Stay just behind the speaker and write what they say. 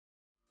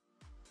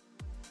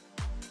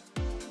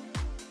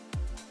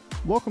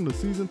Welcome to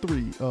Season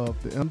 3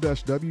 of the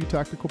M-W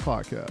Tactical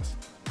Podcast.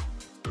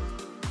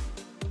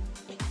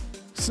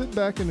 Sit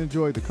back and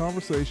enjoy the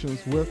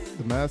conversations with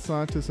the mad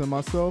scientist and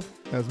myself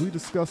as we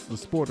discuss the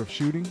sport of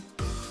shooting,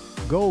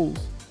 goals,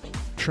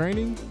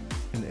 training,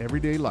 and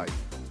everyday life.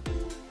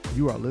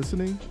 You are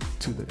listening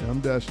to the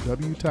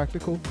M-W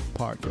Tactical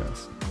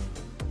Podcast.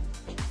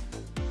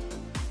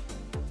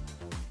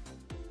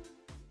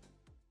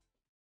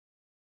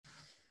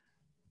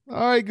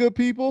 All right, good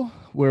people.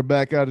 We're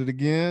back at it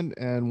again.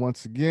 And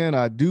once again,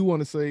 I do want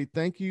to say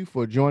thank you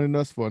for joining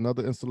us for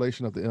another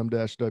installation of the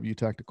M-W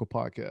Tactical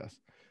Podcast.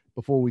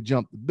 Before we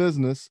jump to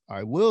business,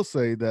 I will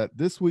say that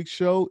this week's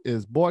show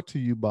is brought to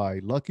you by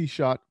Lucky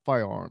Shot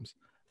Firearms.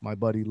 My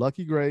buddy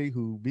Lucky Gray,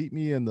 who beat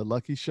me in the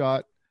Lucky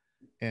Shot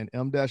and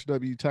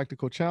M-W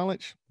Tactical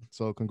Challenge.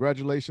 So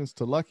congratulations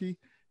to Lucky.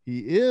 He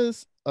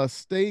is a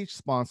stage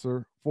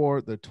sponsor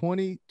for the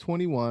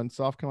 2021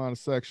 South Carolina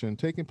section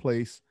taking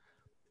place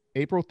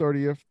April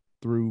 30th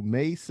through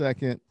May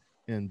 2nd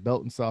in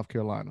Belton, South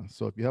Carolina.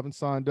 So if you haven't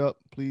signed up,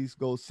 please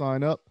go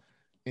sign up.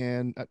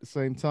 And at the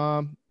same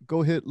time,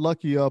 go hit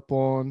Lucky up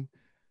on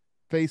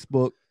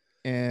Facebook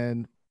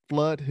and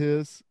flood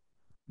his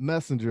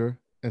messenger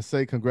and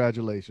say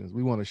congratulations.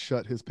 We want to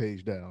shut his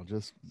page down.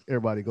 Just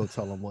everybody go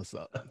tell him what's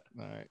up.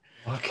 All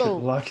right.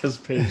 Lock his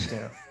page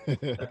down.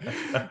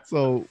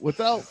 So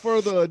without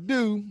further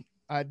ado,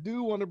 I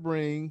do want to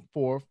bring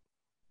forth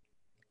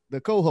the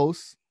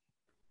co-host,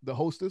 the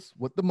hostess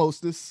with the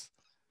mostest,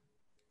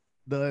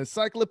 the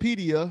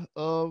encyclopedia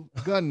of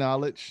gun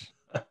knowledge,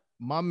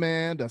 my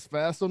man that's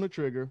fast on the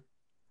trigger,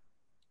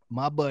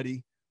 my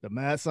buddy, the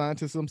mad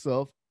scientist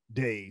himself,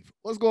 Dave.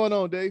 What's going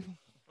on, Dave?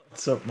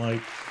 What's up,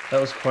 Mike?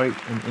 That was quite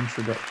an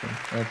introduction.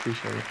 I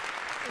appreciate it.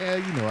 Yeah,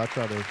 you know, I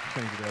try to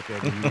change it up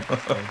every week.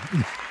 So.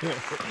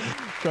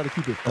 Try to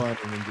keep it fun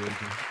and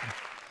engaging.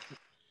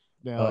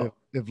 Now,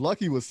 if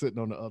Lucky was sitting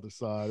on the other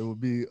side, it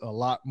would be a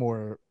lot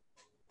more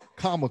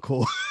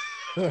comical.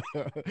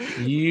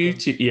 You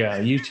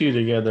two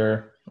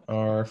together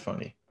are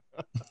funny.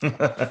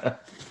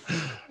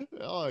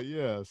 Oh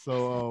yeah.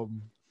 So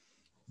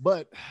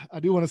but I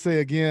do want to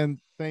say again,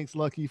 thanks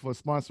Lucky for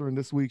sponsoring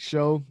this week's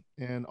show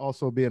and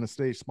also being a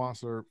stage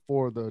sponsor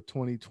for the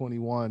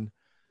 2021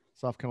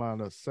 South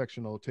Carolina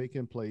sectional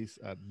taking place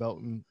at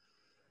Belton,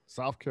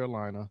 South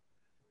Carolina,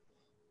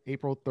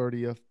 April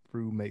 30th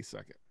through May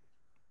 2nd.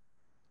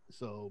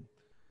 So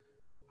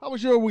how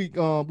was your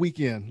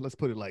weekend? Let's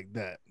put it like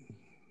that.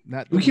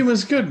 Weekend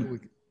was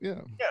good.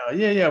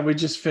 Yeah. We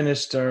just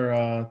finished our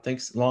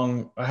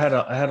I had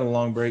a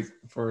long break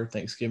for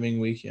Thanksgiving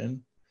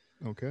weekend.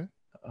 Okay.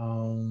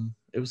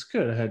 It was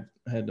good.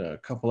 I had a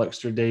couple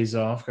extra days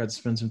off. Got to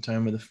spend some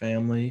time with the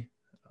family.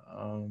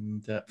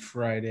 That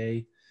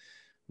Friday,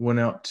 went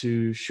out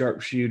to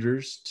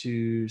Sharpshooters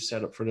to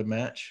set up for the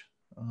match,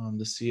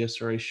 the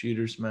CSRA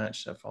Shooters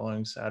match that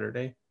following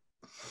Saturday.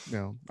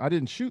 No, I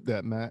didn't shoot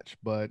that match,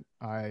 but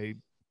I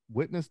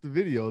witnessed the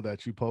video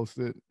that you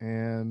posted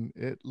and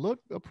it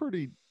looked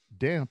pretty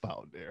damp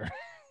out there.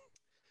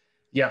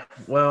 Yeah,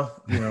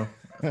 well, you know,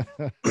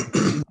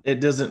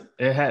 it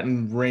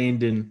hadn't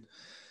rained in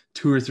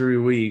 2 or 3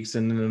 weeks,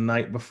 and then the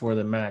night before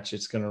the match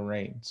it's going to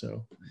rain.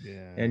 So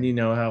yeah, and you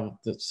know how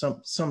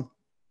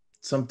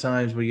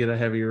sometimes we get a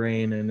heavy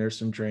rain and there's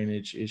some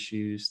drainage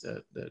issues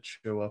that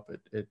show up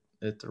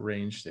at the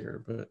range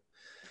there, but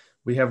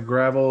we have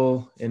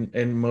gravel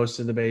in most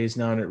of the bays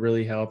now, and it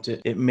really helped.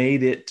 It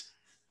made it,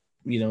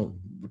 you know,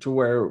 to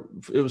where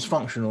it was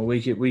functional.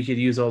 We could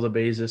use all the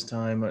bays this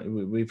time.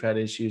 We've had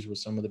issues with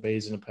some of the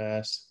bays in the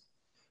past,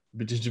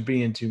 but just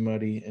being too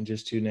muddy and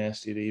just too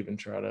nasty to even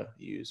try to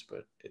use.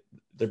 But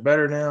they're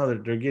better now.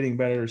 They're getting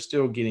better. They're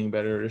still getting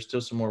better. There's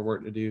still some more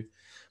work to do,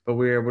 but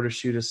we were able to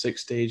shoot a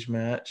 6-stage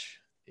match.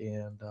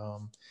 And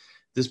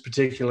this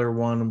particular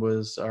one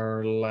was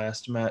our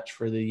last match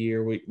for the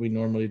year. We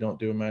normally don't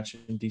do a match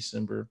in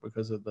December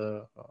because of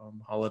the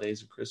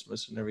holidays of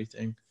Christmas and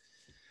everything.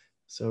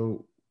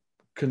 So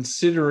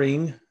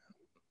considering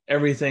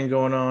everything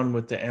going on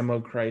with the ammo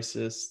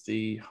crisis,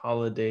 the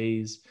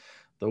holidays,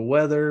 the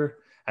weather,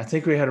 I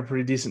think we had a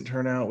pretty decent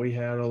turnout. We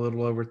had a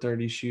little over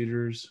 30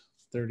 shooters,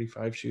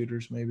 35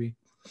 shooters maybe.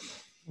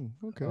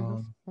 Okay,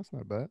 that's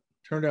not bad.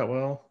 Turned out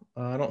well.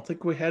 I don't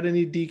think we had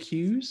any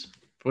DQs,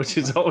 which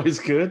is always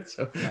good.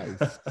 So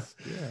nice.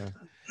 Yeah.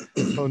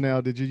 So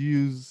now, did you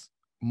use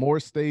more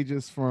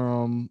stages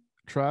from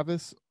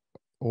Travis,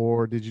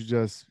 or did you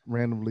just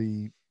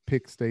randomly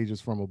pick stages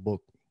from a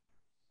book?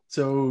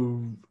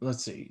 So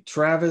let's see.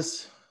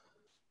 Travis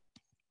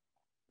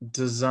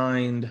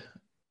designed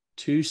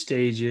 2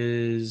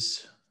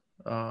 stages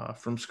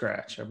from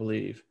scratch, I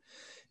believe.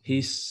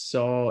 He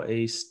saw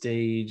a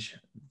stage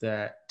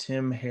that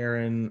Tim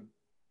Herron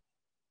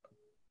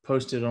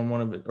posted on one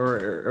of it,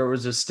 or it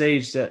was a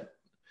stage that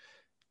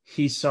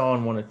he saw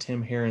in one of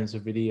Tim Herron's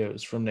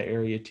videos from the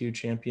Area 2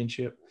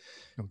 Championship.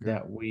 Okay.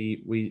 That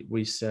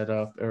we set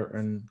up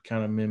and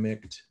kind of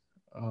mimicked.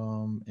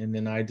 And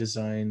then I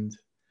designed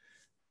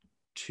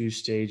 2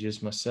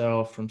 stages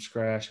myself from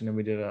scratch, and then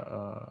we did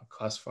a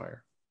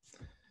classifier.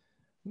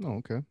 Oh,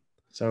 okay.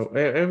 So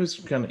it was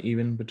kind of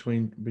even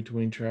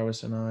between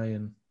Travis and I,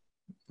 and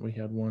we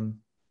had one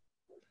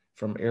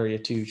from Area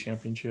 2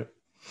 championship.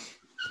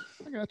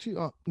 I got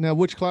you. Now,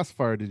 which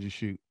classifier did you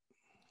shoot?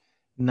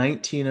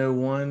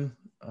 1901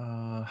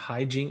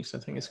 Hijinks, I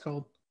think it's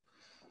called.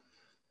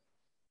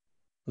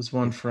 It was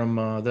one from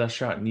that I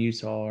shot in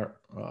Utah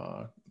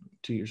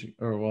 2 years ago,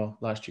 or well,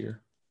 last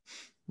year.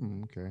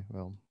 Okay,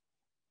 well,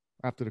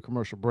 after the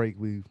commercial break,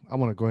 I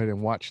want to go ahead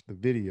and watch the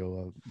video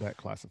of that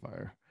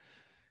classifier.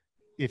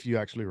 If you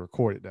actually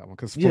recorded that one,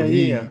 because for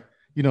me,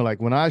 you know,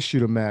 like when I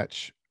shoot a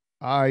match,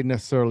 I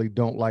necessarily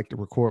don't like to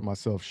record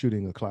myself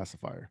shooting a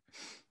classifier.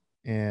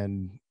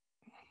 And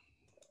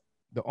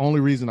the only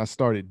reason I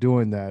started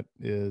doing that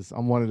is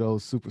I'm one of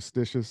those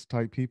superstitious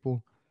type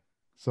people.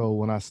 So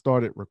when I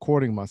started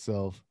recording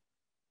myself,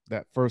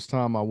 that first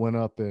time I went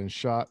up and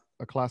shot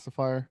a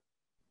classifier,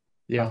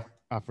 I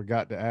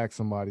forgot to ask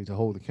somebody to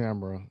hold the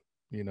camera,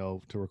 you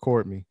know, to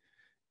record me.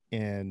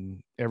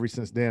 And ever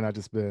since then, I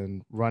just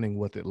been running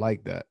with it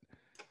like that.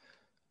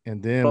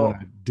 And then when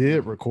I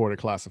did record a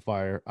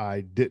classifier,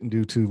 I didn't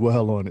do too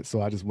well on it. So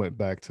I just went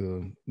back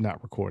to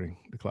not recording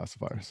the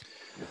classifiers.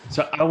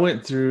 So I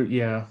went through,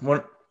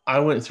 I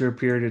went through a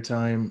period of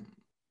time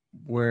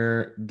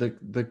where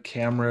the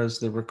cameras,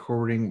 the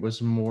recording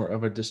was more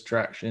of a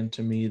distraction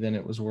to me than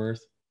it was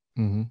worth.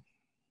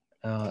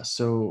 Mm-hmm.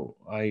 So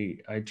I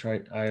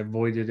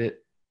avoided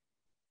it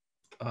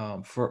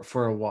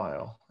for a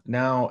while.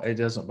 Now it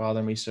doesn't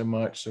bother me so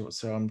much.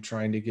 So I'm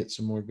trying to get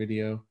some more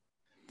video.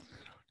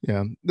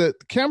 Yeah, the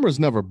cameras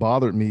never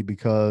bothered me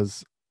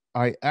because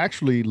I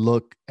actually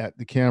look at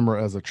the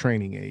camera as a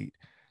training aid.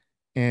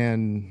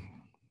 And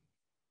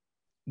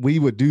we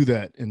would do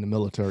that in the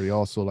military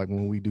also. Like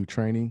when we do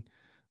training,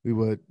 we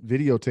would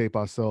videotape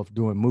ourselves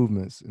doing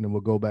movements and then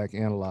we'll go back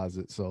and analyze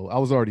it. So I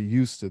was already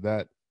used to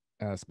that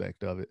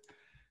aspect of it.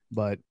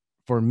 But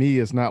for me,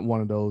 it's not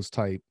one of those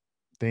type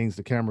things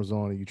the camera's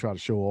on and you try to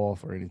show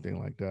off or anything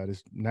like that.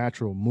 It's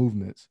natural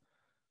movements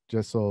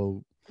just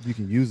so you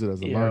can use it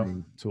as a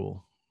learning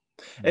tool.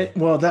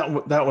 Well,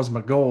 that was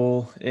my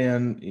goal,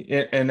 and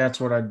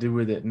that's what I do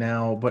with it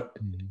now. But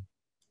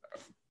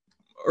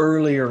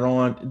earlier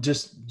on,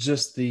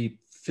 just the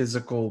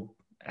physical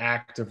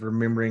act of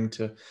remembering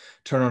to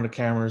turn on the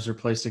cameras or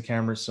place the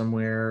cameras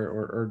somewhere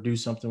or do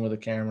something with the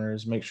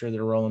cameras, make sure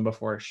they're rolling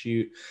before I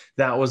shoot.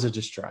 That was a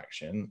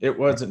distraction. It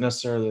wasn't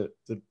necessarily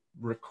the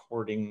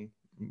recording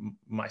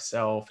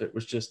myself. It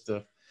was just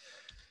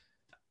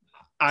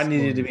I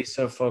needed to be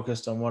so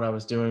focused on what I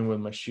was doing with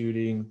my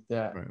shooting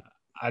that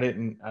I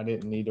didn't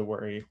need to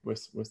worry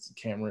with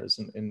cameras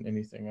and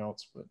anything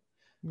else, but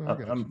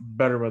I'm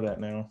better with that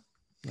now.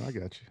 I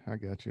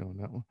got you on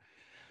that one.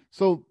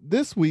 So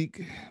this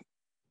week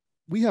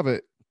we have an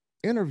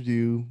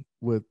interview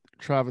with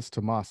Travis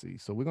Tomasie.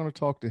 So we're going to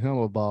talk to him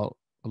about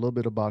a little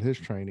bit about his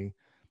training.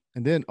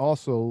 And then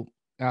also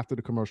after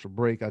the commercial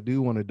break, I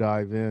do want to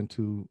dive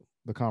into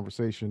the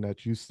conversation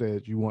that you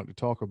said you want to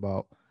talk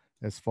about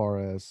as far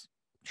as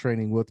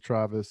training with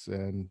Travis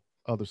and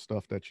other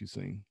stuff that you've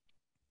seen.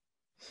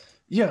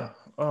 Yeah.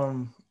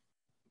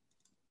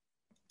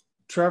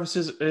 Travis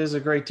is a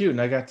great dude,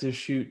 and I got to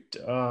shoot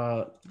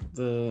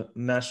the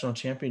national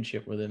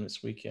championship with him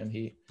this weekend.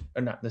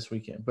 Not this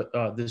weekend, but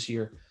this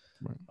year.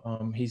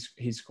 Right.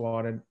 He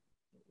squatted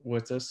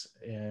with us,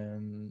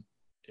 and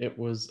it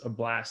was a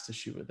blast to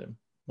shoot with him.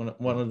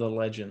 One of the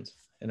legends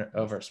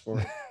of our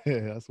sport. Yeah,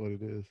 that's what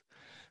it is.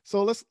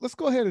 So let's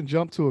go ahead and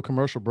jump to a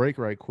commercial break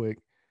right quick,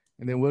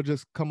 and then we'll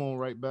just come on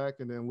right back,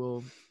 and then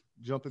we'll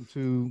jump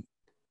into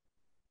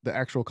the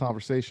actual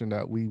conversation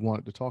that we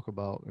wanted to talk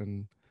about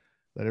and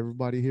let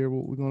everybody hear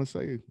what we're going to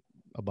say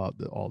about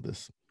all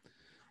this.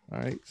 All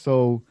right.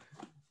 So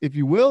if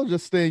you will,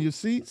 just stay in your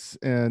seats,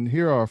 and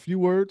here are a few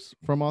words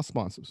from our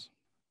sponsors.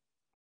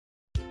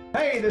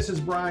 Hey, this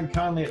is Brian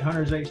Conley at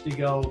Hunters HD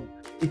Gold.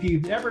 If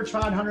you've never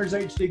tried Hunters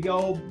HD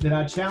Gold, then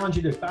I challenge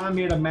you to find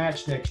me at a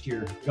match next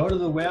year. Go to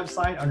the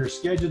website under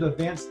scheduled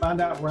events, find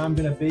out where I'm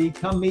going to be.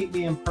 Come meet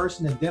me in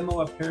person and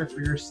demo a pair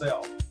for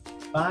yourself.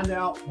 Find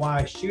out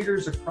why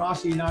shooters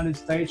across the United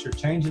States are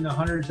changing to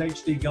Hunters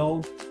HD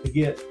Gold to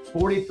get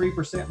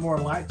 43% more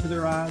light to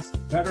their eyes,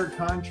 better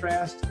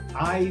contrast,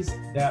 eyes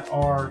that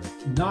are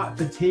not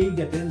fatigued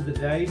at the end of the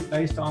day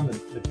based on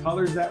the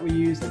colors that we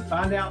use, and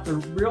find out the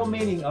real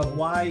meaning of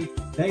why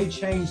they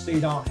change so you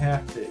don't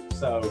have to.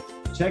 So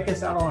check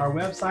us out on our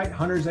website,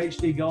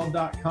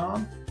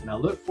 huntershdgold.com, and I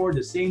look forward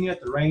to seeing you at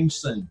the range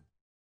soon.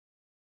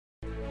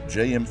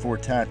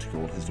 JM4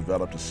 Tactical has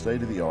developed a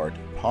state-of-the-art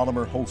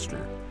polymer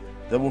holster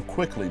that will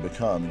quickly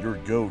become your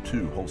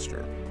go-to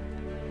holster.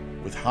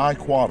 With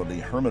high-quality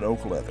Herman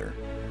oak leather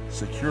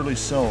securely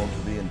sewn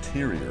to the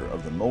interior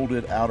of the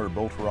molded outer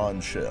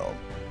Bolteron shell,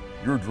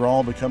 your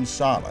draw becomes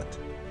silent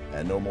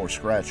and no more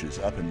scratches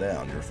up and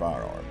down your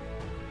firearm.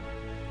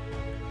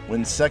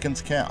 When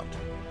seconds count,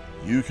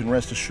 you can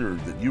rest assured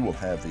that you will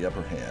have the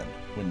upper hand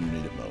when you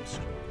need it most.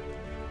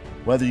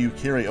 Whether you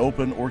carry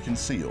open or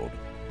concealed,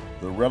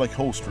 the Relic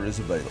holster is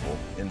available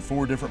in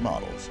 4 different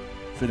models,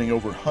 fitting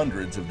over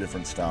hundreds of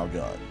different style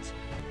guns.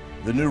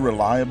 The new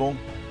reliable,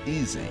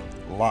 easy,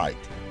 light,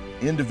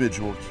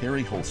 individual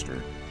carry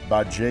holster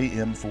by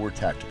JM4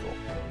 Tactical.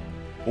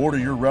 Order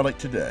your relic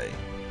today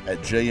at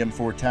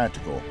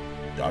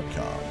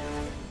jm4tactical.com.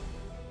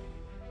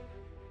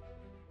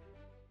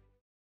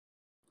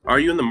 Are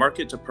you in the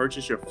market to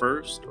purchase your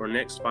first or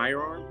next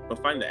firearm,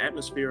 but find the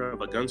atmosphere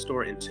of a gun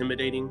store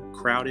intimidating,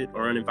 crowded,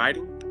 or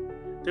uninviting?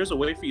 There's a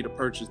way for you to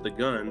purchase the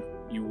gun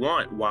you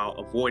want while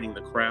avoiding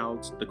the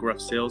crowds, the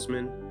gruff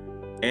salesmen,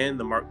 and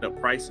the marked up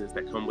prices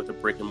that come with a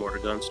brick and mortar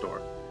gun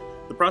store.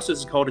 The process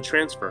is called a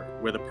transfer,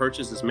 where the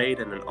purchase is made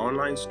in an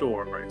online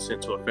store and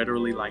sent to a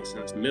federally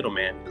licensed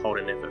middleman called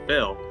an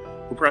FFL,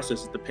 who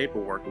processes the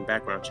paperwork and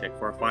background check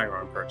for a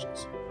firearm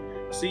purchase.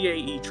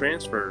 CAE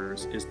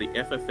Transfers is the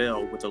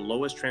FFL with the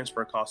lowest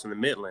transfer cost in the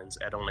Midlands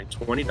at only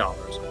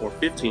 $20 or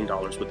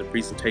 $15 with the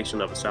presentation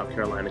of a South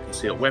Carolina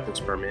concealed weapons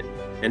permit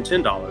and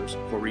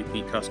 $10 for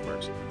repeat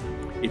customers.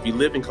 If you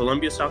live in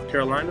Columbia, South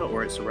Carolina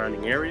or its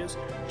surrounding areas,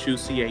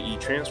 choose CAE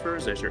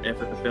Transfers as your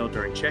FFL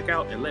during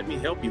checkout and let me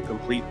help you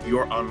complete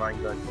your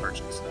online gun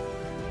purchase.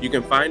 You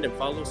can find and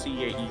follow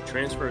CAE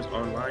Transfers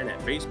online at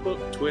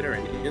Facebook, Twitter,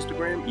 and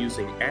Instagram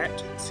using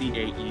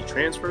 @CAE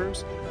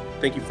Transfers.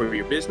 Thank you for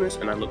your business,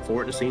 and I look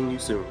forward to seeing you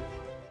soon.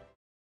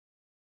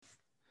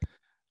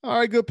 All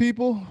right, good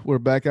people. We're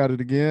back at it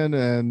again,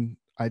 and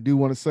I do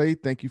want to say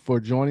thank you for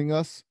joining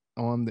us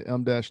on the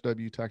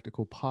M-W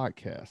Tactical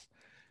Podcast.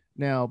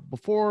 Now,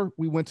 before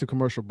we went to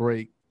commercial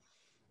break,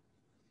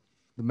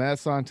 the mad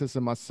scientist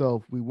and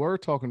myself, we were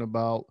talking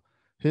about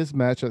his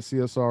match at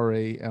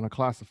CSRA and a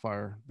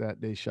classifier that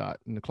they shot.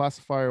 And the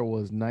classifier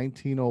was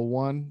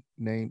 1901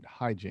 named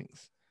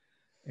Hijinks.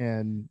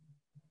 And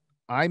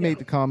I made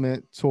the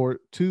comment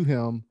to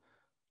him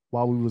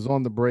while we was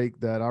on the break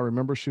that I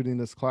remember shooting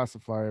this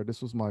classifier.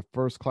 This was my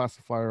first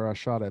classifier I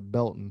shot at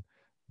Belton,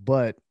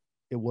 but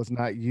it was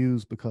not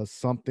used because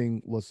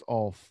something was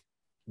off,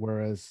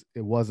 whereas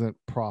it wasn't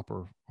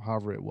proper,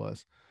 however it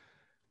was.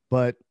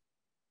 But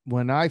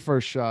when I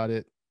first shot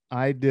it,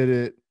 I did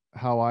it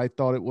how I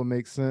thought it would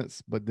make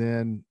sense. But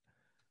then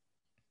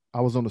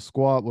I was on the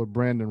squad with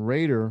Brandon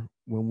Rader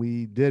when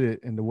we did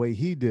it, and the way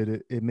he did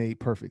it, it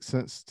made perfect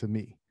sense to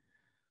me.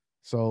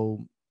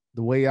 So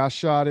the way I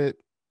shot it,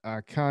 I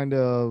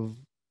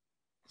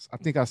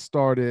think I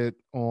started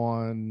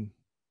on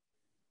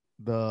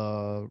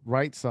the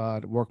right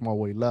side, worked my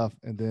way left,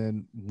 and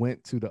then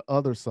went to the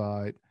other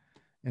side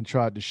and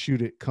tried to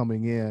shoot it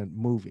coming in,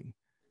 moving.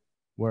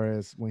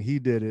 Whereas when he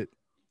did it,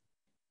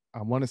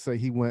 I want to say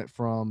he went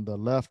from the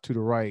left to the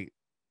right,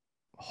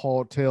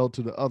 hauled tail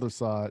to the other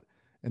side,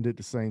 and did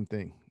the same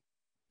thing,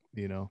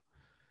 you know.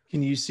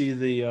 Can you see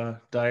the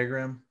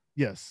diagram?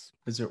 Yes.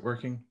 Is it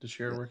working? The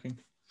share working?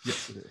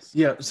 Yes, it is.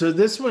 Yeah. So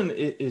this one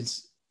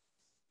is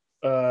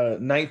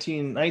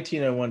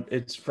 1901.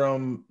 It's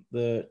from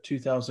the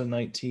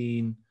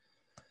 2019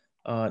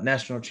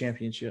 national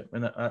championship,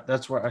 and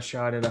that's where I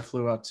shot it. I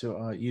flew out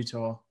to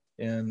Utah,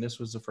 and this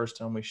was the first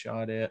time we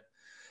shot it.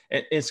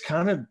 It's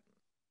kind of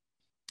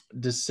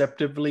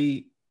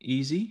deceptively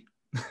easy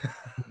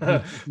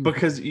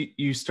because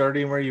you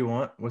starting where you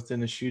want within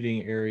the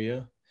shooting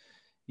area.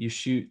 You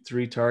shoot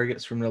 3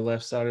 targets from the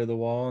left side of the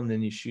wall, and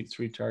then you shoot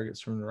 3 targets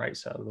from the right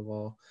side of the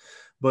wall.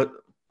 But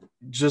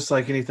just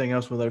like anything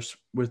else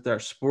with our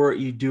sport,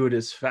 you do it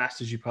as fast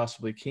as you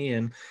possibly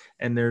can.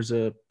 And there's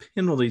a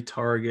penalty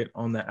target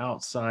on the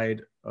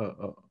outside,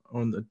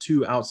 on the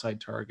 2 outside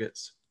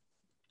targets.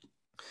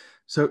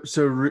 So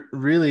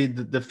really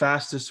the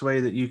fastest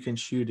way that you can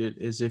shoot it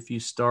is if you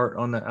start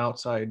on the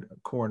outside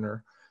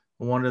corner,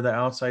 one of the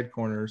outside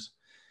corners,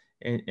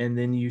 and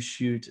then you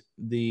shoot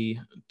the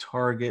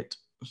target.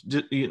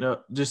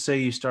 Just say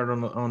you start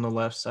on the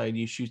left side,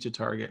 you shoot the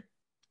target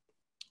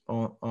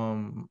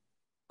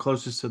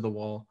closest to the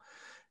wall,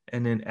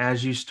 and then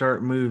as you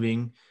start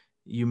moving,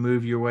 you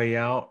move your way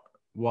out.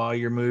 While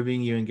you're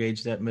moving, you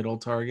engage that middle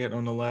target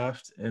on the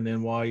left, and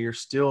then while you're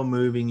still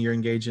moving, you're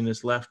engaging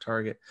this left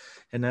target,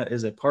 and that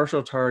is a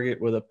partial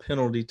target with a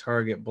penalty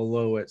target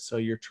below it. So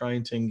you're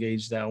trying to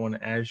engage that one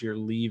as you're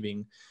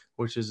leaving,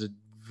 which is a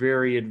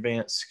very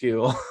advanced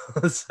skill.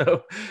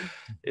 So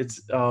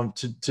it's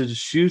to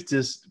shoot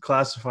this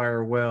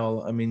classifier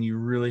well, I mean, you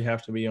really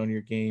have to be on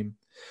your game.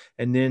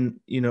 And then,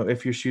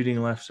 if you're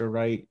shooting left or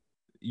right,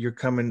 you're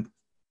coming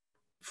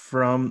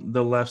from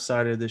the left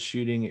side of the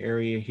shooting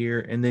area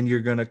here, and then you're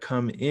going to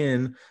come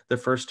in. The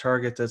first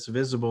target that's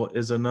visible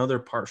is another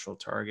partial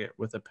target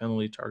with a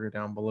penalty target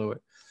down below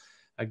it.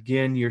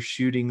 Again, you're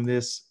shooting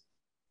this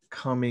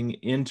coming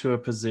into a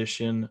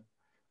position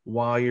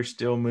while you're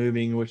still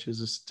moving, which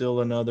is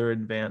still another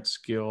advanced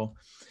skill.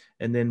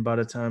 And then by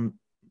the time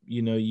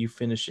you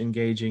finish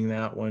engaging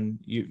that one,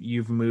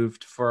 you've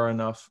moved far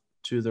enough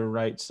to the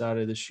right side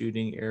of the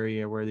shooting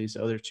area where these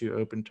other 2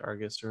 open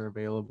targets are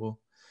available.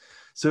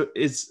 So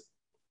it's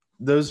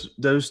those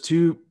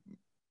 2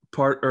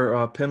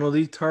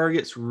 penalty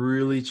targets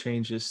really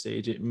change this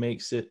stage. It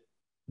makes it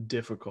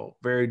difficult,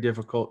 very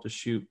difficult to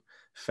shoot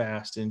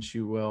fast and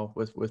shoot well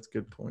with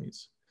good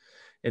points.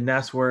 And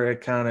that's where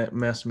it kind of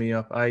messed me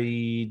up.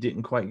 I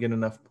didn't quite get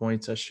enough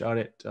points. I shot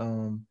it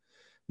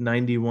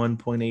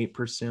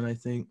 91.8%, I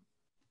think.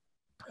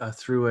 I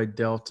threw a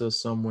delta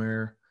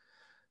somewhere,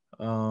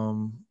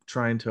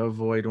 trying to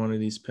avoid one of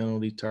these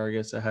penalty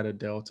targets. I had a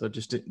delta,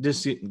 just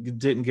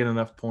didn't get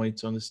enough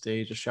points on the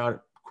stage. I shot it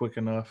quick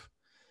enough.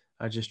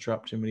 I just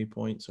dropped too many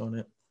points on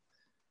it.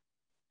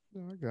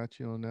 I got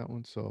you on that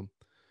one. So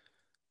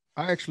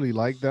I actually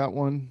like that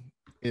one.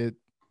 It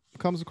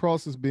comes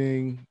across as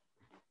being,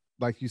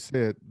 like you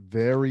said,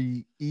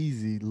 very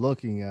easy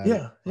looking at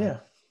it. Yeah.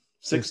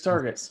 Six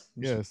targets.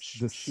 Yes,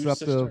 Shoot 6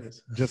 deceptive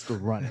targets. just to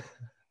run it,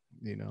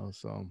 you know.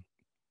 So,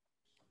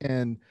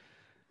 and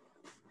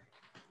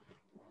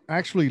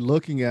actually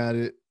looking at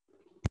it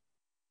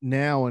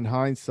now in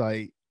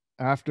hindsight,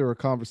 after a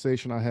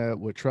conversation I had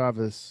with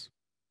Travis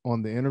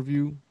on the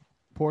interview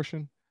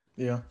portion,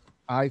 Yeah,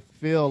 I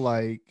feel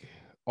like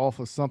off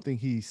of something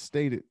he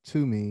stated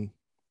to me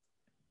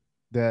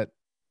that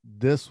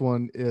this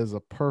one is a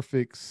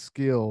perfect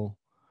skill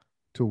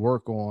to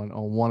work on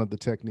one of the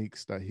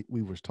techniques that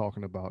we was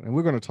talking about. And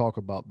we're going to talk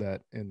about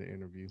that in the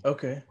interview.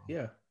 okay,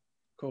 yeah,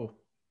 cool.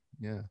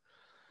 Yeah.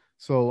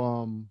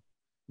 So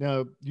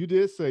now you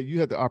did say you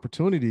had the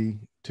opportunity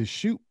to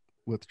shoot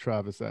with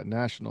Travis at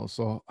Nationals.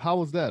 So how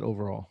was that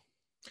overall?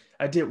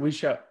 I did. We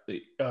shot,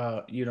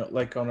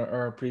 like on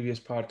our previous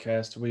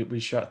podcast, we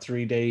shot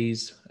 3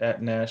 days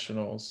at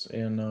Nationals,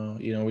 and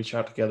we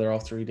shot together all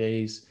 3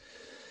 days,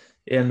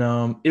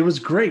 and it was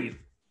great.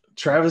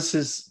 It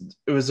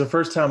was the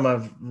first time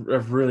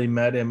I've really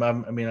met him.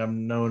 I've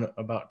known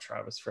about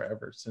Travis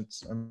forever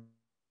since.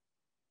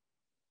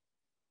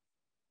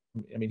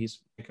 He's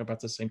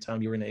about the same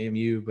time you were in the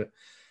AMU, but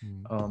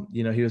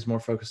he was more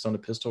focused on the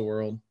pistol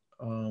world.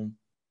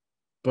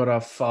 But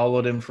I've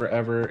followed him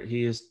forever.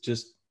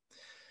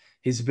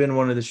 He's been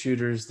one of the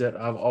shooters that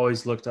I've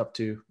always looked up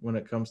to when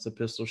it comes to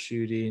pistol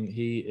shooting.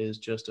 He is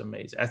just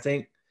amazing. I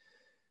think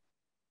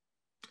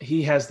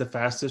he has the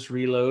fastest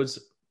reloads,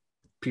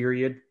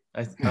 period.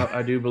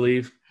 I do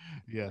believe.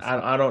 Yes.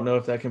 I don't know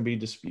if that can be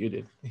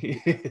disputed.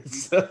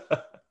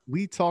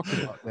 We talked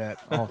about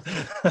that also.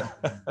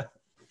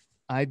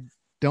 I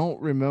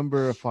don't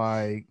remember if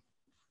I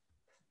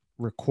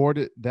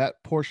recorded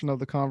that portion of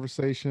the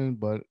conversation,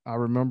 but I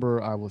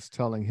remember I was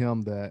telling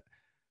him that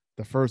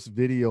the first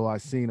video I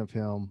seen of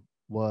him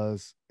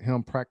was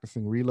him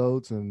practicing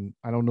reloads. And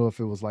I don't know if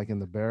it was like in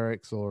the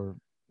barracks or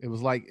it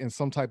was like in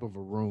some type of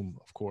a room,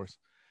 of course.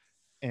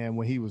 And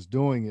when he was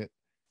doing it,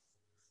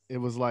 it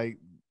was like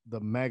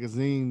the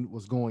magazine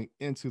was going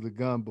into the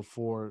gun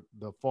before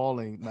the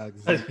falling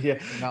magazine.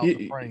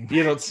 The frame.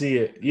 You don't see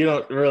it. You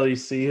don't really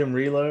see him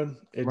reload.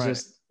 It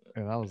just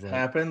and I was like,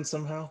 happened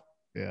somehow.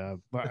 Yeah,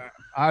 but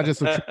I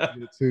just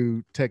attributed it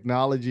to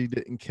technology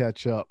didn't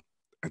catch up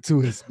to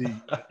his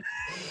speed.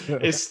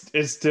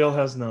 It still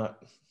has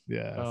not.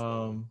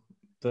 Yeah.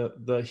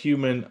 The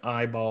human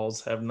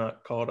eyeballs have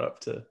not caught up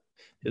to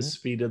his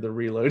speed of the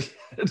reload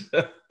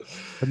yet.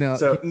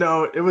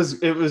 No, it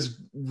was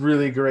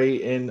really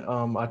great. And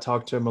I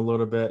talked to him a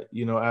little bit,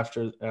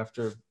 after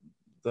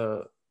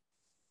the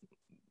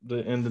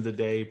end of the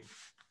day,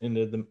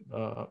 into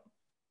the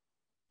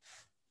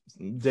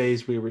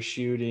days we were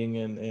shooting,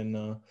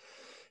 and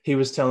he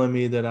was telling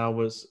me that I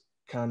was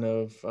kind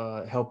of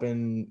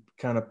helping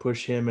kind of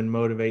push him and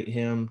motivate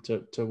him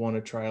to want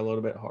to try a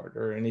little bit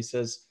harder. And he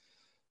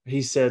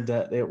said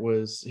that it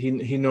was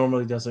he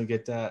normally doesn't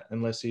get that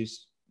unless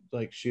he's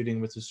like shooting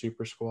with the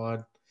super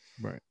squad,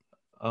 right?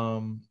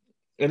 And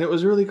it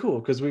was really cool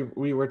because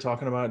we were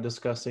talking about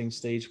discussing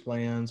stage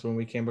plans when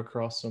we came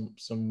across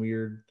some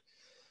weird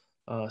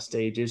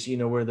stages,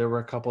 where there were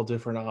a couple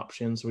different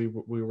options. We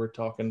were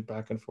talking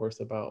back and forth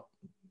about,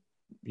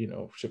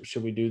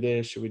 should we do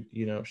this? Should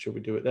we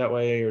do it that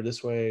way or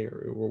this way,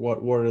 or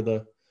what are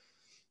the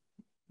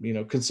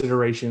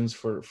considerations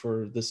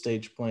for the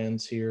stage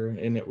plans here?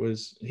 And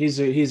he's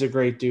a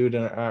great dude,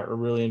 and I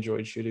really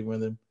enjoyed shooting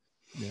with him.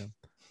 Yeah.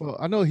 Well,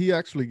 I know he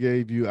actually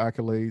gave you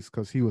accolades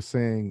because he was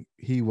saying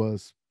he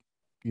was,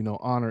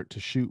 honored to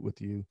shoot with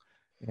you.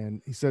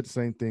 And he said the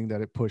same thing, that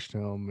it pushed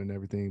him and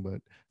everything.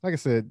 But like I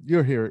said,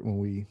 you'll hear it when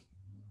we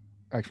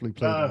actually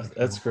play.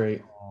 That's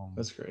great.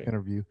 That's great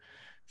interview.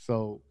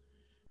 So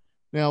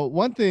now,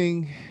 one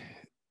thing,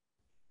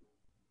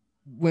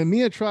 when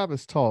me and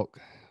Travis talk,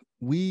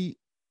 we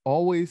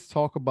always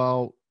talk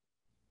about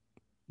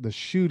the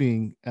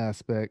shooting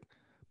aspect,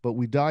 but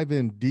we dive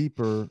in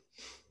deeper,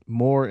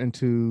 more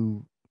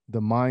into the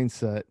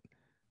mindset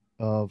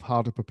of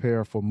how to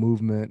prepare for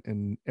movement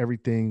and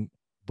everything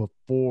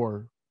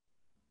before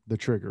the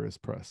trigger is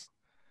pressed.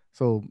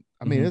 So,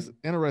 I mean, it's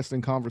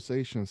interesting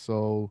conversation.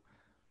 So,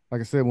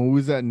 like I said, when we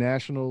was at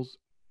Nationals,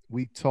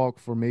 we talked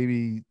for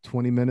maybe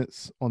 20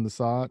 minutes on the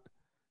side.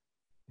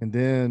 And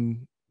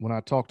then when I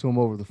talked to him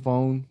over the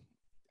phone,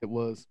 it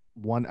was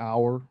 1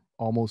 hour,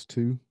 almost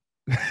 2,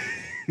 so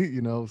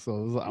it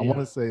was, I want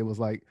to say it was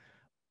like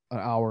an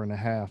hour and a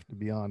half, to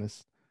be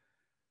honest.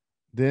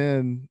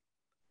 Then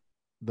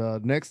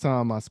the next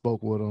time I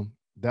spoke with him,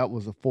 that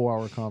was a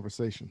 4-hour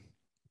conversation.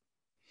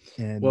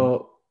 And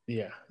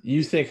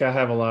you think I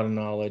have a lot of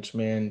knowledge,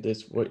 man.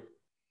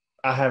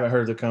 I haven't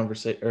heard the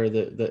conversation or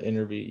the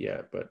interview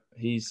yet, but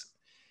he's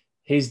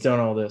done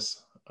all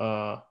this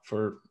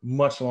for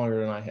much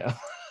longer than I have.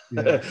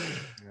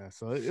 Yeah.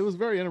 So it was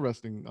very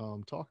interesting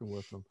talking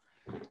with him.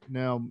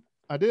 Now,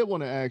 I did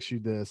want to ask you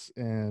this,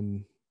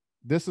 and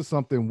this is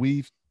something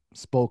we've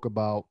spoke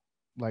about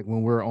like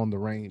when we're on the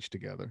range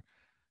together.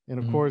 And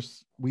of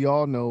course, we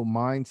all know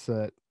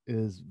mindset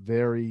is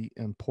very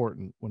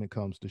important when it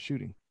comes to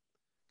shooting.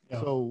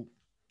 Yeah. So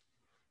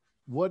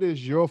what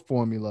is your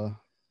formula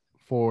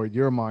for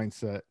your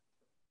mindset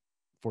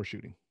for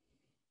shooting?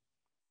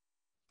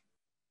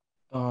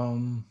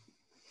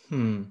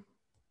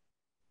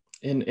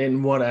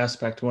 In what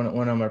aspect? When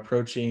I'm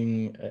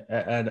approaching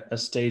at a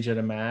stage at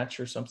a match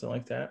or something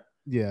like that?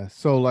 Yeah.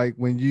 So like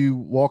when you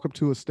walk up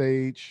to a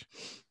stage,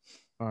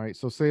 all right.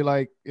 So say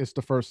like it's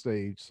the first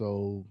stage.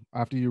 So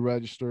after you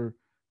register,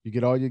 you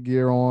get all your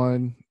gear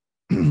on,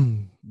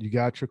 you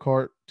got your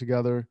cart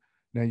together,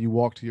 now you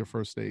walk to your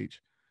first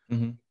stage.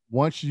 Mm-hmm.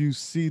 Once you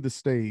see the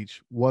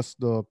stage, what's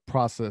the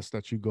process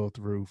that you go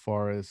through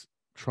far as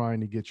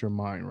trying to get your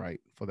mind right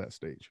for that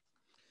stage?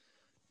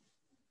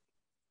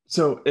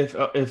 So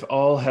if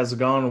all has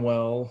gone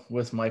well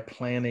with my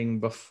planning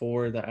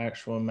before the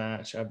actual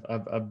match,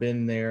 I've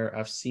been there,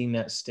 I've seen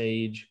that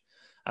stage,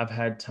 I've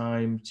had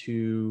time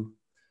to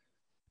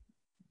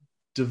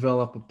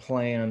develop a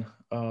plan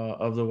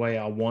of the way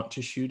I want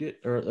to shoot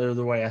it, or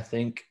the way I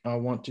think I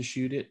want to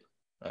shoot it.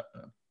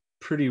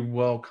 Pretty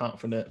well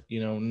confident,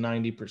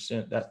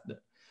 90% that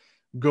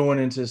going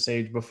into the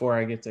stage before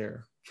I get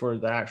there for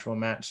the actual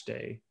match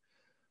day.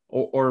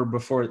 Or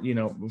before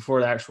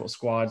the actual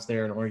squad's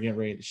there and we're getting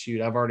ready to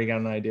shoot, I've already got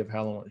an idea of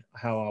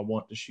how I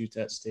want to shoot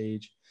that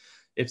stage.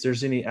 If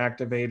there's any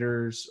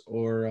activators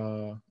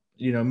or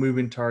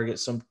moving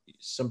targets,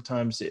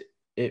 sometimes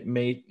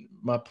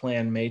my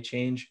plan may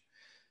change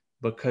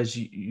because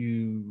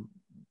you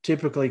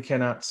typically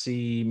cannot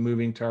see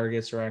moving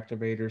targets or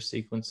activators,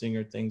 sequencing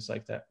or things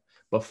like that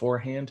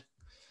beforehand.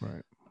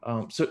 Right.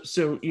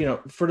 So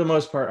for the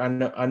most part, I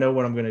know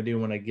what I'm going to do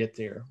when I get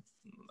there.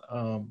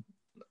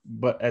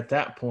 But at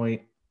that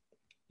point,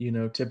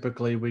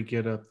 typically we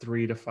get a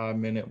 3 to 5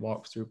 minute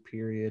walkthrough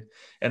period.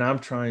 And I'm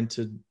trying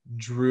to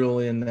drill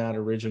in that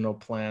original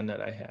plan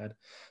that I had.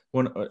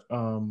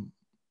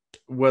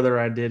 Whether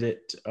I did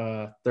it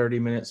 30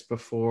 minutes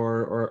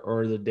before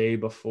or the day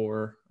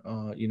before,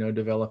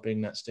 developing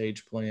that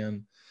stage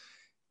plan,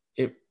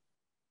 it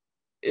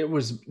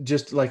was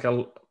just like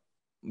a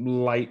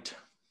light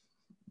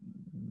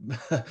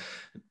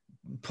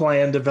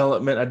plan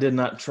development. I did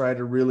not try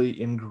to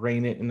really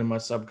ingrain it into my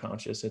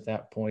subconscious at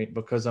that point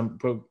because I'm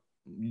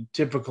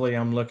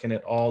looking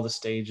at all the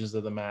stages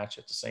of the match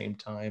at the same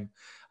time.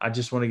 I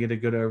just want to get a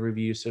good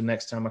overview. So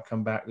next time I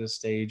come back to the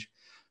stage,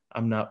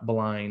 I'm not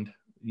blind.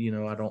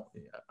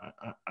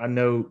 I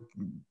know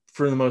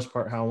for the most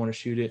part how I want to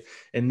shoot it.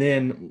 And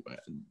then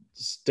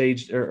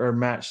stage or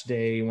match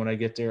day, when I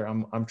get there,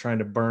 I'm trying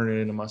to burn it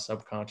into my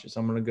subconscious.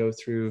 I'm going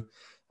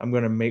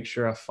to make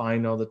sure I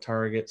find all the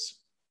targets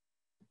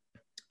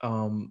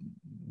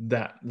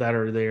that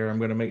are there. I'm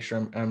going to make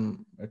sure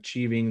I'm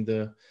achieving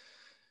the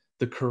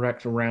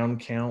correct round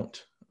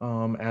count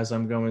as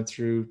I'm going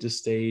through the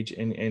stage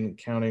and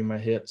counting my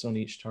hits on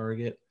each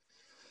target.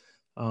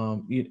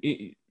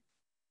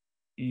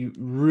 You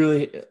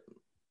really,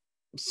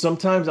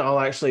 sometimes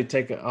I'll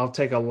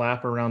take a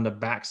lap around the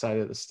backside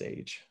of the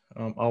stage.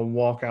 I'll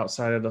walk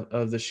outside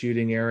of the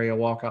shooting area,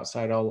 walk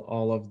outside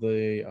all of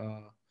the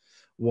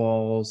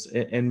walls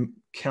and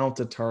count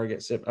the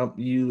targets. If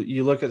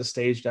you look at the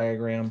stage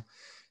diagram,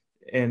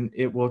 and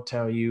it will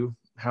tell you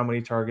how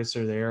many targets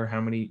are there,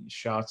 how many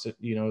shots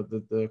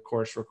the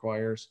course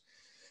requires.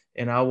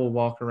 And I will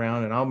walk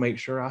around and I'll make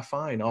sure I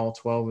find all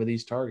 12 of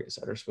these targets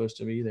that are supposed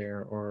to be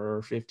there,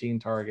 or 15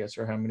 targets,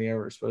 or how many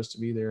ever are supposed to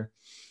be there.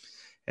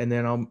 And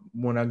then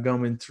when I'm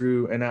going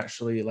through and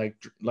actually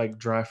like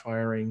dry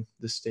firing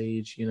the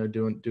stage,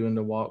 doing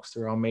the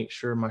walkthrough, I'll make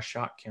sure my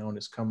shot count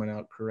is coming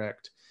out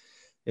correct.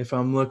 If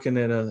I'm looking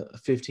at a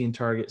 15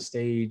 target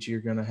stage,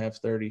 you're going to have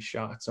 30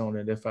 shots on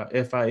it.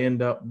 If I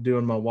end up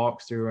doing my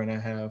walkthrough and I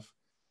have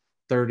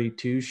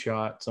 32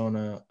 shots on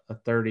a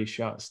 30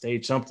 shot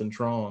stage,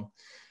 something's wrong.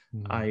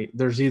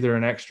 There's either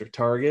an extra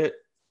target,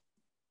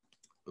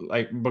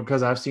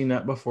 because I've seen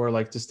that before,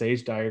 like the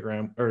stage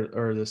diagram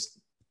or this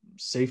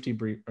safety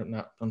brief, or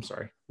not, I'm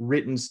sorry,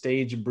 written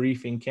stage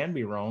briefing can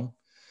be wrong.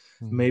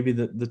 Maybe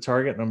the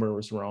target number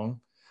was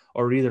wrong,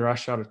 or either I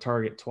shot a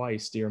target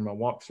twice during my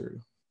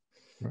walkthrough.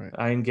 Right.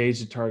 I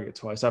engaged the target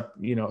twice.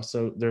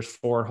 So there's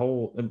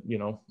 4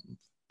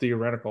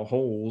 theoretical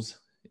holes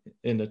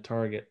in the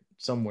target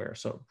somewhere.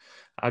 So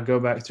I go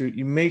back through,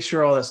 you make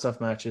sure all that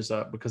stuff matches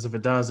up, because if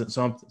it doesn't,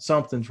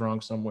 something's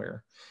wrong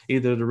somewhere.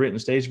 Either the written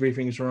stage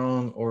briefing is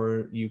wrong,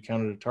 or you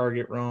counted a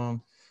target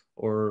wrong,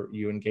 or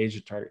you engaged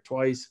the target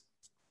twice.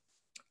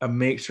 I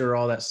make sure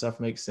all that stuff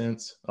makes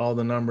sense, all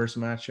the numbers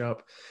match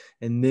up.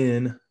 And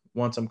then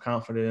once I'm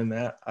confident in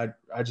that,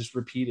 I just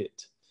repeat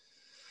it.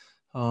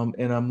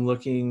 And I'm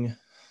looking,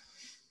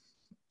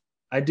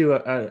 I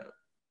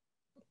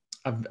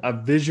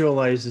I've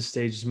visualized the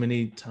stage as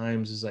many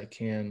times as I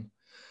can,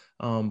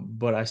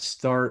 but I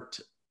start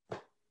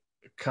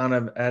kind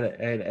of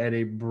at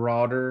a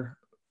broader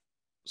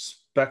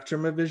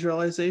spectrum of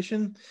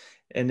visualization,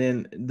 and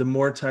then the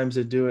more times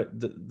I do it,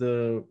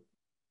 the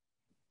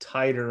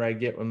tighter I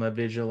get with my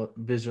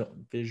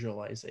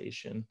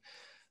visualization.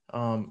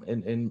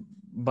 And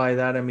by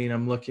that I mean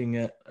I'm looking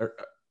at,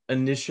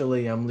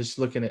 initially I'm just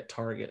looking at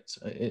targets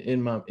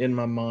in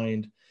my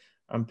mind.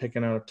 I'm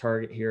picking out a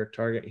target here,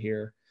 target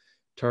here,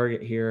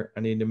 target here. I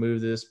need to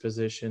move this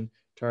position.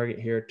 Target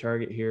here,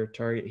 target here,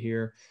 target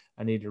here.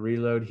 I need to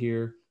reload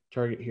here,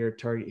 target here,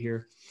 target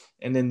here.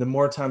 And then the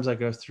more times I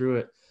go through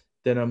it,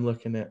 then I'm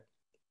looking at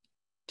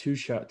 2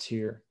 shots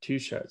here, 2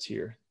 shots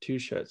here, 2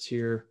 shots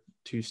here,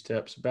 2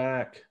 steps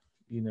back,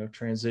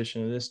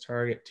 transition to this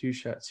target, 2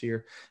 shots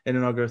here. And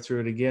then I'll go through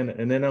it again.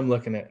 And then I'm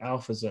looking at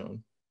alpha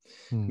zone.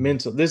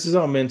 Mental. This is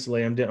all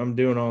mentally. I'm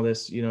doing all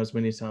this, as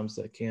many times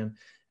as I can.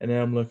 And then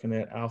I'm looking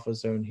at alpha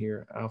zone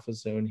here, alpha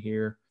zone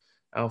here,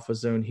 alpha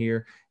zone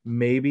here.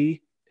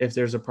 Maybe if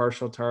there's a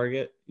partial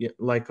target,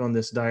 like on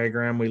this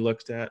diagram we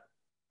looked at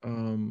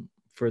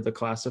for the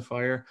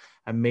classifier,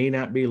 I may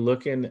not be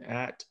looking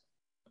at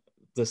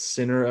the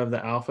center of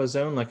the alpha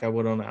zone like I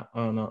would on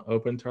an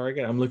open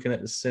target. I'm looking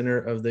at the center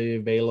of the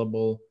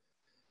available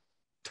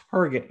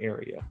target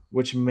area,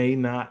 which may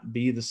not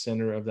be the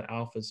center of the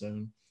alpha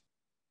zone.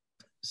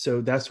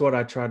 So that's what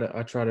I try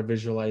to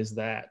visualize,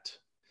 that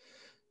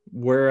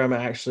where I'm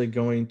actually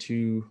going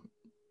to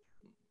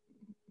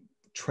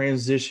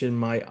transition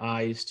my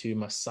eyes to,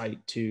 my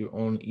sight to,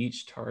 on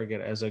each target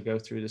as I go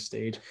through the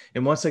stage.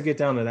 And once I get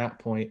down to that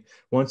point,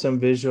 once I'm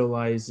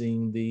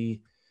visualizing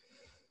the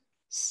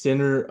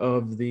center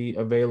of the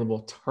available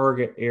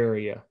target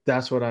area,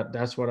 that's what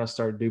I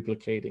start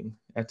duplicating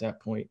at that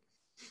point.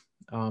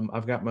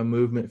 I've got my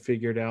movement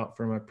figured out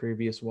from my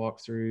previous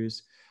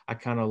walkthroughs. I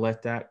kind of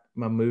let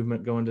my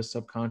movement go into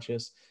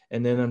subconscious,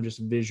 and then I'm just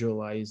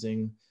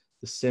visualizing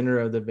the center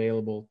of the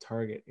available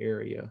target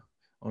area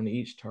on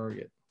each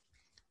target.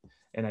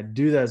 And I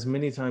do that as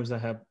many times as I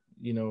have,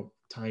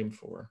 time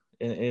for.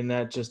 And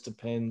that just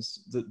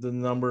depends. The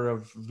number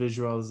of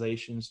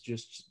visualizations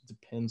just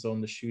depends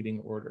on the shooting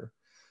order.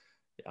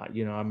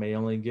 I may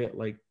only get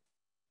like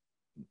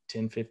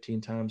 10,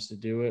 15 times to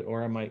do it,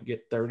 or I might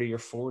get 30 or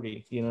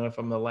 40, if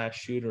I'm the last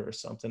shooter or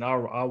something.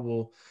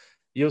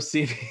 You'll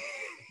see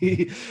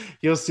me,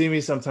 you'll see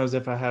me sometimes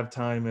if I have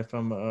time, if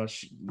I'm,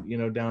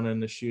 down in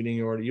the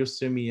shooting order, you'll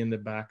see me in the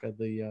back of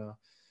the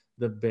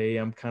bay.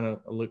 I'm kind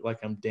of look like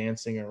I'm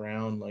dancing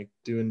around, like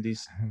doing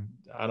these,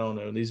 I don't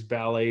know, these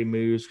ballet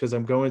moves, because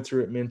I'm going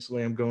through it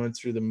mentally. I'm going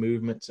through the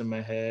movements in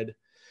my head,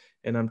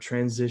 and I'm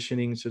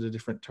transitioning to the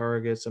different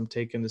targets. I'm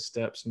taking the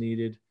steps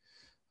needed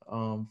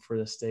for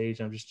the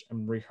stage.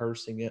 I'm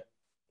rehearsing it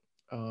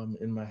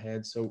in my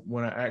head. So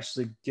when I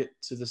actually get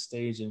to the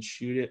stage and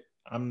shoot it,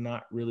 I'm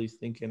not really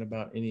thinking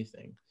about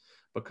anything,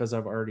 because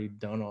I've already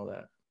done all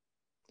that.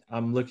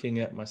 I'm looking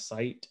at my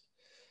sight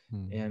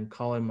and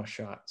calling my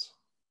shots.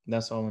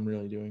 That's all I'm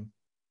really doing.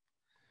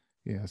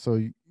 Yeah.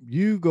 So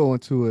you go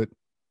into it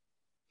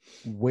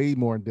way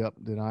more in depth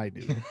than I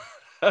do.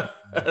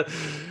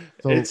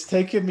 So it's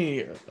taken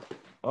me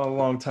a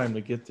long time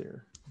to get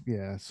there.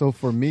 Yeah. So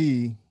for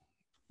me,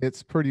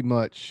 it's pretty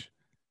much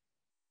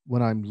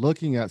when I'm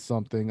looking at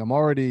something, I'm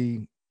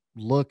already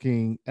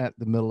looking at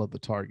the middle of the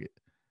target.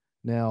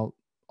 Now,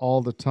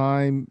 all the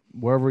time,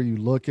 wherever you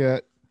look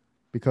at,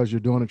 because you're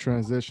doing a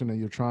transition and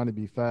you're trying to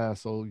be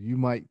fast, so you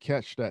might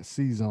catch that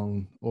C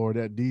zone or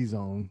that D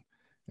zone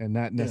and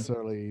not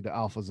necessarily the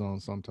alpha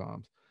zone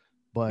sometimes.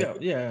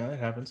 But yeah, it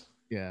happens.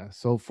 Yeah.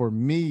 So for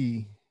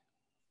me,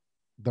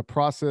 the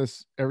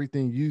process,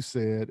 everything you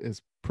said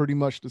is pretty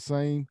much the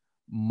same,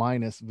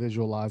 minus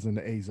visualizing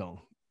the A zone.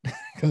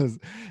 Because,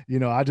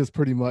 I just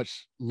pretty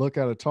much look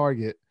at a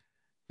target,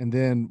 and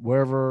then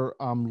wherever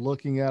I'm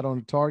looking at on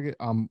the target,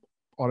 I'm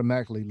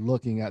automatically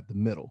looking at the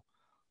middle.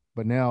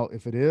 But now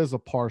if it is a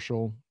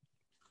partial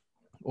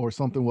or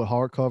something with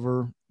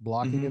hardcover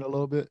blocking it a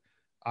little bit,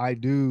 I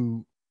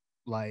do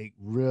like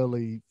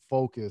really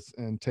focus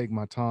and take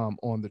my time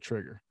on the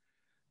trigger.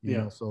 You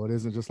know, so it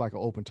isn't just like an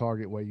open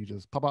target where you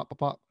just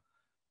pop,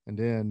 and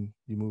then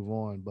you move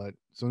on. But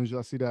as soon as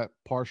I see that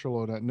partial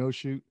or that no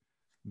shoot,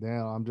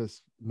 then I'm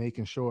just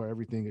making sure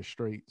everything is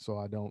straight so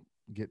I don't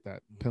get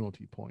that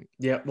penalty point.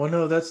 Yeah. Well,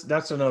 no,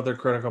 that's another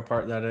critical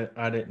part that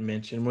I didn't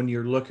mention. When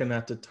you're looking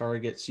at the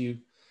targets,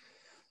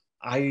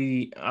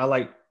 I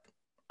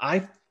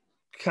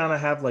kind of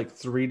have like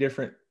 3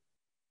 different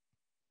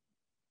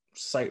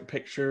sight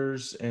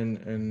pictures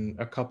and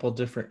a couple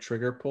different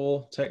trigger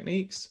pull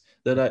techniques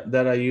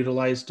that I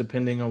utilize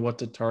depending on what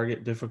the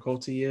target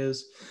difficulty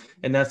is.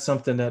 And that's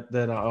something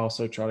that I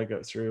also try to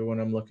go through when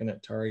I'm looking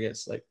at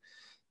targets. Like,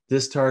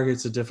 this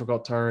target's a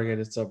difficult target.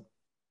 It's a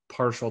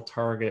partial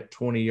target,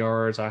 20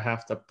 yards. I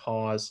have to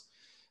pause.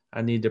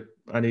 I need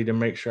to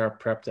make sure I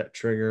prep that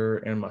trigger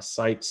and my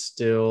sight's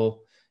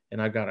still, and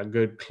I got a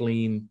good,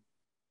 clean,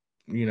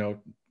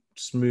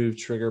 smooth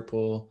trigger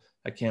pull.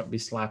 I can't be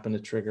slapping the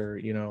trigger,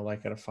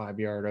 like at a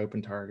 5-yard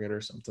open target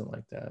or something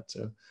like that.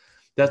 So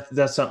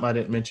that's something I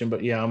didn't mention,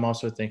 but yeah, I'm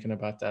also thinking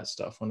about that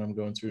stuff when I'm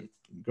going through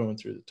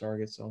the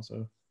targets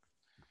also.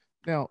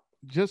 Now,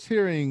 just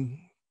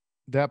hearing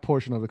that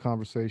portion of the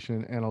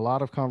conversation and a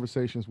lot of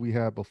conversations we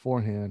had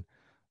beforehand,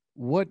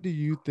 what do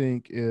you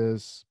think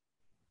is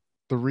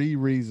 3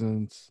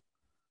 reasons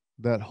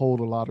that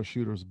hold a lot of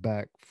shooters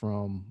back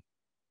from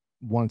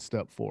one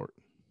step forward?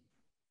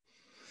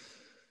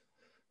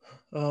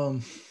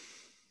 It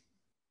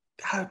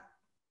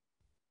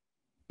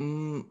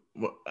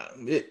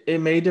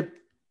made it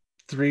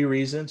 3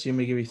 reasons. You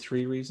may give me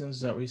 3 reasons.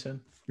 Is that what you said?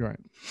 Right.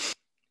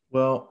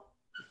 Well,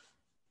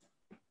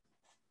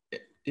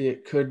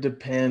 it could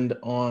depend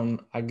on,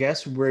 I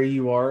guess, where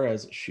you are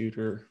as a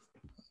shooter,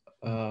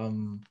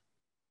 on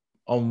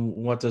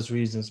what those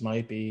reasons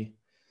might be.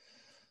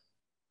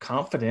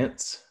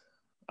 Confidence,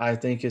 I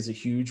think, is a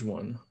huge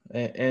one,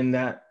 and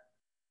that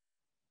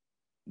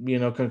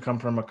can come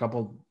from a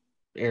couple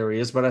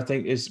areas, but I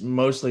think it's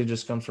mostly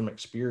just comes from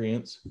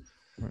experience.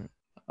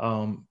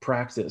 Right.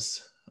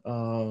 Practice.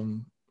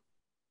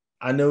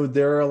 I know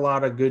there are a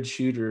lot of good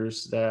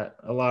shooters, a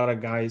lot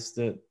of guys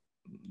that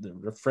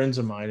are friends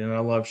of mine, and I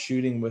love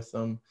shooting with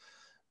them,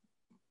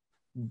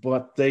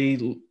 but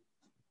they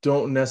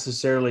don't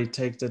necessarily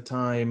take the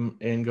time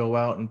and go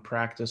out and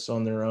practice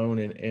on their own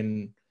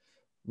and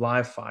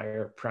live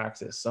fire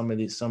practice some of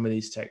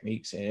these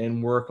techniques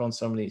and work on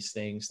some of these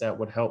things that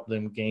would help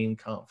them gain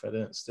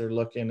confidence. They're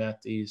looking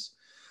at these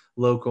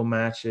local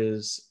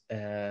matches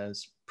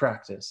as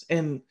practice,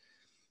 and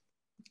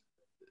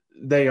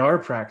they are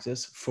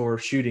practice for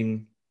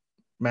shooting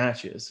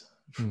matches.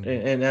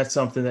 And that's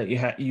something that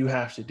you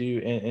have to do,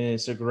 and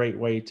it's a great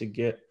way to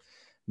get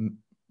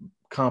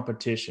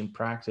competition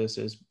practice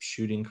is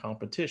shooting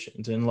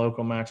competitions, and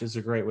local matches is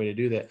a great way to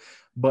do that.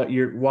 But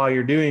while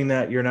you're doing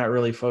that, you're not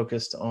really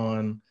focused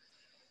on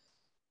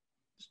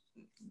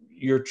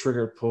your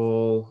trigger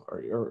pull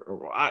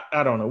or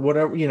I don't know,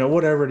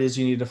 whatever it is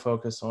you need to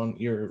focus on,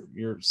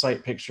 your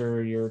sight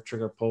picture, your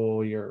trigger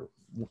pull, your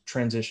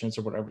transitions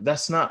or whatever.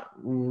 That's not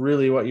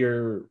really what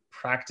you're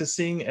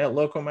practicing at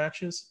local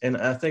matches. And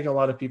I think a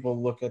lot of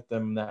people look at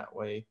them that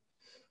way,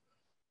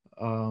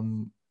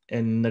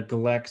 and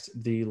neglect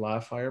the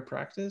live fire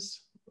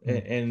practice,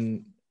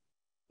 and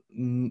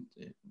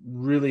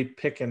really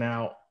picking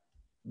out,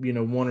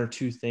 1 or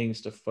 2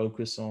 things to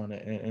focus on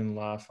in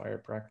live fire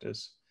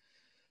practice.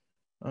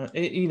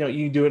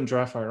 You do it in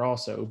dry fire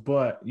also,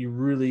 but you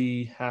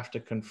really have to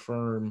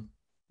confirm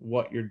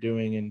what you're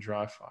doing in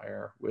dry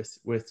fire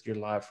with your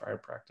live fire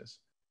practice.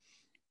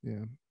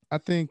 Yeah. I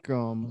think a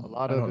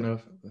lot of I don't know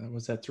if that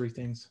was 3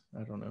 things.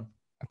 I don't know.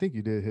 I think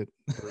you did hit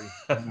 3.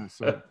 I'm not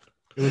certain.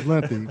 It was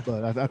lengthy,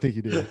 but I think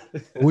you did.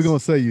 We're going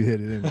to say you hit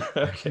it anyway.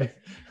 Okay.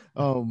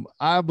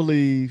 I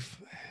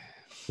believe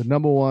the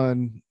number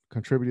 1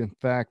 contributing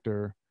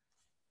factor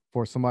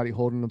for somebody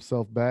holding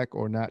themselves back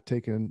or not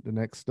taking the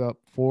next step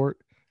forward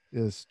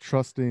is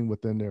trusting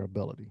within their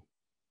ability,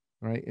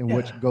 right? And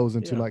which goes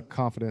into like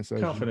confidence.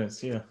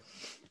 Yeah.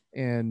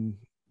 And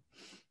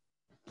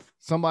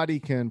somebody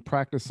can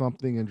practice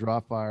something in dry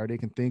fire. They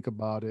can think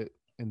about it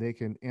and they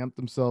can amp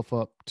themselves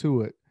up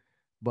to it.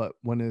 But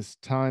when it's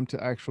time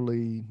to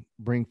actually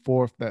bring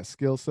forth that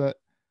skill set,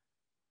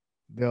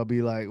 they'll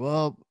be like,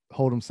 well,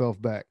 hold themselves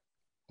back.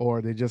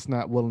 Or they're just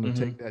not willing to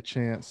take that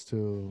chance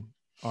to,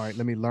 all right,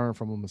 let me learn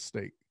from a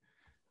mistake.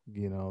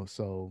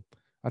 So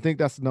I think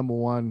that's the number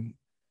 1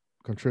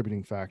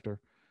 contributing factor.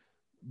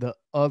 The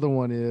other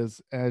one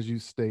is, as you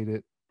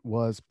stated,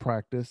 was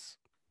practice,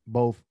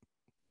 both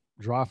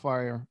dry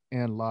fire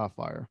and live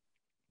fire.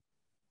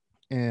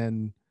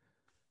 And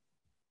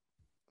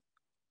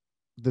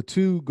the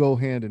 2 go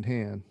hand in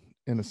hand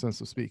in a sense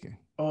of speaking.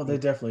 Oh, they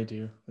definitely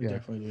do. They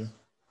definitely do.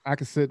 I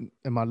could sit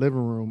in my living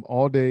room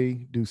all day,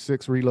 do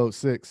 6 reload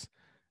 6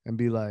 and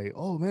be like,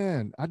 oh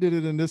man, I did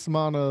it in this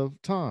amount of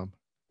time,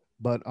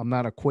 but I'm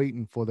not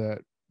equating for the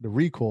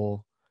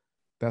recoil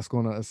that's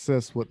going to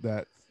assist with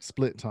that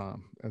split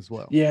time as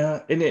well.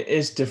 Yeah. And it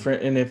is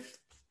different. And if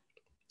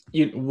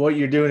what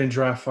you're doing in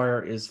dry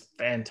fire is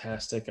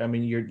fantastic. I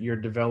mean, you're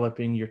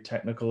developing your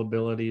technical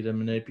ability to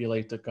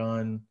manipulate the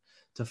gun,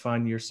 to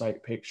find your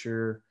sight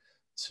picture,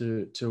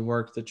 to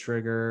work the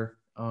trigger,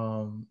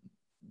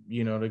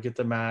 to get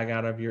the mag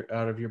out of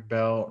your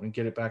belt and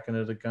get it back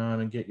into the gun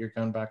and get your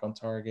gun back on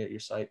target, your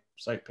sight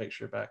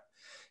picture back.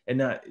 And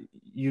that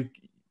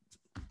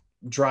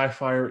dry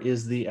fire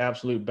is the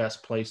absolute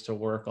best place to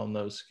work on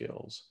those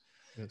skills.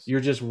 Yes. You're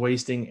just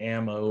wasting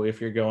ammo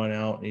if you're going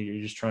out and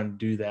you're just trying to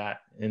do that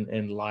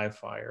in live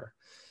fire.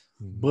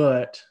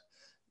 But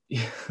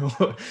you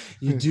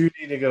do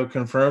need to go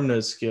confirm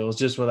those skills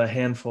just with a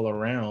handful of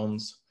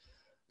rounds,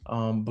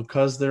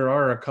 because there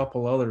are a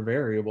couple other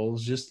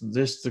variables, just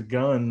the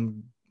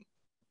gun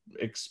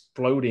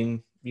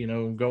exploding,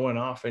 going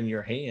off in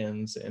your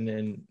hands, and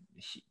then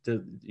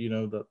the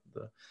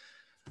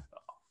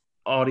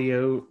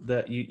audio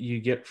that you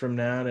get from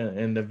that,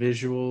 and the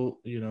visual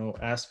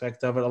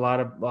aspect of it. A lot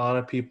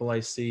of people I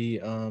see,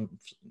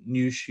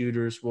 new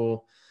shooters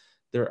will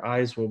their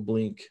eyes will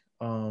blink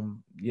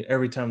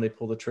every time they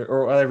pull the trigger,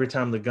 or every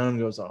time the gun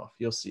goes off.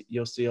 You'll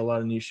see a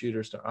lot of new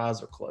shooters, their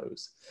eyes are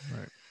closed.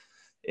 Right.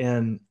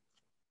 And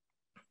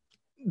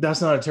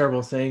that's not a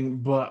terrible thing,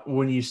 but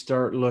when you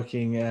start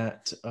looking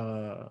at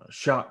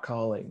shot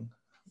calling,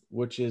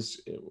 which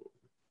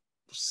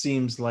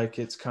seems like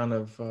it's kind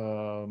of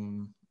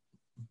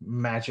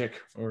magic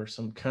or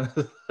some kind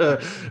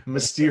of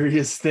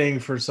mysterious thing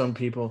for some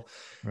people.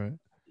 Right.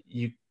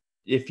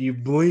 If you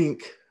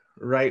blink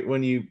right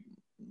when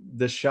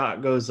the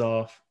shot goes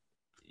off,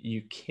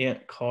 you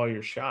can't call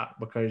your shot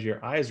because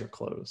your eyes are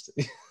closed.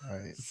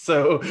 Right.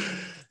 So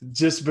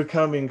just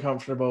becoming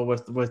comfortable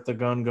with the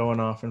gun going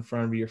off in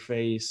front of your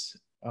face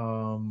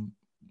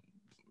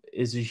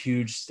is a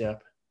huge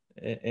step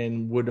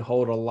and would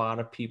hold a lot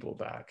of people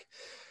back.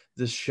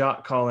 The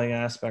shot calling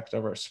aspect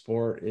of our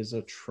sport is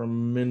a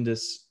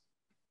tremendous,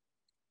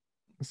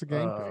 it's a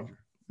game changer.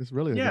 It's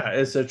really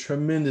it's a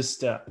tremendous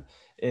step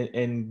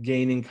in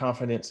gaining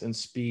confidence and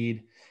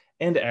speed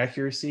and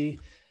accuracy.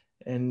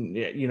 And,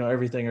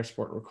 everything our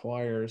sport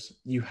requires.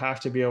 You have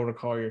to be able to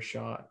call your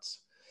shots.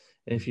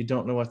 And if you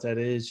don't know what that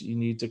is, you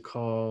need to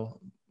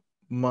call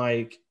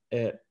Mike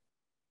at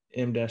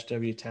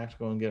M-W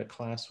Tactical and get a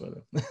class with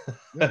him.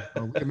 Yeah,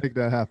 we can make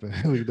that happen.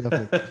 We can definitely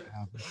make that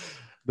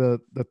happen.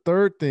 The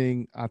third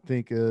thing I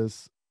think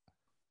is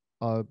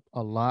a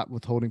lot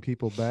with holding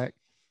people back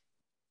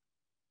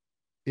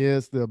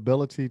is the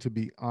ability to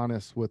be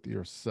honest with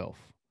yourself.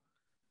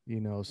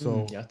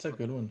 So that's a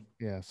good one.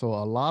 Yeah. So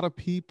a lot of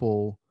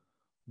people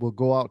will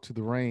go out to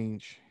the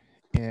range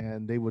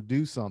and they will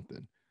do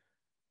something,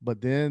 but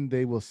then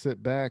they will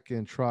sit back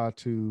and try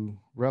to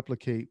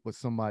replicate what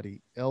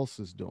somebody else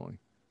is doing.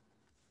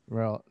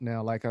 Well,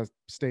 now, like I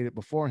stated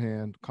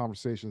beforehand,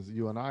 conversations that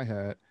you and I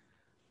had,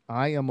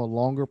 I am a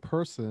longer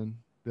person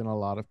than a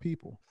lot of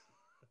people,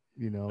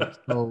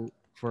 So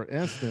for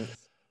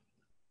instance,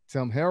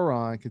 Tim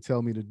Heron can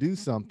tell me to do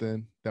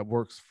something that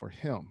works for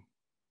him,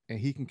 and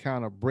he can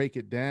kind of break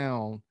it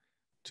down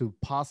to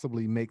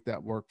possibly make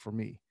that work for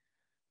me.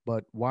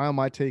 But why am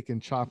I taking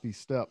choppy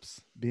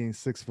steps being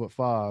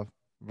 6'5"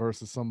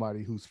 versus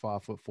somebody who's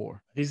 5'4"?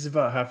 He's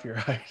about half your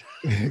height.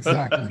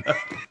 Exactly.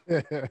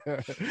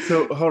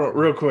 So hold on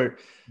real quick.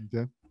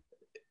 Okay.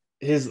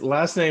 His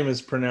last name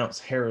is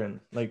pronounced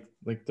Heron, like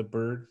the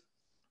bird.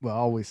 Well, I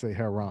always say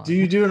Heron. Do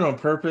you do it on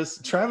purpose?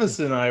 Travis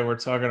and I were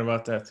talking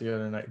about that the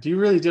other night. Do you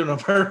really do it on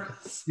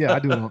purpose? Yeah, I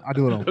do it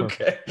on purpose.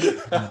 Okay.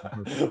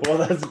 Well,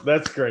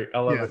 that's great. I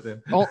love it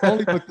then.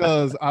 Only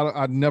because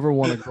I never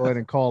want to go ahead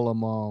and call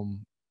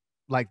him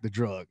like the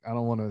drug. I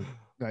don't want to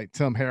like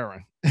Tim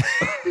Heron.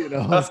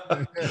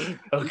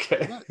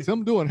 Okay.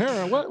 Tim doing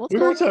heroin. What's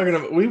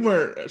we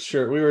weren't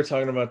sure. We were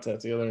talking about that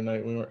the other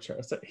night. We weren't sure.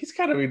 I said, he's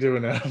got to be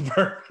doing that on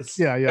purpose.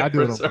 Yeah, I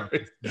do it on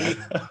purpose.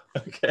 Yeah,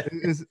 okay.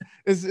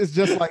 It's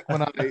just like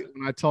when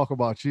I talk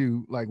about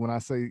you, like when I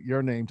say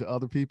your name to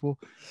other people,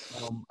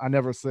 I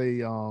never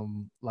say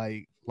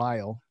like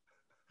Lyle.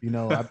 I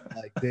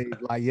like Dave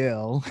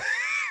Lyell.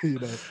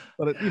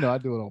 But I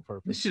do it on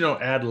purpose. At least you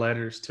don't add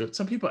letters to it.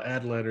 Some people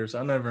add letters.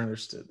 I never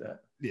understood that.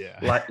 Yeah.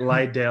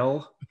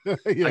 Lydell.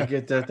 Yeah. I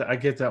get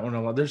that one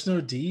a lot. There's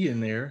no D in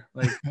there.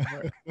 Like,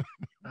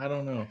 I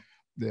don't know.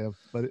 Yeah,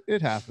 but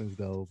it happens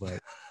though.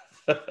 But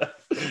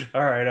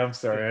all right, I'm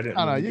sorry. I didn't.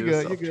 No,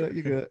 you're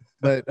good.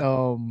 But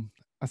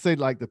I say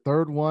like the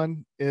third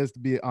one is to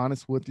be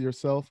honest with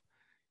yourself,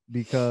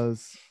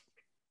 because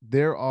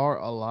there are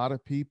a lot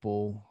of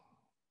people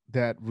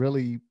that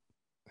really,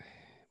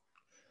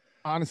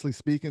 honestly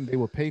speaking, they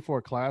will pay for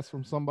a class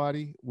from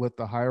somebody with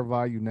a higher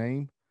value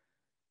name,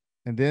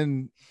 and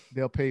then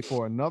they'll pay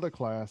for another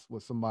class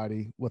with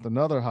somebody with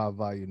another high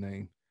value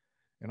name.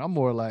 And I'm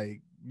more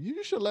like,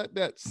 you should let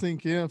that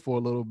sink in for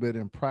a little bit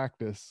in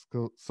practice.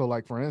 So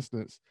like, for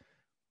instance,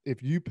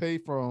 if you pay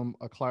from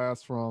a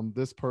class from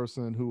this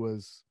person who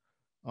is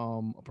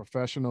a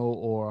professional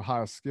or a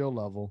higher skill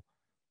level,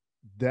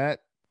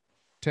 that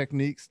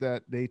techniques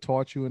that they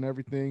taught you and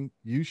everything,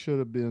 you should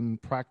have been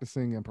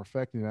practicing and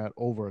perfecting that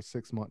over a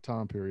 6-month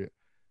time period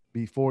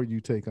before you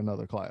take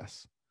another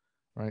class,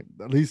 right?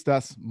 At least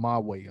that's my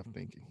way of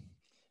thinking.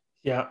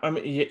 Yeah, I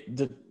mean,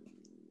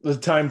 the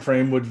time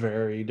frame would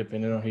vary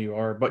depending on who you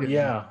are, but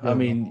I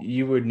mean,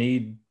 you would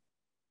need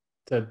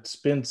to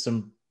spend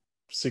some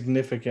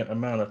significant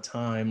amount of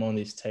time on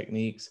these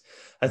techniques.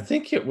 I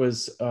think it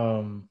was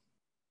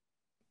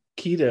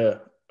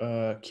Kita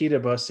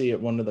Bussey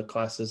at one of the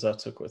classes I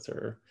took with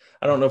her.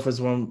 I don't know if it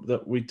was one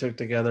that we took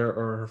together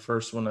or her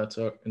first one I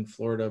took in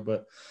Florida,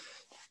 but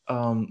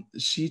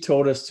she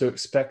told us to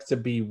expect to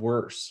be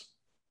worse.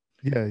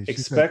 Yeah.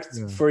 Expect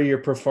for your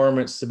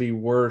performance to be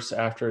worse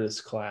after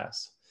this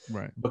class.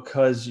 Right.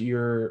 Because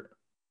you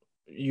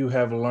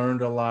have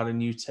learned a lot of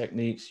new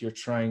techniques. You're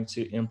trying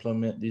to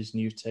implement these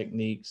new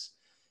techniques.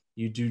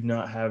 You do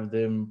not have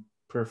them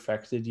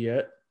perfected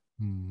yet.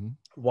 Mm-hmm.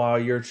 While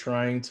you're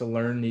trying to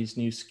learn these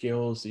new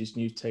skills, these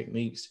new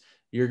techniques,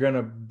 you're going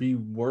to be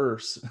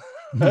worse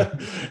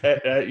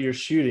at your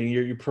shooting.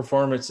 Your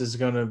performance is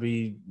going to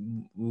be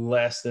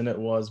less than it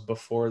was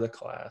before the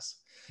class,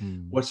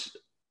 which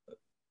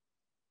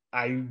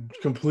I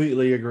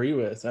completely agree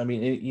with. I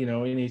mean, you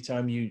know,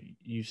 anytime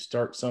you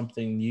start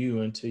something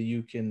new, until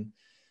you can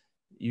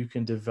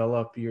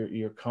develop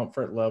your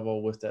comfort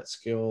level with that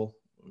skill,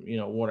 you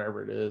know,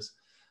 whatever it is,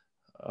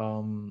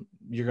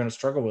 you're going to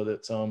struggle with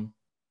it some.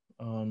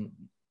 Um,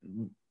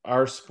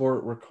 our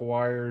sport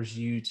requires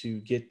you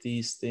to get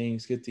these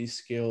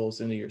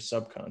skills into your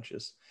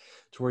subconscious,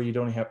 to where you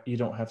don't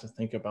have to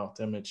think about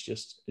them. It's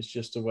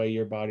just the way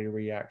your body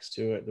reacts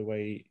to it, the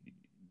way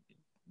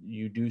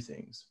you do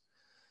things.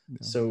 Yeah.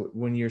 So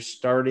when you're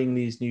starting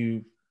these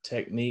new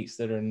techniques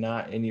that are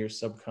not in your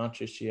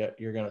subconscious yet,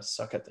 you're going to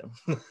suck at them.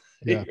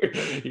 Yeah.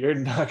 You're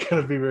not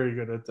going to be very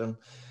good at them.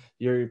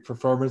 Your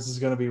performance is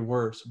going to be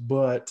worse,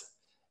 but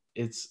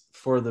it's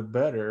for the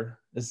better,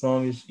 as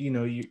long as, you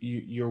know,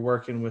 you're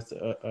working with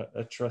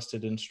a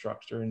trusted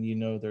instructor, and, you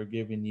know, they're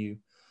giving you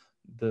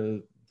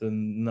the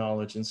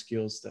knowledge and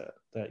skills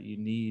that you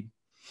need.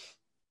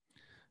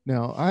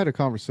 Now, I had a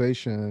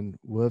conversation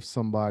with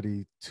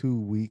somebody 2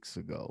 weeks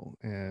ago,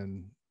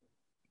 and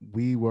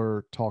we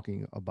were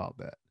talking about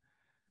that.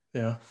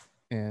 Yeah.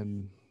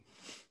 And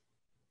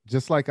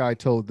just like I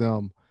told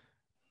them,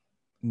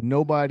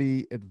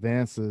 nobody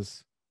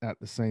advances at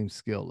the same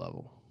skill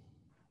level.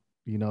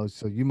 You know,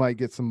 so you might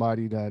get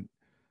somebody that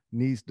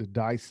needs to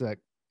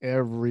dissect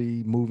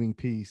every moving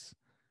piece,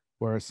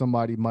 whereas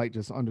somebody might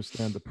just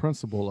understand the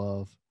principle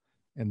of,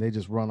 and they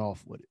just run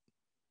off with it.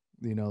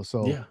 You know,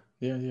 so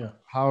yeah.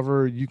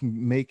 However you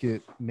can make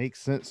it make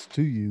sense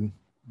to you,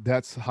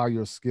 that's how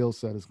your skill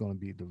set is going to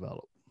be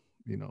developed,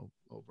 you know,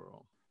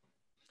 overall.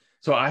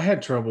 So I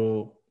had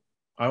trouble.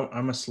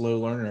 I'm a slow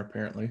learner,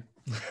 apparently.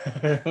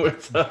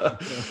 With that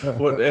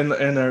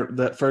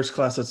first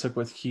class I took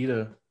with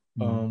Kita,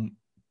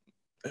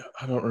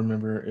 I don't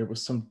remember. It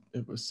was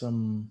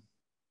some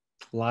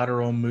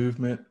lateral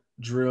movement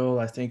drill,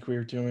 I think we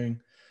were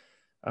doing.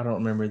 I don't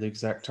remember the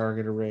exact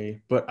target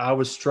array, but I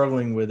was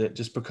struggling with it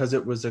just because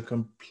it was a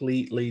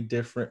completely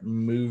different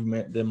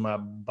movement than my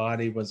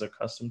body was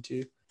accustomed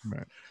to.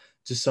 Right.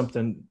 Just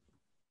something.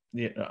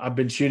 Yeah, I've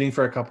been shooting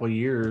for a couple of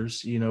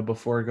years, you know,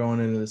 before going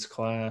into this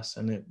class,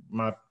 and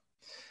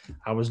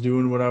I was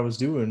doing what I was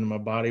doing, and my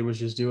body was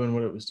just doing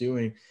what it was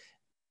doing,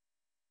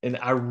 and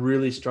I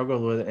really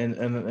struggled with it.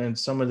 And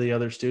some of the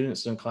other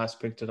students in class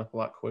picked it up a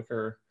lot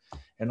quicker,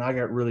 and I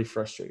got really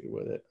frustrated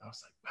with it. I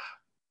was like, wow.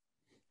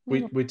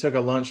 We took a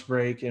lunch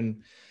break,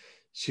 and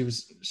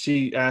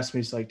she asked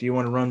me, she's like, "Do you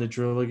want to run the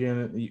drill again?"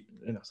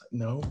 And I was like,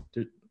 "No,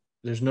 dude.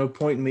 There's no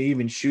point in me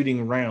even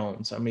shooting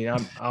rounds. I mean,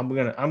 I'm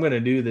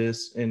gonna do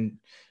this in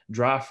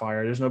dry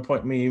fire. There's no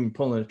point in me even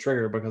pulling the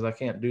trigger because I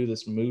can't do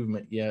this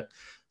movement yet."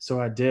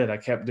 So I did. I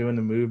kept doing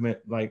the movement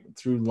like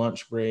through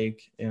lunch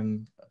break,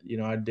 and, you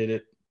know, I did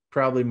it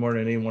probably more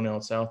than anyone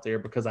else out there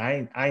because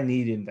I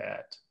needed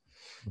that.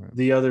 Right.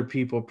 The other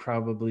people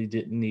probably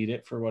didn't need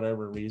it for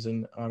whatever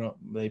reason.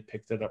 They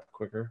picked it up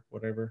quicker,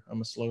 whatever.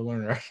 I'm a slow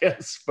learner, I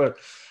guess, but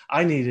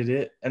I needed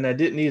it, and I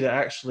didn't need to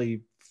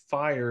actually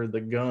fire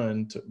the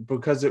gun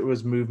because it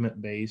was movement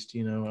based.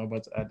 You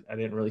know, I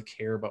didn't really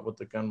care about what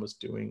the gun was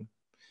doing.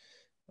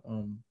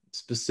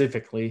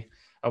 Specifically,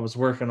 I was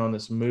working on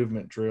this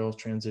movement drill,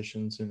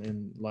 transitions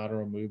and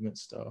lateral movement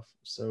stuff.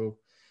 So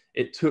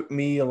it took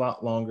me a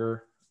lot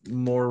longer,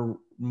 more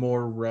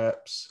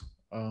reps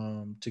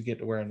to get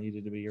to where I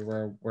needed to be,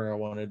 or where I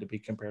wanted to be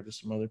compared to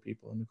some other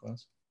people in the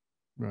class.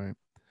 Right.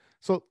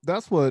 So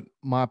that's what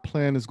my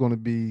plan is going to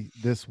be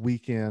this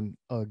weekend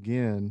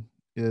again,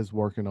 is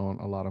working on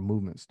a lot of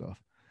movement stuff.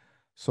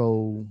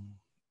 So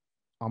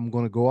I'm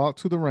going to go out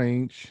to the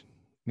range,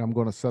 and I'm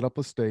going to set up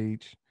a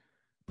stage,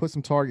 put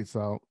some targets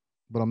out,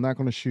 but I'm not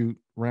going to shoot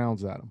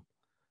rounds at them.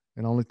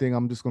 And the only thing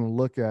I'm just going to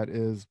look at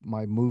is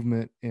my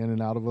movement in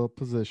and out of a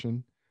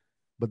position.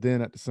 But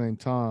then at the same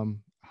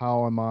time,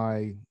 how am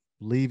I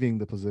leaving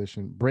the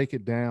position? Break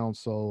it down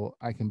so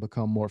I can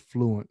become more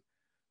fluent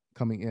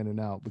coming in and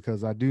out,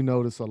 because I do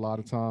notice a lot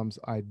of times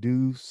I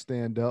do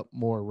stand up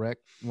more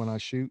erect when I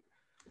shoot.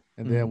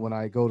 And then when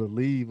I go to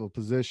leave a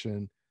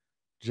position,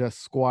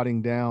 just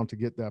squatting down to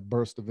get that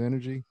burst of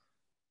energy,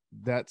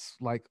 that's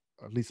like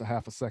at least a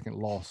half a second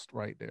lost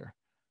right there.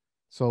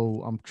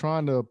 So I'm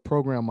trying to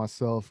program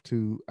myself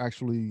to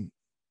actually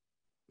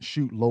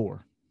shoot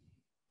lower,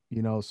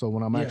 you know, so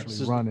when I'm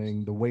actually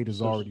running, the weight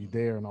is already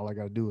there, and all I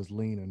got to do is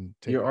lean and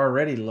take You're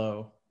already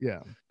low.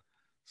 Yeah.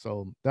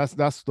 So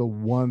that's the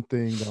one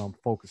thing that I'm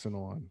focusing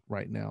on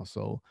right now.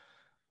 So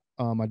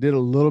I did a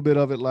little bit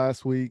of it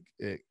last week.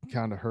 It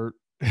kind of hurt,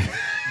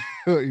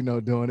 you know,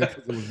 doing it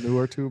because it was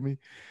newer to me.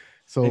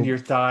 So and your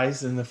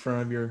thighs in the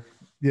front of your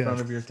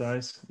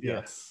thighs.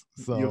 Yes.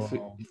 Yeah. So you'll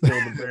feel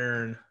the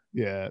burn.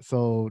 Yeah.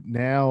 So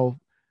now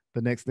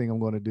the next thing I'm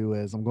going to do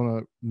is I'm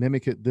going to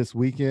mimic it this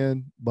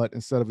weekend, but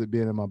instead of it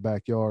being in my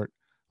backyard,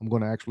 I'm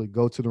going to actually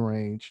go to the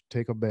range,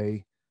 take a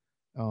bay,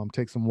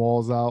 take some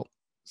walls out,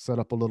 set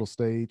up a little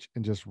stage,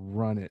 and just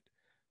run it,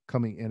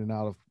 coming in and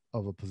out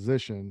of a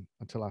position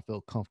until I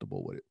feel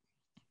comfortable with it.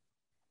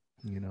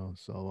 You know,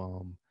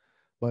 so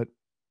but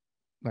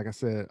like I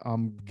said,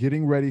 I'm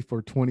getting ready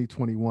for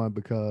 2021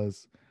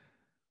 because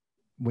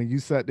when you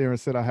sat there and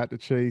said I had to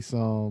chase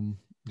John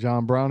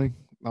Browning,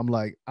 I'm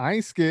like, I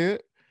ain't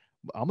scared,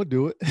 but I'm gonna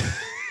do it.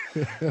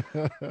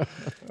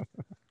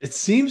 It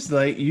seems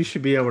like you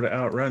should be able to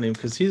outrun him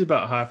because he's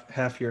about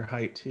half your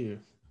height too.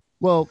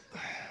 Well,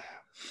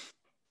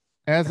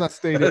 as I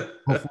stated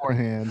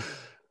beforehand,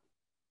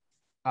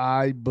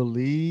 I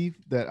believe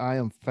that I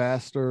am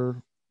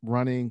faster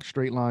running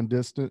straight line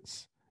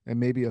distance and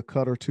maybe a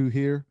cut or two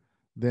here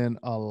than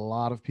a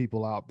lot of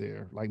people out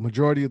there. Like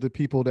majority of the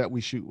people that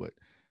we shoot with,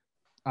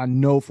 I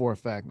know for a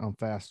fact I'm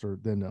faster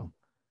than them.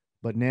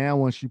 But now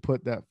once you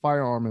put that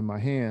firearm in my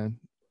hand,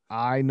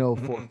 I know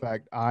for a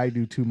fact I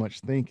do too much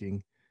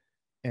thinking,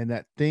 and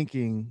that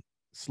thinking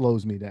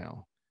slows me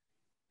down.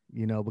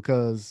 You know,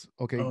 because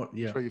throw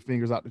your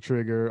fingers out the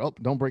trigger. Oh,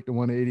 don't break the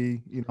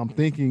 180. You know, I'm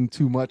thinking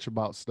too much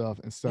about stuff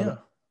instead of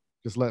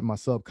just letting my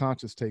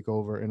subconscious take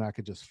over, and I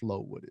could just flow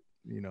with it.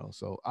 You know,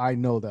 so I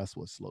know that's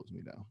what slows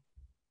me down.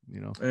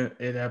 You know,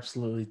 it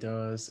absolutely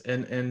does,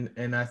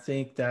 and I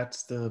think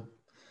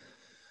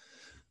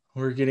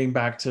we're getting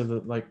back to the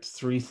like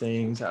three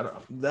things.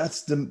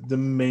 That's the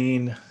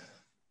main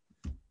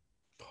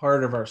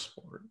part of our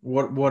sport.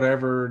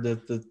 Whatever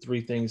the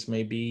three things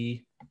may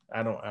be.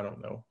 I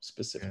don't know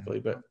specifically,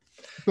 but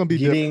it's gonna be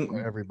different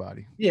for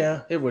everybody.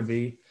 Yeah, it would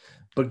be.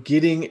 But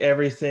getting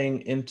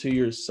everything into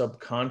your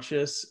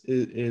subconscious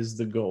is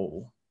the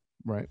goal.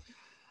 Right.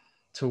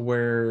 To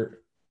where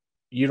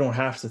you don't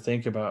have to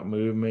think about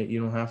movement. You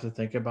don't have to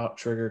think about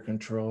trigger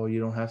control. You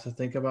don't have to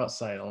think about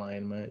sight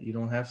alignment. You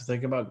don't have to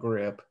think about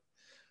grip.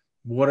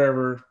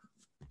 Whatever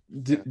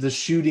the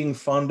shooting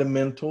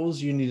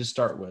fundamentals you need to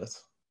start with.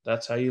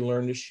 That's how you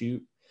learn to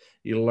shoot.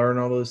 You learn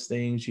all those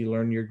things. You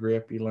learn your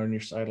grip. You learn your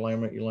sight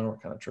alignment. You learn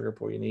what kind of trigger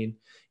pull you need.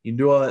 You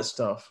do all that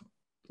stuff.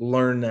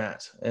 Learn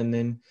that. And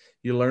then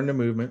you learn the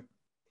movement.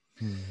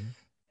 Mm-hmm.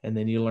 And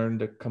then you learn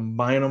to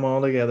combine them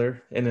all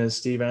together. And as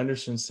Steve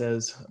Anderson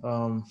says,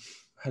 how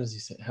does he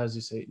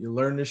say it? You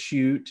learn to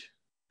shoot.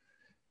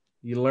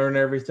 You learn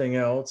everything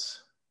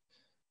else.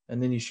 And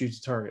then you shoot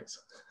the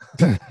targets.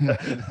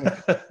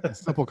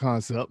 Simple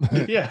concept.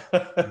 Yeah.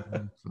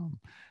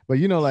 But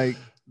you know, like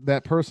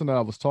that person that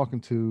I was talking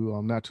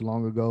to not too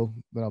long ago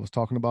that I was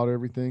talking about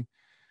everything,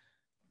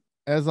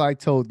 as I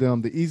told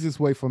them, the easiest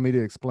way for me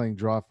to explain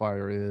dry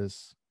fire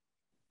is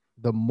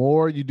the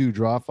more you do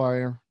dry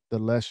fire, the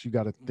less you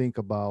got to think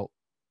about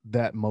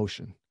that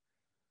motion.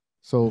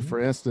 So for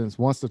instance,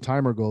 once the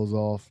timer goes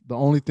off, the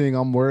only thing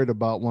I'm worried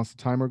about once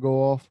the timer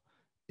go off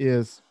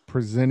is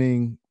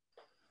presenting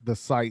the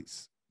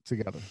sights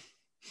together.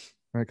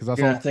 Right. Because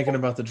you're not thinking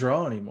about the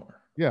draw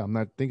anymore. Yeah, I'm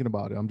not thinking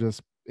about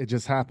it. It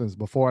just happens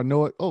before I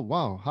know it. Oh,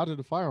 wow. How did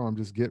the firearm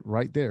just get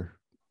right there?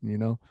 You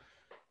know?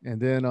 And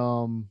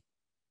then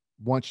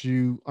once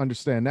you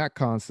understand that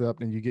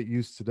concept and you get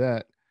used to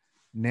that,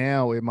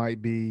 now it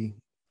might be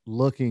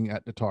looking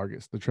at the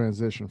targets, the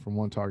transition from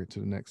one target to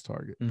the next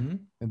target. Mm-hmm.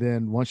 And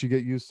then once you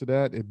get used to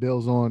that, it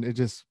builds on, it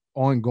just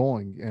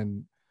ongoing.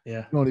 And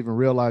you don't even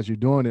realize you're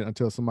doing it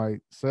until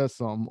somebody says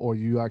something, or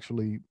you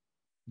actually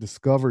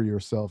discover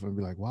yourself and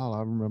be like, wow, I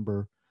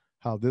remember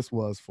how this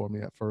was for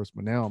me at first,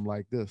 but now I'm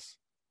like this,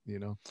 you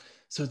know?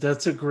 So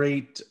that's a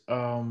great,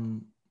 I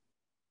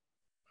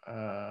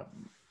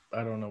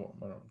don't know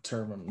what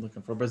term I'm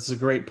looking for, but it's a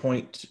great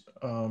point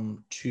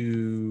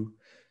to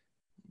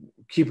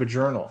keep a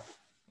journal.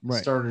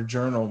 Right. Start a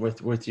journal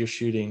with your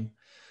shooting.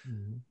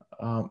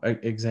 Mm-hmm.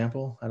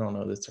 Example, I don't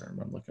know the term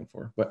I'm looking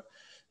for, but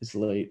it's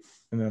late,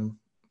 and then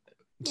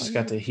just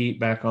got the heat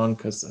back on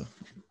because the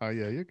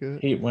you're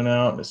good. Heat went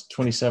out. It's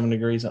 27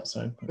 degrees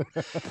outside.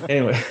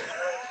 Anyway.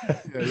 Yeah,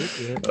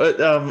 you're good. But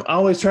I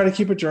always try to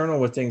keep a journal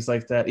with things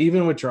like that.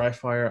 Even with dry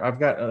fire, I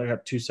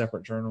got two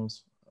separate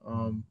journals.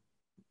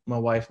 My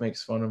wife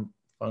makes fun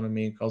of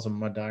me and calls them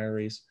my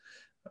diaries.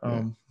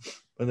 But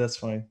that's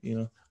fine, you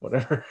know,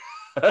 whatever.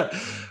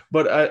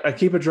 But I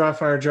keep a dry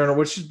fire journal,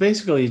 which is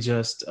basically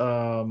just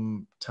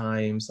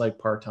times, like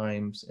part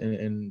times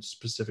and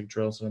specific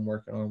drills that I'm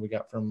working on. We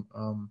got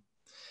from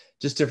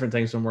just different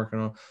things I'm working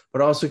on,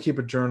 but I also keep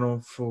a journal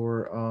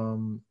for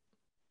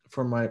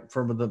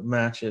the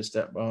matches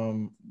that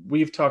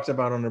we've talked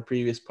about on a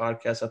previous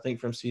podcast, I think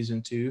from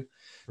season 2,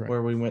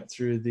 where we went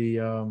through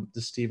the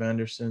Steve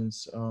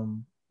Anderson's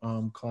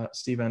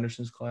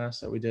class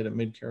that we did at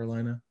Mid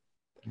Carolina.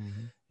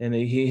 Mm-hmm. And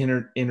he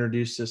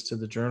introduced us to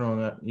the journal,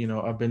 and that, you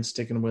know, I've been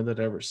sticking with it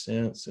ever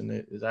since. And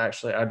it is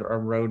actually, I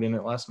wrote in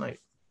it last night.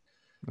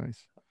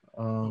 Nice.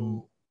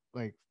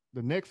 Like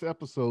the next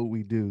episode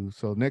we do,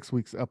 so next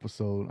week's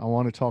episode, I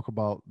want to talk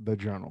about the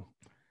journal.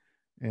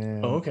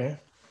 And okay.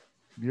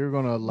 You're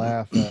going to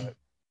laugh at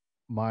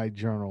my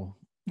journal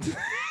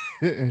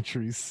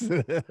entries.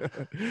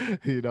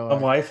 You know, my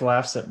wife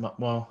laughs at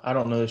well, I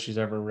don't know if she's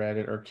ever read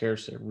it or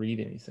cares to read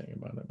anything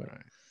about it, but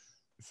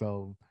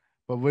so,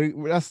 but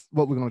that's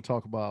what we're going to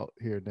talk about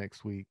here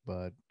next week.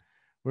 But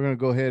we're going to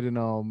go ahead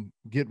and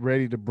get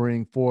ready to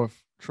bring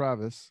forth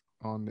Travis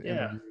on the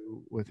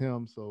interview with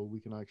him, so we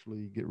can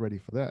actually get ready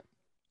for that.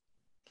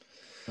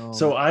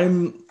 So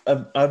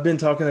I've been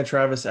talking to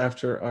Travis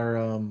after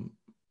our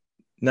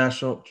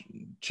national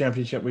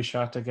championship we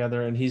shot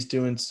together, and he's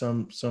doing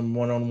some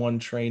one-on-one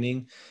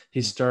training.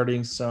 He's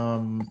starting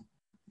some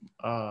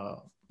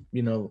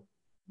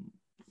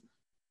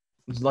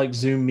like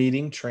Zoom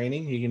meeting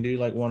training. He can do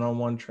like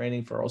one-on-one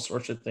training for all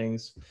sorts of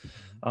things.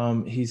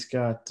 He's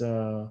got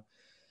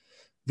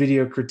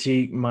video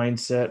critique,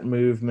 mindset,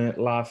 movement,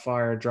 live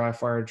fire, dry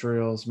fire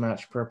drills,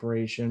 match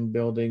preparation,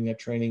 building a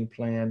training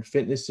plan,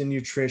 fitness and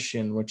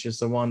nutrition, which is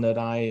the one that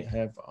I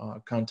have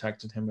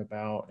contacted him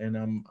about,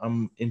 and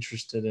I'm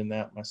interested in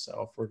that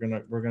myself. We're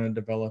gonna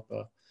develop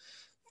a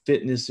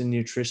fitness and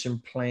nutrition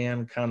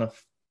plan, kind of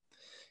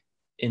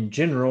in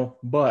general,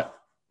 but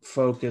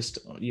focused,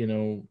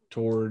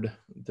 toward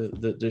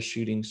the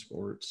shooting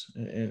sports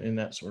and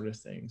that sort of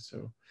thing.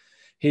 So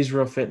he's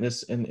real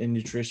fitness and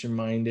nutrition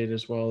minded,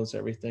 as well as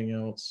everything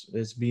else.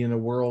 It's being a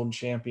world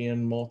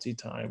champion,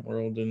 multi-time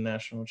world and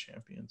national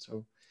champion.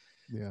 So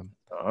yeah,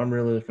 I'm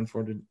really looking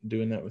forward to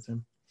doing that with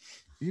him.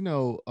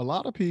 A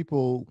lot of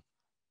people,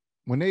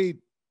 when they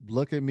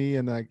look at me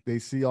and like they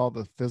see all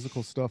the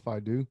physical stuff I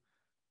do,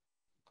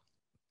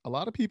 a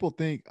lot of people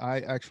think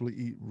I actually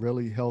eat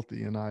really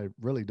healthy, and I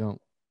really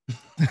don't.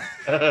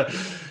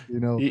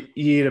 You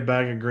eat a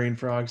bag of green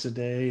frogs a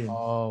day.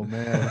 Oh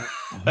man,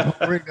 don't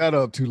bring that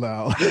up too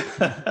loud.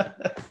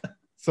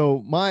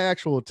 So my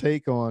actual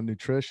take on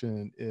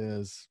nutrition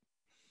is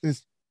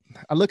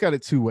I look at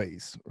it two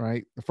ways,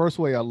 right? The first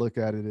way I look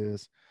at it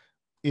is,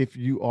 if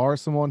you are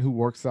someone who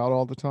works out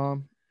all the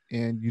time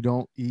and you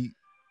don't eat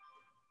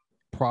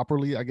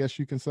properly, I guess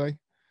you can say,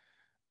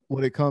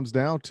 what it comes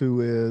down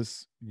to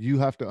is you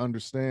have to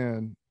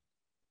understand,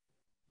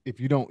 if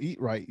you don't eat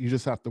right, you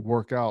just have to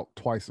work out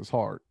twice as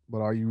hard.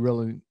 But are you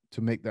willing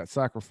to make that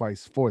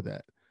sacrifice for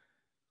that?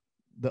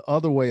 The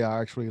other way I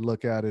actually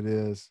look at it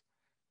is,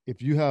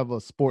 if you have a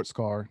sports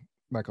car,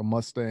 like a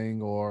Mustang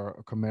or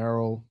a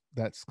Camaro,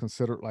 that's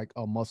considered like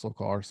a muscle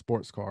car,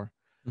 sports car.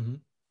 Mm-hmm.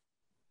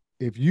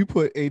 If you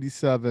put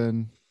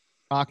 87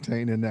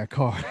 octane in that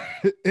car,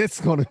 it's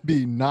going to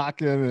be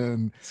knocking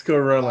and it's going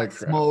to run like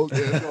smoke.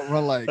 crap. It's going to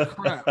run like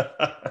crap.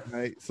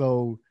 Right.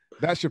 So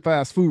that's your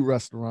fast food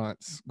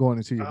restaurants going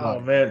into your body.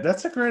 Oh man,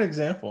 that's a great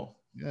example.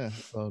 Yeah.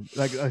 So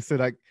like I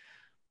said,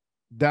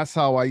 that's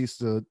how I used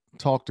to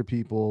talk to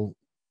people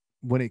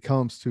when it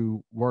comes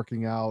to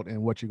working out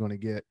and what you're going to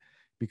get,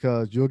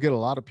 because you'll get a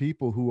lot of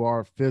people who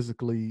are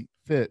physically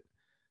fit,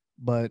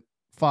 but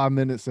 5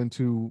 minutes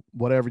into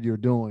whatever you're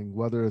doing,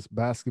 whether it's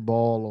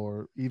basketball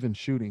or even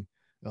shooting,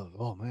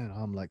 oh man,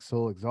 I'm like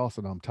so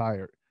exhausted, I'm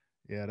tired.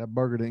 Yeah, that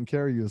burger didn't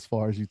carry you as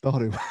far as you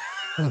thought it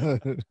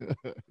would.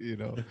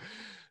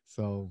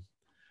 So,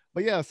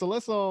 but yeah, so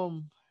let's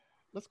go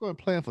and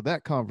plan for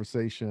that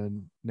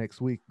conversation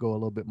next week. Go a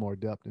little bit more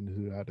depth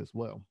into that as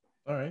well.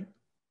 All right.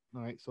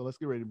 So let's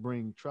get ready to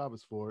bring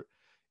Travis for it.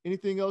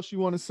 Anything else you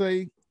want to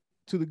say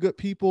to the good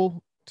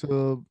people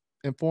to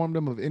inform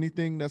them of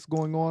anything that's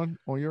going on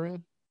your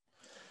end?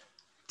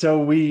 So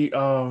we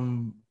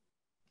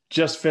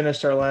just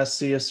finished our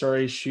last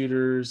CSRA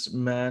shooters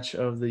match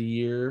of the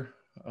year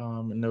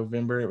in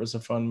November. It was a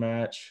fun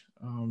match.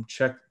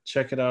 Check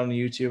it out on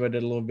YouTube. I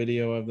did a little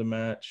video of the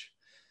match.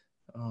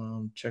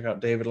 Check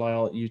out David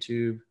Lyle at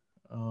YouTube.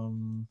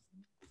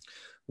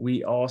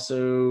 We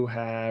also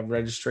have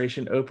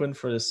registration open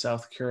for the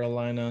South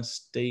Carolina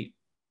Section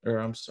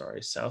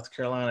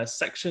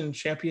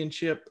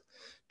Championship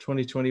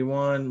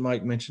 2021.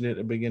 Mike mentioned it at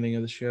the beginning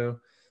of the show,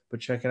 but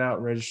check it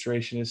out.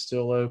 Registration is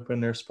still open.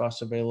 There's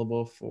spots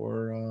available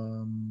for,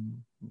 I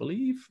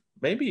believe,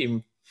 maybe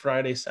even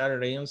Friday,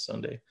 Saturday, and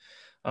Sunday.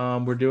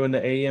 We're doing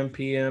the AM,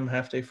 PM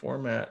half-day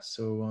format,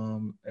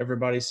 so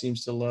everybody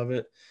seems to love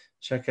it.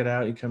 Check it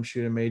out. You come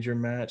shoot a major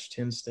match,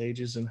 10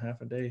 stages in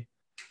half a day.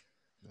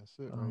 That's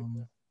it right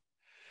there.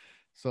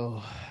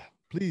 So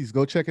please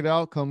go check it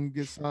out. Come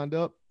get signed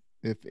up.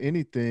 If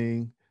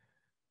anything,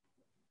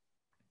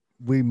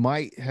 we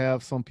might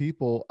have some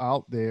people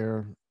out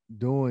there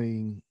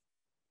doing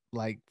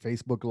like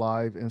Facebook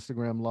Live,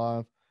 Instagram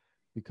Live,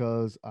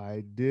 because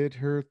I did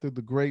hear through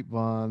the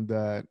grapevine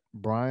that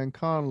Brian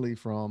Connolly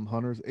from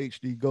Hunters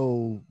HD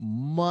Gold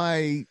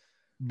might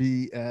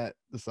be at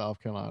the South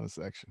Carolina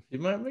section. You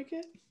might make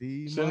it?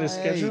 He might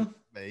schedule?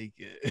 make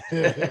it.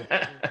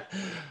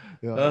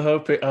 Yeah. I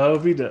hope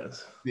he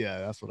does. Yeah,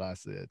 that's what I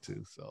said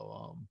too.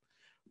 So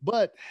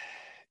but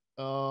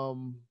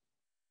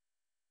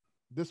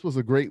this was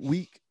a great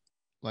week,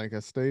 like I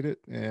stated,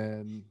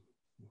 and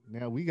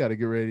now we got to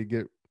get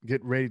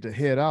ready to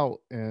head out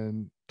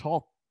and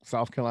talk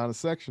South Carolina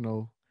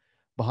sectional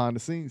behind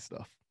the scenes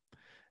stuff.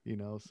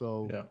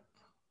 So yeah.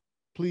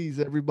 Please,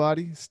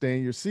 everybody, stay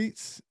in your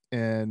seats,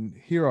 and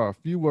here are a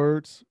few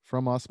words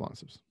from our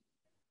sponsors.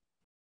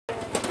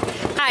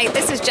 Hi,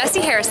 this is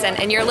Jesse Harrison,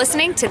 and you're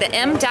listening to the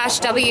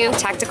M-W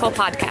Tactical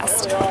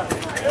Podcast.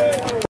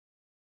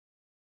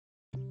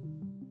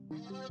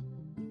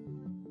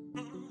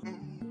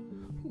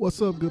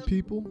 What's up, good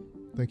people?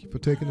 Thank you for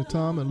taking the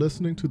time and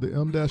listening to the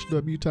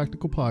M-W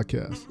Tactical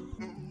Podcast.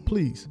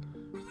 Please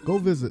go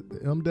visit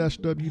the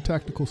M-W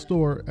Tactical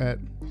store at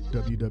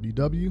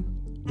www.m-w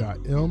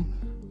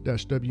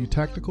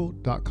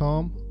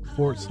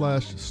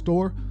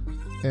m-wtactical.com/store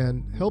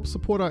and help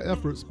support our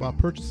efforts by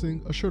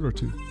purchasing a shirt or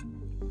two.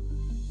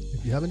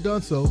 If you haven't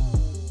done so,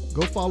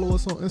 go follow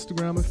us on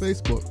Instagram and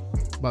Facebook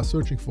by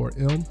searching for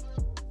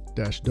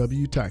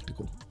M-W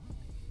Tactical.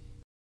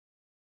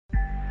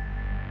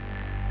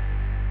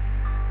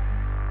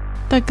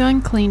 The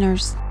Gun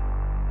Cleaners.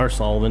 Our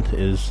solvent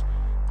is,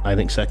 I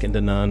think, second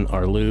to none.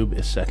 Our lube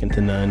is second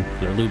to none.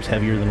 Our lube's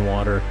heavier than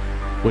water,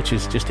 which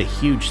is just a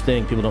huge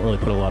thing. People don't really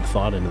put a lot of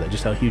thought into that,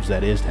 just how huge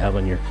that is to have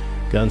on your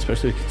gun,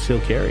 especially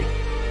concealed carry.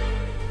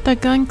 The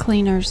Gun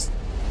Cleaners.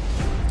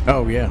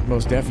 Oh, yeah,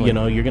 most definitely. You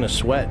know, you're going to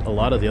sweat a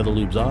lot of the other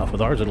lubes off.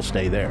 With ours, it'll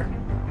stay there.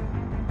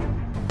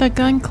 The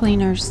Gun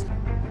Cleaners.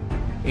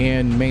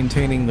 And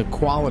maintaining the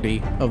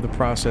quality of the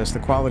process, the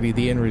quality of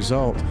the end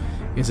result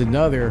is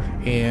another,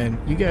 and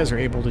you guys are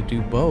able to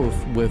do both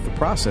with the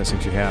process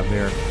that you have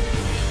there.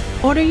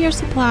 Order your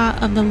supply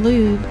of the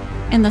lube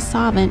and the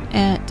solvent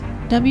at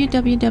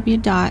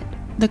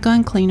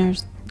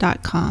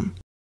www.theguncleaners.com.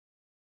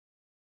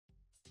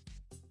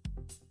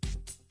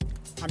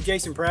 I'm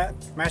Jason Pratt,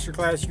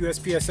 Masterclass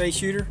USPSA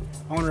shooter,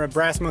 owner of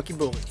Brass Monkey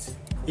Bullets.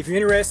 If you're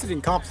interested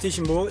in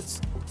competition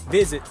bullets,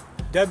 visit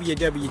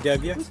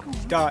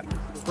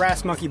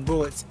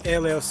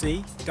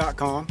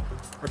www.brassmonkeybulletsllc.com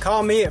or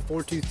call me at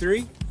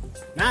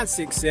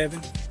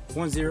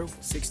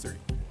 423-967-1063.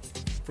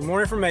 For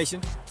more information,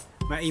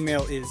 my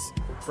email is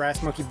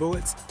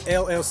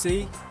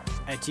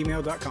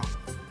brassmonkeybulletsllc@gmail.com.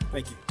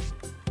 Thank you.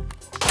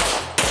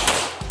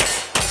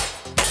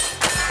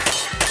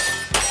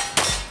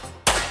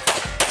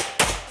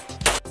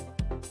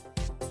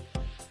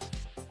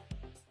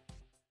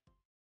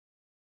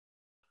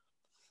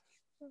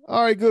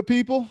 All right, good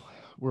people.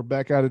 We're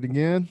back at it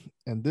again.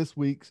 And this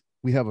week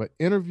we have an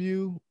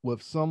interview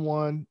with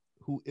someone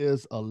who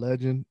is a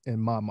legend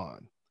in my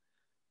mind.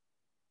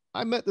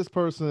 I met this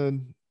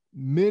person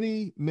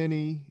many,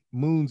 many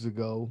moons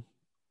ago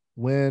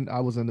when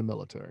I was in the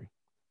military.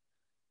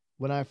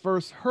 When I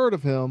first heard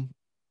of him,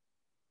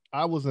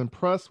 I was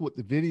impressed with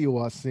the video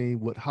I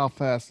seen with how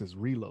fast his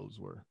reloads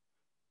were.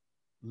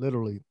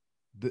 Literally,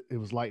 it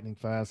was lightning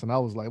fast. And I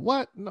was like,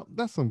 what? No,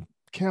 that's some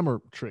camera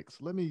tricks.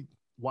 Let me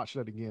watch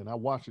that again. I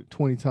watched it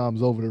 20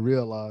 times over to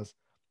realize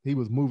he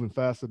was moving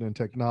faster than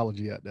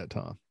technology at that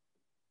time.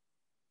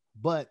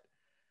 But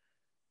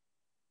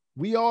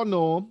we all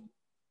know him.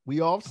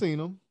 We all seen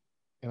him.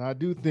 And I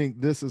do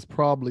think this is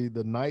probably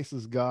the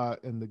nicest guy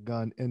in the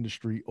gun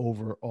industry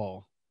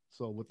overall.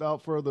 So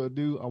without further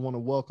ado, I want to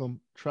welcome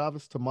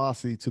Travis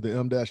Tomasie to the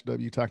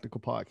M-W Tactical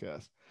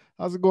Podcast.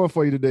 How's it going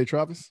for you today,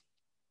 Travis?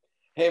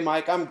 Hey,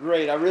 Mike, I'm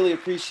great. I really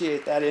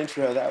appreciate that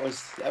intro. That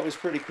was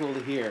pretty cool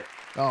to hear.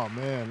 Oh,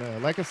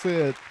 man. Like I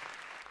said,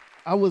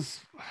 I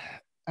was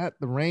at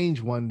the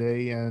range one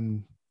day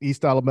in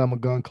East Alabama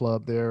Gun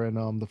Club there in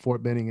the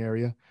Fort Benning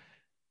area.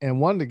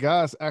 And one of the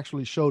guys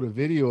actually showed a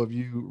video of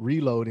you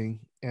reloading.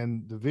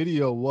 And the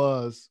video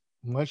was,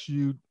 once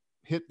you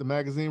hit the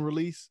magazine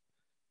release,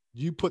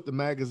 you put the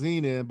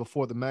magazine in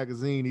before the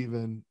magazine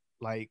even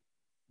like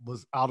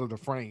was out of the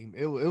frame.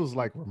 It was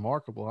like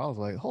remarkable. I was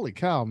like, holy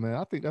cow, man.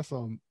 I think that's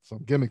some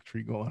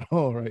gimmickry going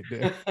on right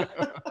there.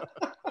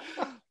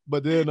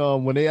 But then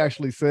when they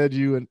actually said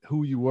you and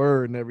who you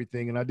were and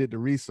everything, and I did the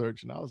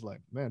research, and I was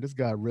like, man, this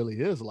guy really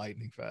is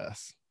lightning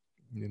fast,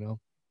 you know?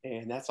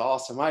 And that's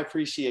awesome. I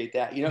appreciate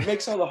that. You know, it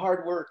makes all the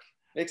hard work,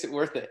 makes it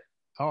worth it.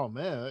 Oh,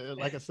 man.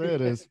 Like I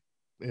said,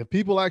 if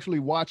people actually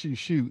watch you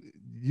shoot,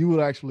 you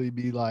would actually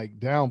be like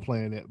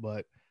downplaying it,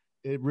 but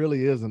it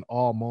really is an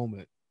awe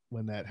moment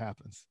when that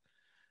happens,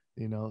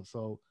 you know?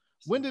 So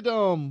when did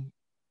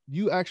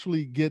you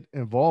actually get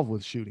involved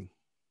with shooting?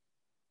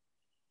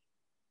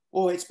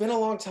 Well, it's been a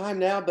long time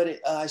now, but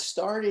I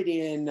started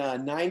in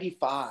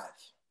 95.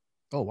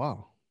 Oh,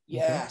 wow.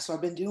 Yeah. Okay. So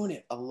I've been doing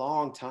it a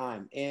long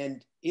time.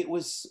 And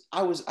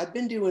I've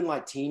been doing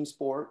like team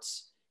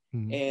sports.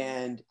 Mm-hmm.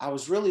 And I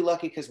was really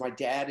lucky because my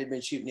dad had been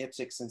shooting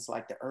IPSC since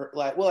like the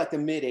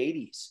mid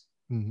 80s.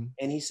 Mm-hmm.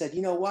 And he said,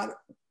 you know what,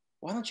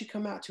 why don't you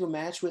come out to a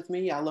match with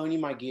me? I'll loan you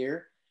my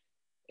gear.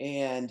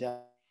 And,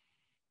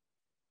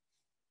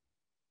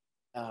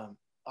 oh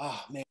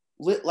man.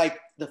 Like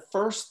the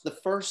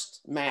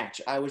first match,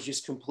 I was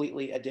just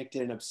completely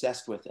addicted and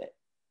obsessed with it.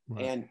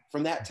 Right. And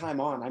from that time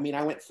on, I mean,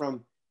 I went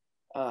from,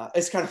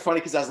 it's kind of funny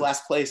because I was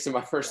last place in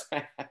my first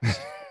match,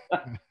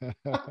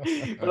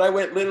 but I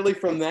went literally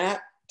from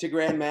that to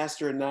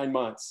Grandmaster in 9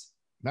 months.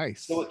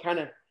 Nice. So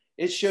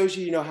it shows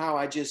you, you know, how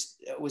I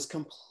just was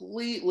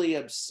completely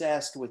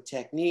obsessed with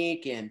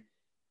technique and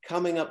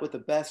coming up with the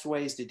best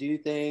ways to do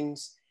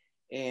things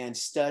and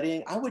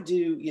studying. I would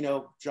do, you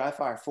know, dry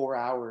fire 4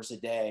 hours a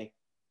day.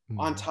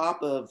 On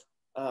top of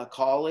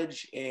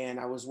college, and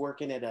I was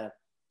working at a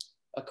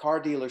car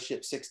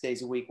dealership 6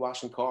 days a week,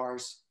 washing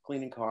cars,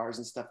 cleaning cars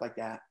and stuff like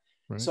that.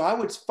 Right. So I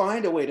would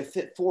find a way to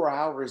fit 4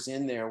 hours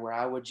in there where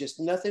I would just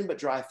nothing but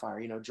dry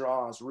fire, you know,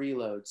 draws,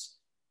 reloads,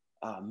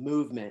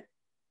 movement,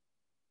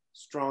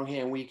 strong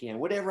hand, weak hand,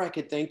 whatever I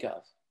could think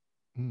of.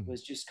 It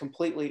was just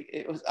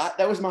completely,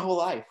 that was my whole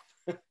life.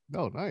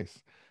 Oh,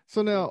 nice.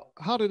 So now,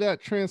 how did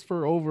that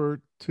transfer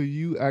over to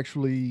you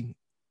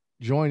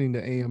joining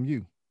the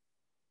AMU?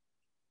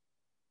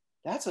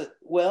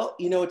 Well,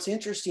 it's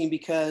interesting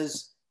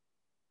because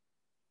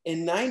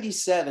in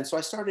 97, so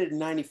I started in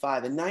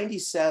 95. In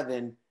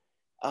 97,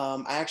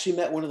 I actually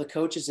met one of the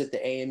coaches at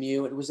the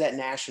AMU. It was at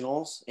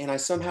Nationals, and I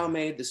somehow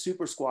made the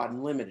Super Squad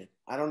and Limited.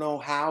 I don't know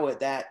how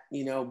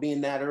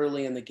being that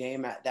early in the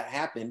game that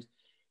happened,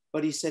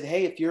 but he said,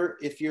 hey,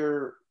 if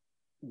you're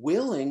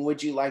willing,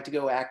 would you like to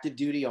go active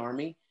duty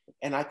Army?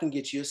 And I can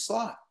get you a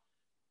slot.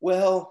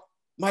 Well,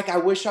 Mike, I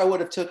wish I would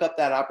have took up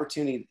that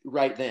opportunity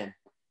right then.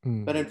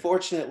 But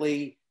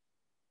unfortunately,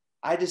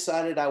 I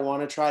decided I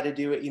want to try to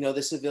do it,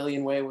 the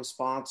civilian way with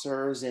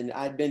sponsors. And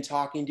I'd been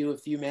talking to a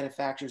few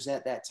manufacturers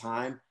at that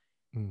time.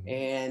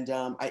 And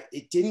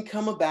it didn't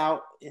come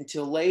about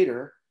until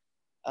later.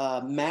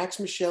 Max,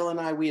 Michelle,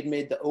 and we had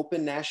made the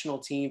open national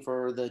team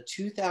for the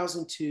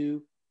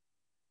 2002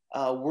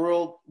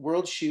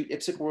 World Shoot,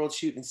 IPSC World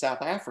Shoot in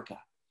South Africa.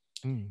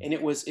 And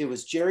it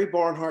was Jerry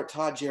Barnhart,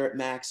 Todd Jarrett,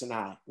 Max, and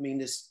I. I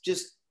mean,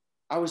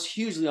 I was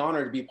hugely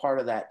honored to be part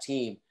of that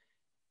team.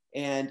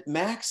 And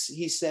Max,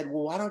 he said,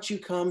 well, why don't you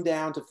come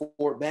down to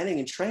Fort Benning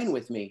and train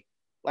with me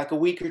like a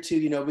week or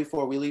two,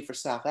 before we leave for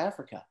South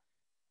Africa.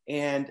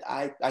 And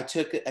I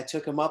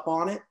took him up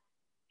on it.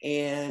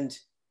 And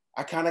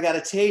I kind of got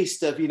a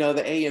taste of,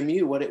 the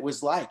AMU, what it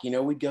was like.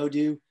 We'd go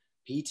do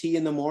PT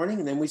in the morning,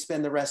 and then we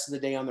spend the rest of the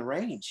day on the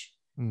range.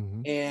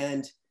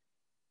 And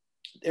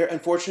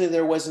unfortunately,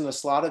 there wasn't a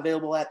slot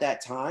available at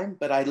that time,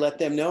 but I let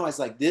them know. I was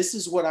like, this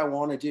is what I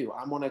want to do.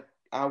 I want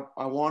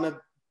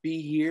to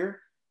be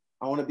here.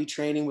 I want to be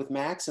training with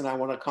Max, and I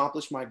want to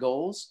accomplish my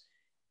goals.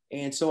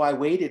 And so I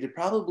waited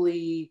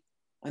probably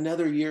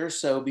another year or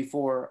so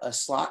before a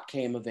slot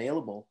came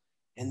available.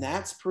 And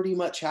that's pretty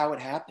much how it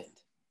happened.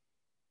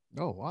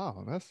 Oh,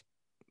 wow.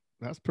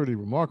 That's pretty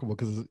remarkable.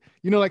 Because,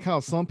 like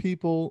how some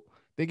people,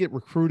 they get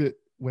recruited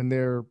when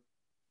they're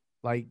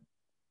like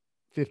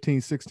 15,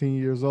 16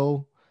 years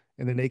old,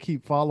 and then they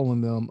keep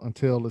following them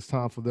until it's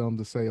time for them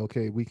to say,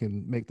 okay, we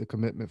can make the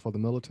commitment for the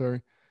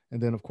military.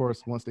 And then, of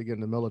course, once they get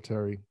in the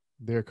military,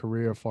 their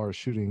career as far as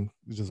shooting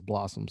just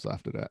blossoms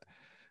after that.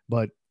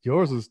 But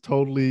yours is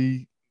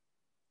totally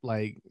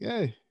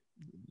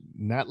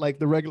not like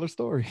the regular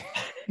story.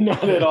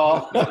 Not at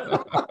all.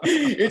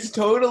 It's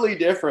totally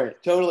different.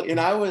 Totally. And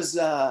I was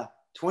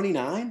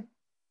 29,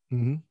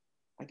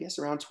 I guess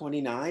around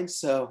 29.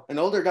 So an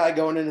older guy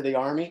going into the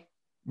Army.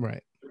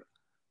 Right.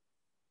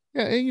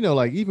 Yeah.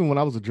 And, even when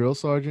I was a drill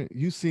sergeant,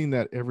 you've seen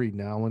that every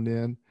now and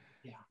then.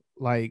 Yeah.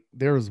 Like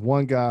there was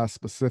one guy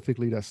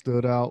specifically that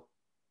stood out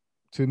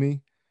to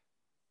me.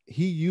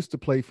 He used to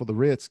play for the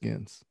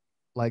Redskins,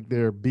 like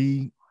their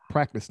B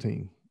practice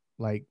team.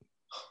 Like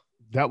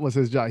that was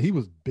his job. He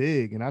was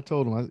big. And I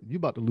told him, you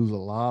about to lose a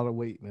lot of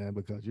weight, man,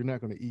 because you're not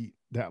going to eat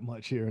that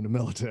much here in the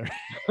military.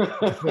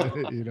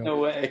 No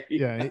way.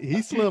 Yeah. He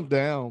slimmed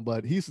down,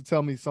 but he used to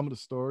tell me some of the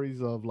stories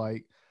of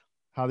like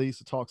how they used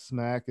to talk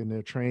smack in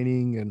their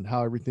training and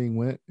how everything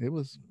went. It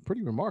was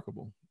pretty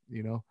remarkable,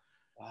 Wow,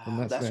 from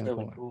that that's standpoint.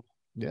 really cool.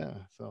 Yeah.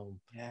 So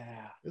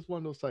yeah, it's one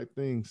of those type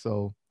things.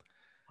 So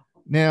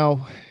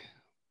now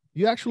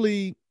you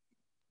actually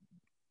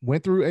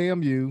went through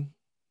AMU,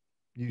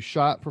 you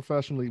shot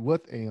professionally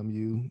with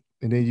AMU,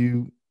 and then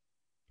you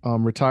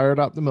retired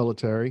out the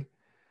military.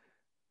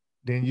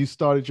 Then you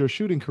started your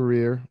shooting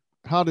career.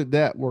 How did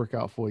that work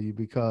out for you?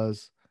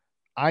 Because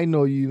I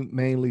know you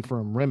mainly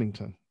from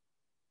Remington,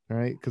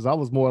 right? Because I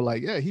was more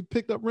like, yeah, he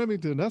picked up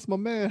Remington. That's my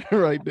man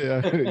right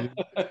there.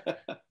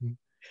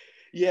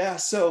 Yeah.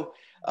 So,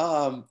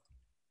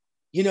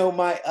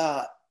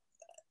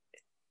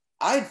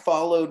 I'd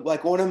followed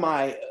like one of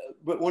my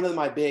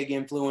big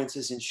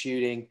influences in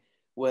shooting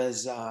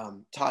was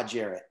Todd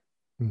Jarrett.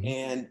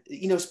 And,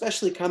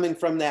 especially coming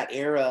from that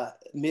era,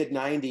 mid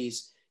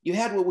 90s, you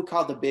had what we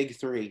called the big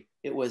three.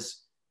 It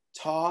was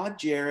Todd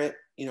Jarrett,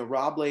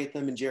 Rob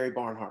Latham and Jerry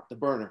Barnhart, the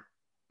burner.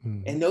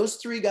 And those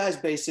three guys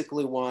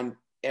basically won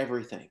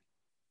everything.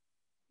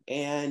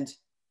 And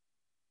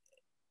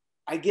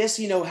I guess,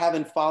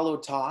 having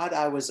followed Todd,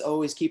 I was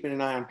always keeping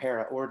an eye on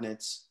Para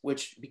Ordnance,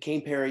 which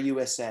became Para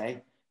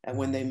USA and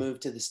when they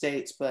moved to the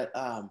States. But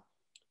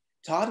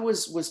Todd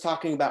was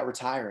talking about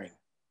retiring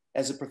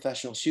as a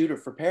professional shooter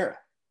for Para.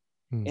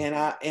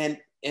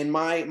 And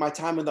my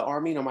time in the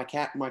Army,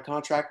 my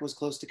contract was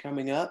close to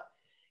coming up.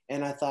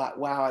 And I thought,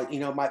 wow,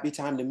 it might be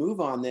time to move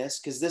on this,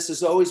 because this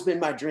has always been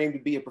my dream to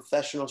be a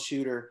professional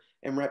shooter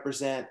and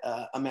represent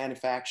a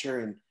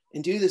manufacturer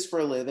and do this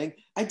for a living.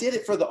 I did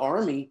it for the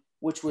Army,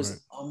 which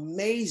was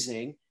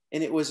amazing.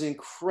 And it was an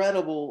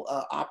incredible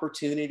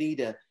opportunity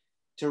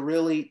to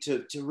really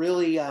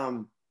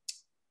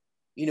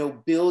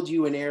build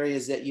you in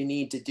areas that you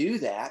need to do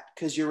that,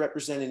 because you're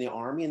representing the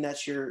Army, and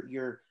that's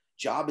your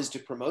job is to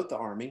promote the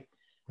Army.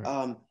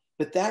 Right.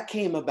 But that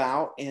came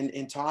about,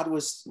 and Todd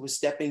was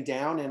stepping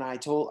down, and I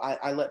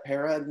let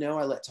Para know,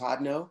 I let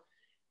Todd know.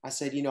 I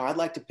said, I'd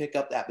like to pick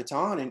up that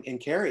baton and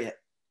carry it.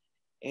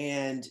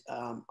 And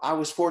I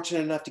was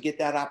fortunate enough to get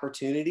that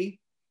opportunity.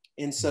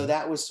 And so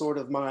that was sort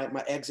of my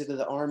exit of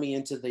the Army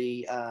into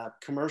the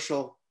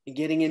commercial and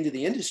getting into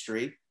the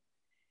industry.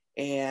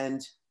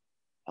 And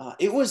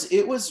it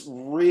was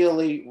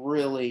really,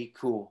 really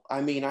cool.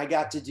 I mean, I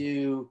got to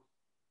do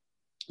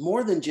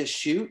more than just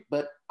shoot,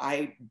 but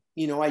I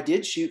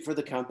did shoot for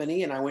the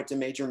company, and I went to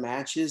major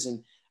matches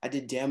and I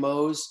did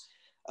demos.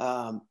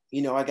 I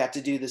got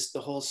to do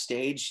the whole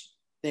stage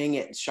thing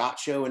at SHOT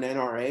Show and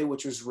NRA,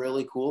 which was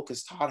really cool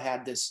because Todd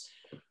had this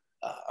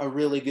a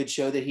really good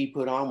show that he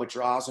put on with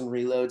draws and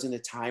reloads and a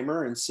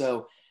timer. And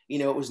so,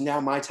 it was now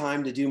my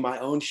time to do my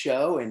own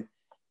show, and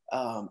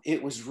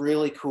it was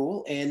really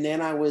cool. And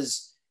then I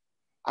was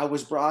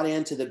brought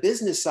into the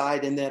business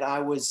side, and that I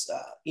was,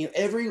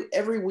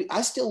 every week,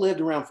 I still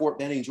lived around Fort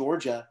Benning,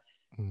 Georgia,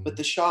 but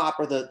the shop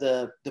or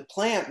the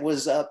plant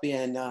was up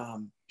in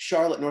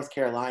Charlotte, North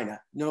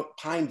Carolina,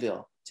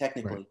 Pineville,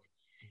 technically. Right.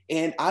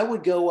 And I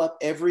would go up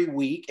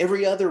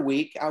every other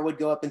week, I would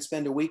go up and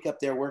spend a week up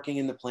there working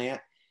in the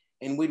plant,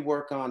 and we'd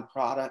work on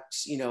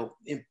products,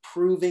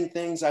 improving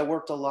things. I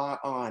worked a lot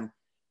on,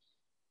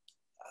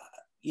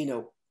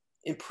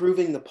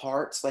 improving the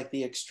parts like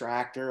the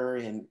extractor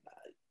and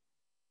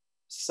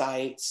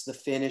sights, the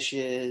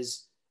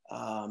finishes.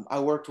 I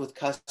worked with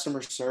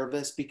customer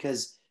service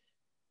because,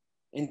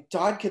 and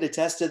Todd could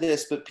attest to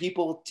this, but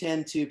people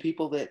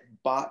that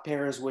bought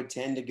paras would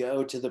tend to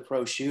go to the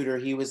pro shooter.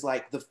 He was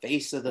like the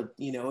face of of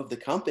the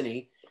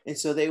company. And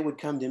so they would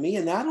come to me,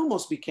 and that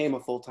almost became a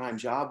full-time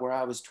job where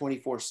I was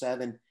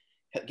 24/7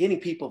 getting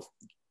people,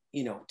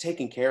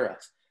 taken care of.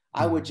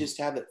 I would just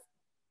have it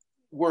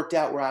worked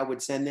out where I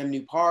would send them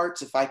new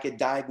parts if I could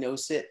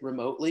diagnose it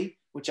remotely,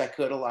 which I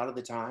could a lot of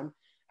the time.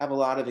 I have a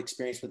lot of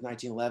experience with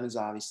 1911s,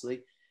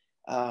 obviously.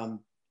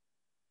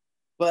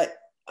 But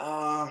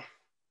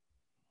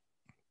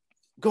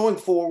going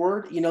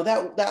forward,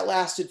 that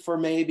lasted for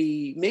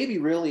maybe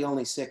really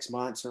only 6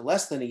 months or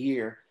less than a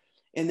year.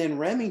 And then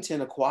Remington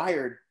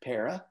acquired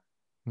Para,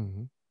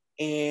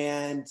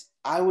 and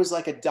I was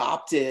like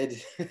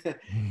adopted,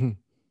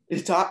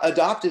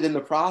 adopted in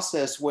the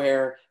process,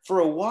 where for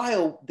a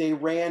while they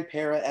ran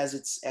Para as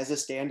a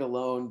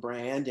standalone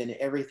brand, and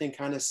everything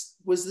kind of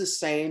was the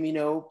same,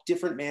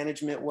 different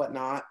management,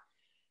 whatnot,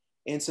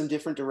 and some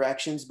different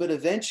directions. But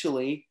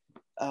eventually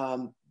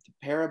the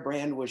Para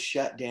brand was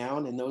shut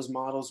down, and those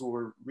models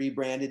were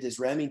rebranded as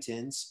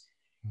Remingtons.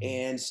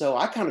 And so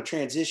I kind of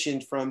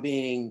transitioned from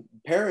being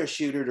Para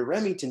shooter to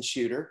Remington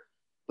shooter,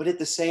 but at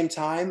the same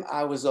time,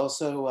 I was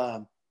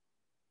also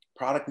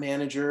product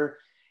manager,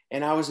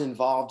 and I was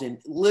involved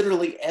in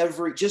literally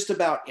just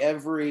about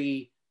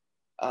every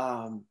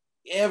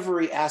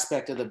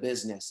aspect of the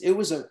business.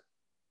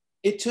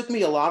 It took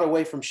me a lot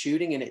away from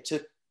shooting, and it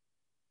took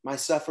my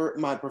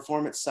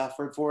performance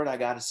suffered for it, I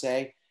got to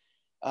say,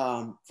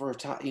 for a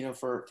time,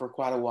 for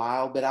quite a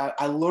while. But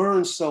I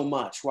learned so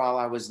much while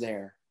I was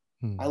there.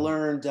 I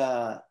learned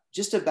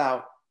just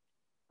about,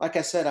 like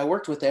I said, I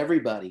worked with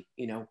everybody,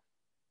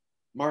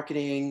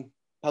 marketing,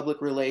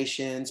 public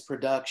relations,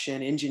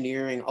 production,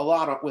 engineering, a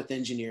lot with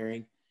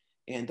engineering,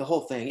 and the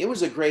whole thing. It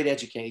was a great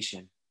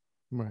education.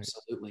 Right.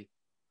 Absolutely.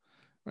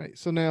 Right.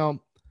 So now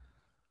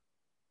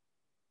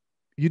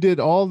you did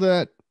all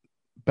that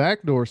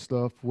backdoor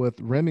stuff with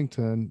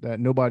Remington that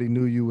nobody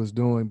knew you was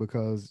doing,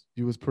 because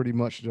you was pretty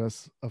much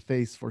just a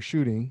face for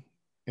shooting,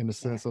 in the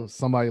sense of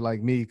somebody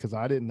like me, because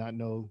I did not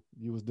know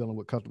you was dealing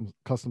with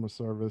customer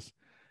service.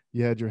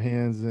 You had your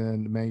hands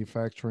in the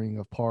manufacturing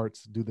of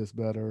parts, do this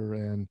better,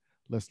 and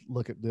let's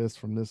look at this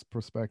from this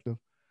perspective.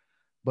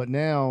 But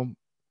now,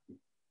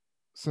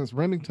 since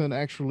Remington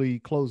actually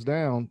closed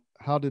down,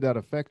 how did that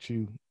affect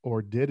you,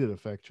 or did it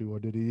affect you, or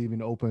did it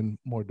even open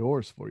more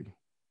doors for you?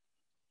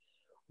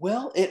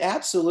 Well, it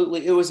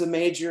was a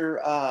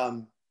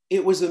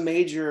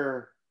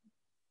major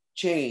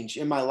change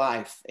in my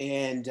life,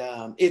 and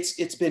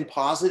it's been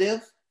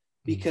positive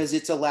because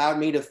it's allowed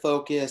me to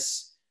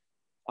focus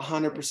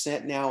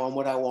 100% now on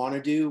what I want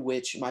to do,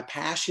 which my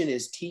passion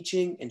is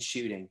teaching and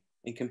shooting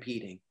and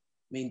competing.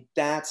 I mean,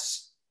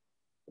 that's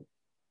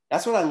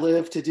what I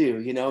live to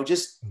do.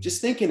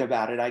 Just thinking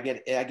about it, I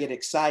get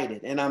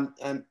excited, and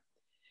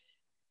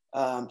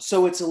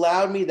so it's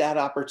allowed me that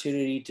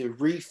opportunity to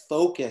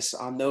refocus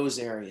on those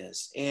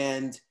areas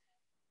and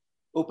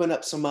open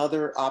up some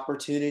other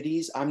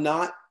opportunities. I'm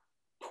not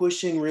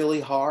pushing really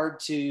hard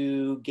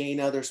to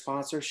gain other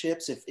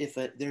sponsorships. If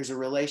there's a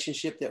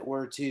relationship that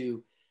were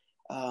to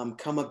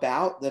come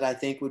about that I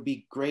think would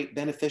be great,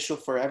 beneficial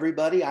for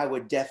everybody, I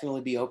would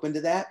definitely be open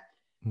to that.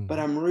 But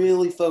I'm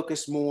really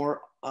focused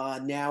more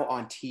now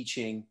on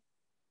teaching,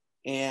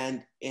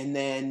 and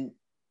then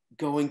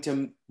going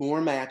to more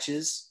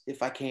matches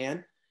if I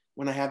can,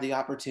 when I have the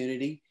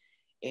opportunity.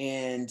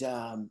 And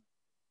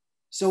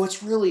so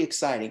it's really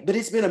exciting, but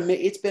it's been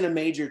a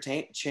major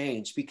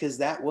change, because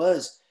that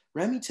was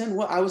Remington.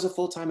 I was a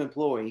full-time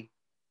employee,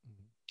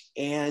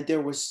 and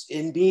there was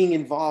in being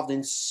involved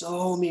in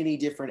so many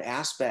different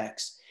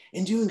aspects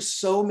and doing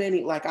so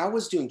many, like I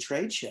was doing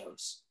trade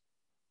shows,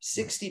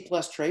 60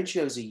 plus trade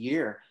shows a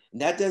year.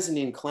 And that doesn't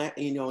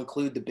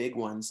include the big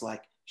ones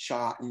like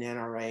SHOT and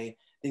NRA.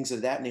 things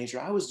of that nature.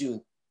 I was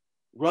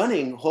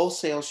running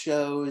wholesale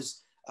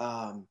shows,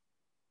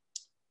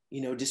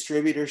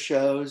 distributor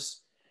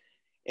shows.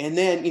 And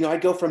then,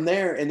 I'd go from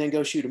there and then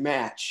go shoot a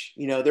match.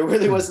 There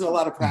really wasn't a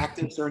lot of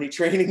practice or any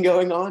training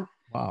going on.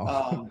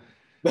 Wow.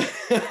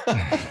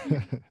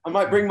 I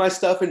might bring my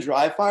stuff and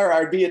dry fire.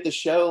 I'd be at the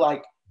show,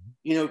 like,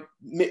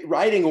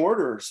 writing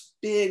orders,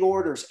 big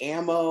orders,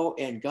 ammo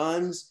and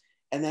guns.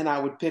 And then I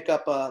would pick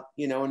up a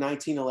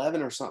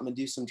 1911 or something and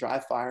do some dry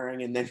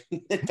firing and then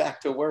back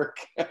to work.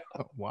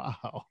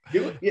 Wow.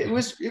 It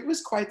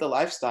was quite the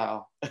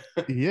lifestyle.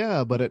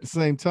 Yeah. But at the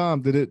same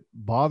time, did it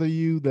bother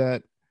you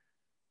that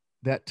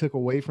took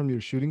away from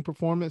your shooting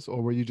performance,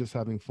 or were you just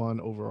having fun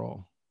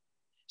overall?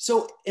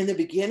 So in the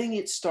beginning,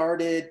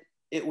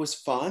 it was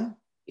fun.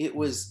 It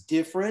was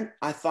different.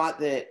 I thought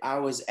that I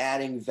was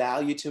adding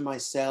value to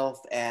myself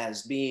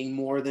as being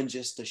more than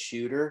just a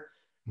shooter.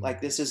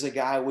 Like, this is a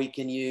guy we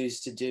can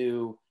use to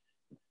do.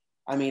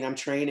 I mean, I'm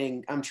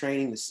training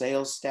the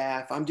sales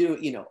staff. I'm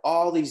doing,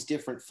 all these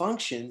different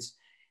functions.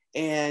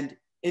 And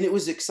it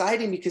was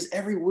exciting because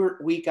every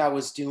week I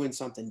was doing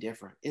something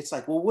different. It's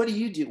like, well, what do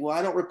you do? Well,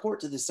 I don't report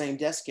to the same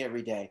desk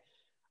every day.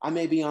 I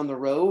may be on the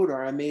road,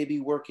 or I may be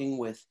working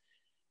with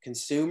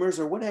consumers,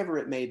 or whatever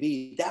it may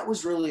be. That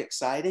was really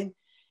exciting.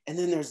 And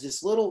then there's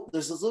this little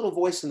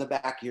voice in the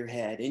back of your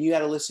head, and you got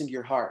to listen to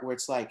your heart, where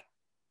it's like,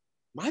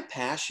 my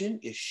passion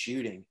is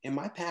shooting and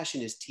my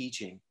passion is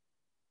teaching.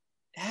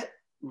 That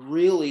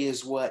really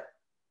is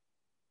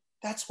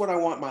that's what I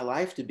want my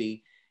life to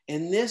be.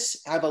 And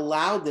I've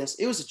allowed this.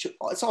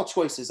 It's all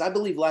choices. I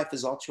believe life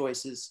is all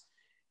choices.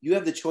 You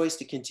have the choice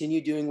to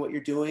continue doing what you're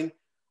doing,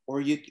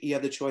 or you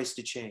have the choice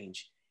to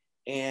change.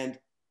 And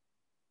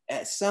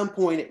at some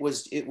point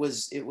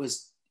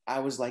I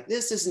was like,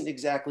 this isn't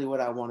exactly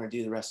what I want to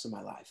do the rest of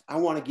my life. I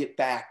want to get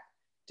back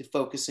to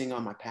focusing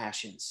on my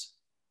passions.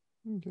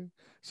 Okay.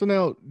 So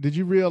now, did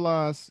you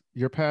realize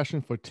your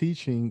passion for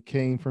teaching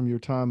came from your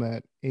time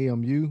at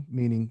AMU,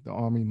 meaning the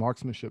Army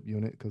Marksmanship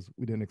Unit? Because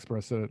we didn't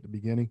express that at the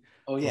beginning.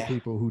 Oh, yeah. For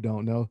people who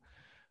don't know.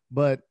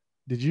 But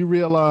did you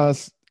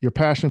realize your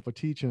passion for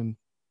teaching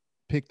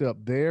picked up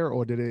there,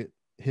 or did it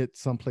hit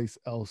someplace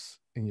else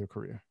in your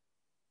career?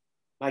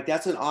 Mike,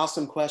 that's an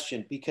awesome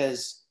question,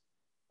 because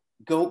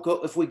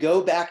if we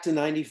go back to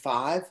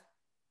 95,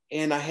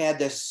 and I had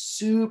this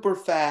super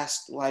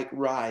fast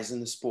rise in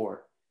the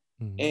sport.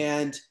 Mm-hmm.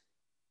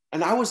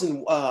 And I was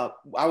in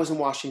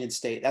Washington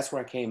State. That's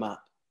where I came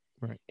up.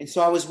 Right. And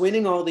so I was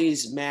winning all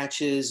these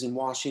matches in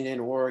Washington,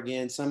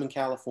 Oregon, some in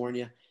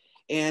California.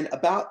 And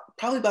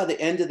probably by the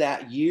end of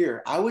that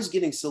year, I was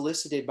getting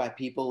solicited by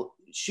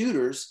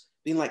shooters,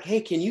 being like, hey,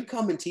 can you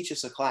come and teach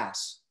us a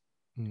class?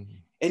 Mm-hmm.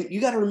 And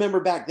you got to remember,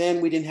 back then,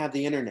 we didn't have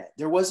the internet.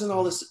 There wasn't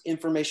all this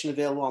information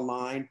available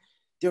online.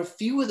 There were a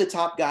few of the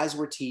top guys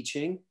were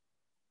teaching.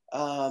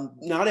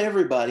 Not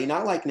everybody,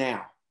 not like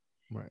now.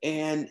 Right.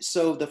 And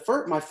so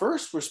my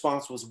first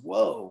response was,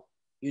 whoa,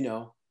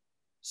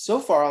 so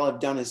far all I've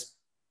done is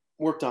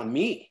worked on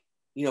me,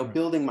 right.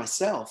 Building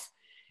myself.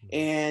 Mm-hmm.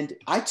 And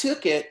I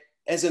took it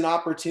as an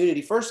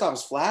opportunity. First, I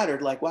was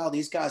flattered, like, wow,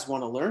 these guys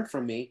want to learn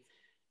from me.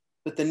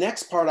 But the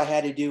next part I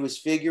had to do was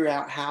figure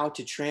out how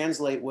to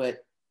translate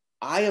what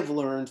I have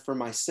learned for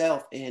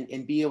myself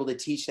and be able to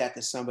teach that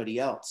to somebody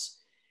else.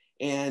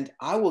 And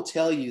I will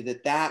tell you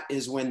that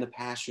is when the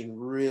passion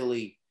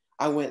really,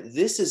 I went,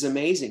 this is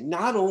amazing.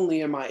 Not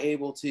only am I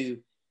able to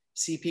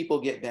see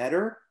people get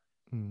better,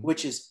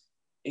 which is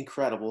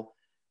incredible,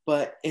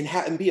 but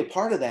and be a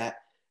part of that.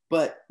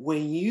 But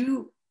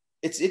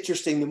it's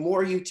interesting, the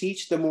more you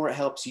teach, the more it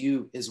helps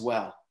you as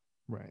well.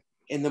 Right.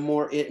 And the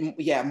more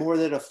more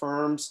that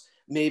affirms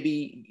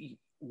maybe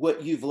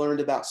what you've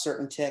learned about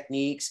certain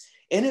techniques,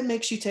 and it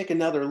makes you take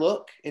another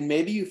look, and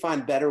maybe you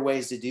find better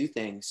ways to do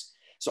things.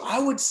 So I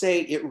would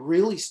say it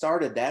really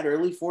started that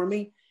early for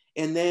me.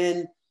 And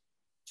then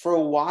for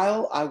a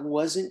while, I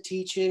wasn't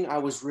teaching. I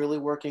was really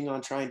working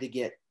on trying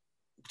to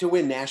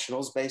win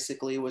nationals,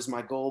 basically, was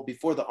my goal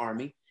before the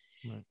Army.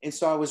 Right. And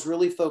so I was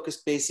really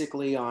focused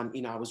basically on,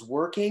 I was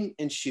working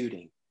and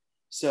shooting.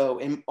 So,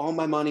 and all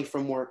my money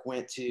from work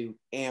went to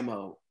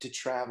ammo, to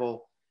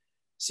travel,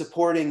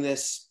 supporting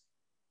this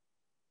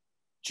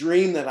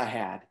dream that I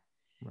had.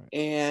 Right.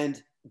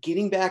 And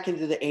getting back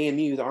into the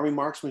AMU, the Army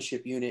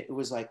Marksmanship Unit, it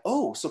was like,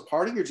 oh, so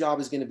part of your job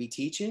is going to be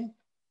teaching?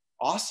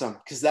 Awesome,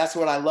 because that's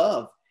what I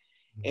love.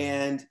 Mm-hmm.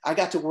 And I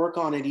got to work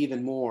on it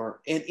even more.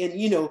 And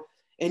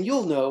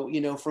you'll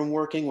know, from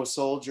working with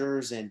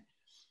soldiers and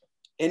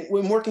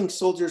when working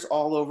soldiers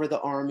all over the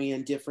Army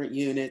and different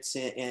units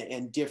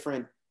and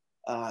different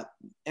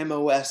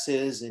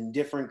MOSs and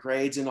different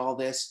grades and all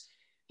this,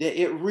 that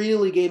it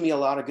really gave me a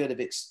lot of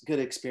good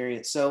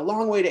experience. So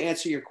long way to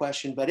answer your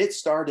question, but it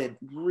started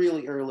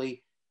really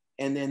early.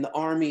 And then the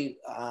Army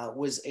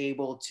was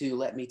able to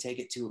let me take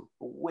it to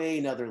a way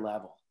another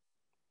level.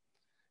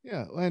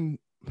 Yeah. And,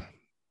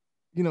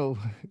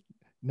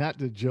 not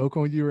to joke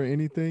on you or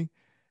anything,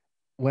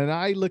 when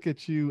I look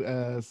at you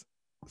as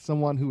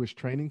someone who is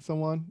training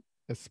someone,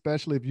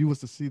 especially if you was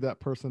to see that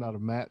person at a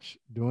match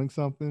doing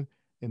something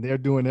and they're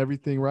doing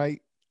everything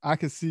right, I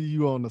could see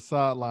you on the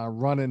sideline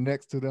running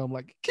next to them,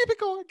 like, keep it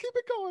going,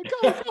 go.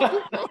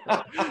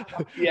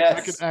 Yes.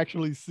 I could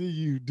actually see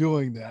you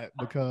doing that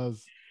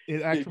because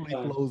it actually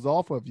flows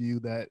off of you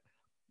that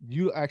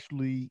you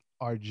actually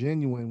are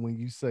genuine when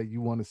you say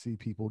you want to see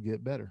people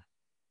get better.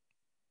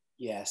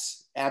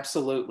 Yes,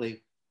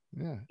 absolutely.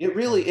 Yeah.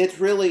 It's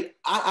really,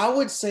 I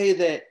would say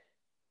that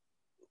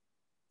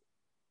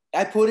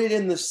I put it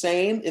in the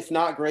same, if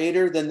not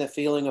greater than the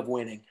feeling of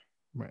winning.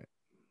 Right.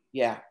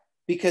 Yeah.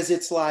 Because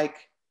it's like,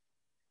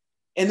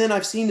 and then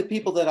I've seen the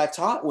people that I've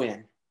taught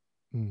win,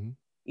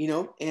 you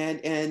know,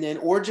 and then,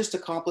 or just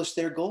accomplish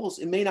their goals.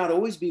 It may not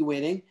always be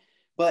winning,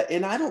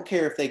 and I don't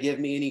care if they give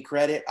me any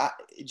credit.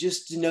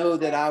 Just to know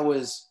that I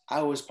was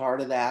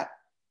part of that,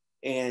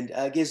 and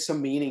gives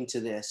some meaning to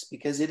this,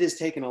 because it has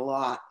taken a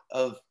lot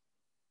of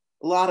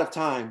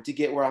time to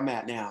get where I'm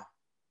at now.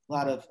 A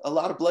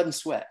lot of blood and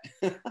sweat.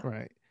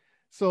 Right.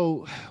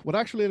 So what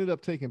actually ended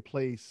up taking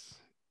place,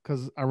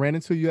 because I ran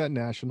into you at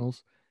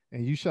Nationals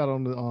and you shot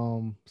on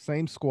the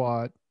same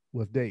squad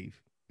with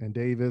Dave, and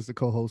Dave is the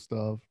co-host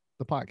of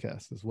the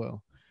podcast as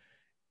well.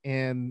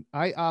 And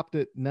I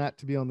opted not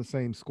to be on the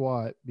same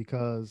squad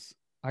because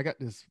I got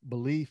this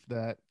belief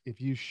that if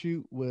you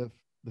shoot with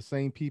the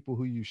same people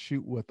who you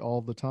shoot with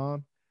all the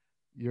time,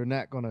 you're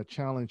not going to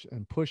challenge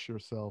and push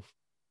yourself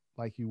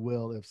like you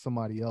will if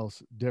somebody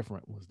else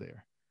different was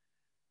there,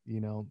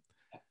 you know.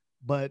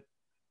 But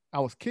I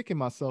was kicking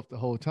myself the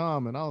whole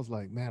time, and I was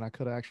like, man, I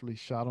could have actually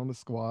shot on the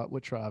squad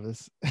with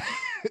Travis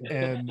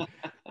and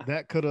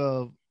that could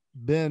have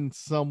been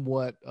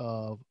somewhat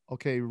of,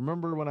 okay,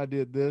 remember when I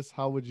did this,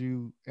 how would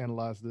you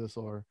analyze this,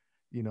 or,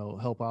 you know,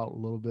 help out a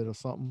little bit or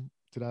something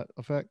to that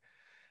effect.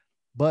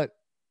 But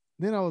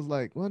then I was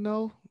like, well,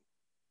 no,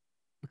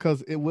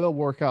 because it will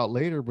work out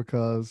later,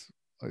 because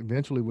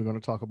eventually we're going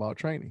to talk about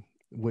training,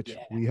 which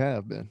we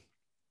have been,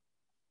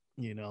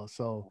 you know.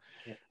 So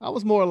I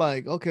was more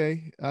like,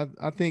 okay,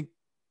 I think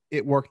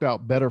it worked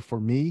out better for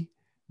me,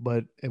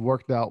 but it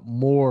worked out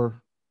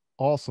more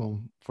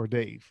awesome for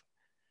Dave.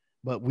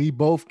 But we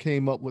both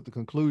came up with the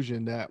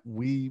conclusion that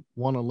we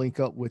want to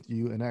link up with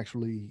you and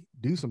actually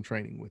do some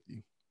training with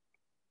you.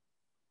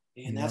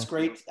 And that's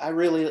great. I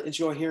really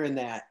enjoy hearing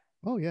that.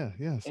 Oh yeah.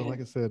 Yeah. So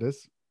like I said,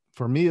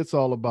 for me, it's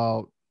all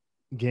about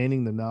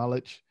gaining the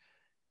knowledge.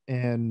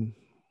 And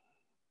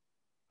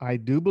I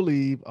do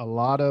believe a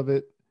lot of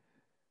it,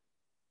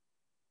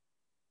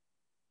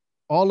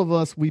 all of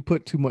us, we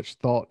put too much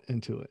thought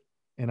into it.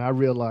 And I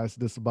realized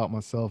this about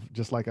myself,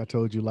 just like I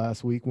told you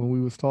last week when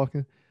we was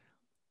talking.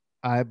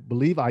 I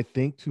believe I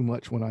think too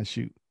much when I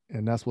shoot,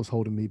 and that's what's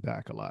holding me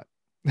back a lot.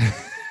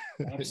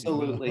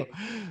 Absolutely.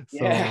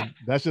 You know? So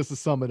that's just to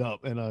sum it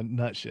up in a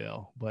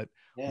nutshell. But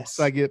once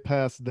I get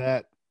past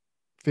that,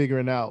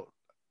 figuring out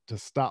to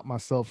stop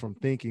myself from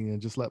thinking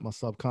and just let my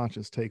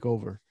subconscious take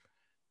over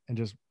and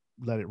just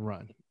let it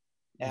run.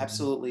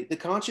 Absolutely. The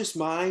conscious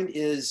mind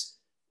is,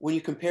 when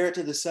you compare it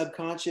to the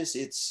subconscious,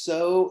 it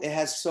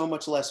has so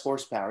much less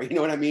horsepower. You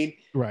know what I mean?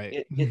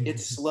 Right.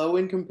 It's slow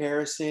in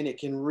comparison. It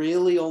can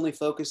really only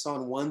focus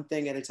on one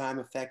thing at a time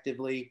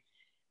effectively.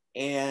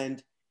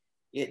 And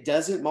it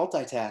doesn't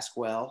multitask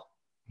well.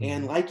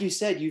 And like you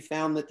said, you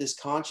found that this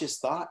conscious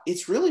thought,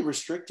 it's really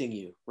restricting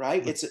you,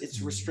 right?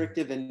 It's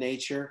restrictive in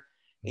nature.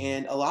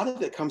 And a lot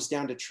of it comes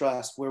down to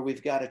trust, where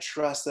we've got to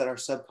trust that our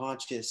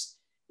subconscious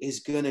is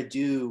going to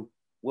do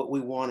what we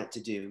want it to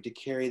do, to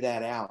carry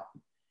that out.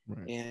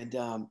 Right.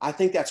 And I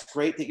think that's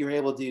great that you're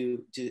able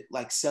to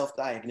like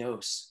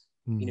self-diagnose,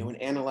 you know,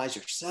 and analyze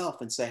yourself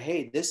and say,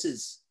 hey, this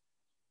is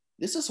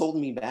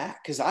holding me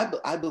back. Because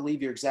I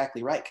believe you're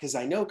exactly right. Because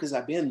I know, because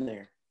I've been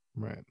there.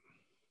 Right.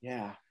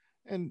 Yeah.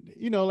 And,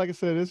 you know, like I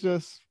said, it's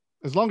just,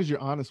 as long as you're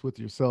honest with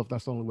yourself,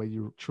 that's the only way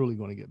you're truly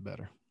going to get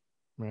better.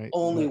 Right.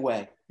 Only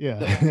way. Yeah.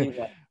 The only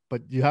way.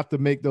 But you have to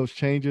make those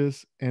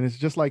changes. And it's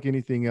just like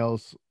anything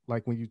else.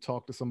 Like when you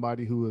talk to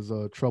somebody who is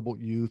a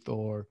troubled youth,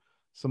 or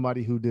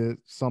somebody who did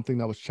something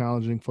that was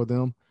challenging for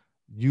them,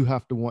 you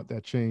have to want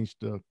that change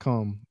to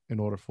come in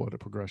order for the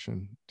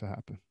progression to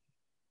happen.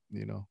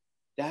 You know,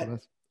 so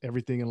that's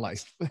everything in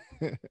life.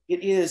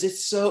 It is.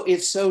 It's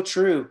so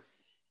true.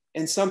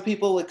 And some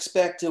people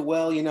expect to,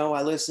 well, you know,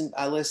 I listened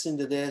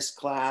to this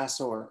class,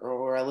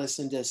 or I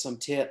listened to some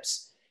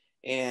tips,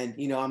 and,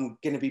 you know, I'm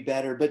going to be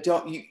better. But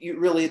you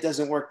really, it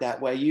doesn't work that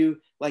way.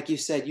 Like you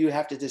said, you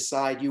have to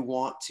decide you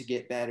want to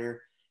get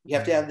better. You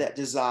have to have that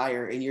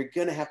desire, and you're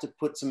going to have to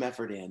put some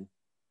effort in.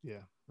 Yeah,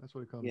 that's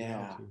what it comes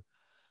down to.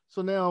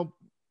 So now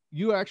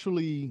you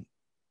actually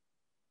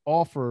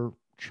offer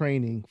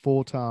training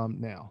full-time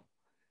now.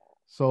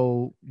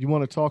 So you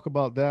want to talk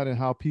about that and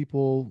how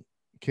people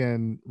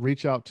can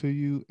reach out to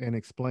you and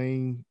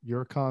explain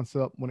your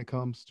concept when it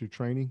comes to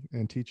training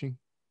and teaching?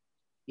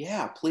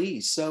 Yeah,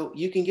 please. So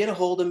you can get a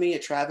hold of me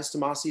at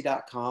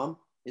travistomasie.com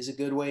is a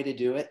good way to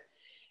do it.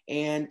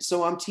 And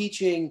so I'm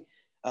teaching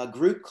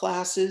group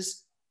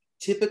classes,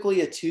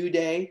 typically a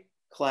 2-day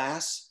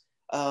class.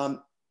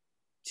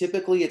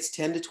 Typically it's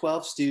 10 to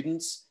 12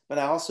 students, but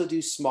I also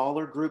do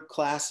smaller group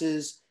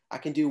classes. I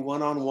can do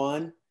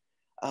one-on-one.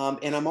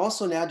 And I'm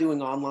also now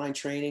doing online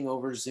training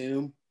over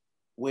Zoom.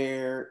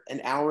 where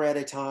an hour at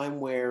a time,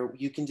 where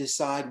you can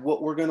decide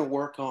what we're going to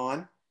work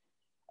on.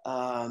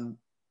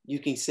 You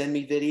can send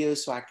me videos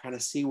so I kind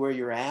of see where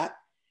you're at.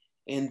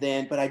 And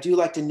then, but I do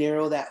like to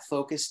narrow that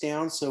focus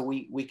down so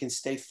we can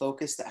stay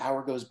focused. The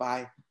hour goes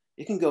by,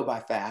 it can go by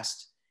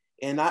fast.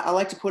 And I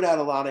like to put out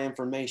a lot of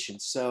information.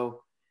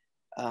 So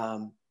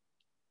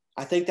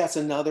I think that's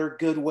another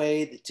good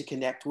way to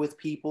connect with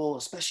people,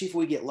 especially if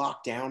we get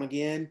locked down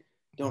again.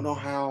 Don't know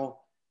how,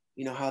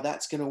 how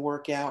that's going to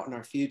work out, and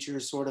our future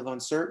is sort of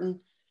uncertain.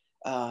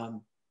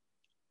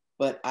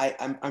 But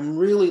I'm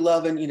really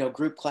loving,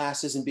 group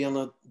classes and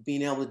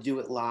being able to do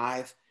it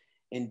live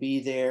and be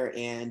there,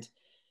 and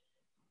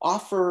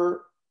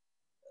offer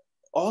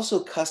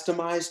also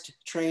customized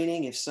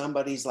training. If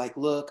somebody's like,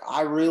 look,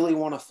 I really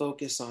want to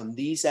focus on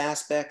these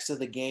aspects of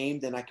the game,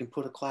 then I can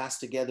put a class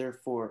together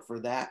for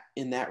that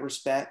in that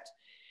respect.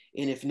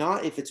 And if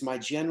not, if it's my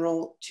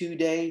general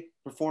 2-day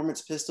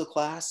performance pistol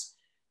class,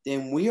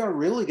 then we are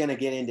really going to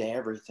get into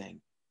everything.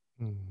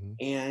 Mm-hmm.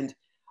 And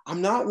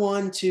I'm not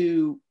one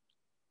to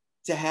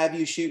have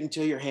you shoot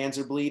until your hands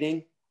are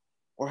bleeding,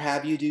 or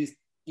have you do,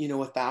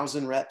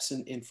 1,000 reps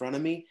in front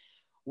of me.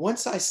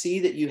 Once I see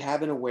that you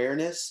have an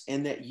awareness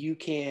and that you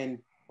can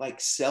like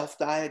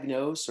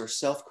self-diagnose or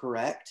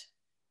self-correct,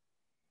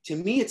 to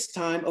me, it's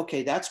time.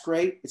 Okay, that's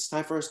great. It's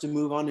time for us to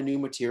move on to new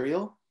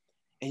material.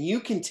 And you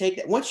can take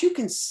that. Once you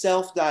can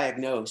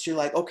self-diagnose, you're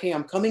like, okay,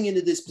 I'm coming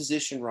into this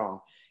position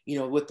wrong.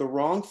 With the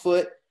wrong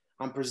foot,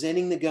 I'm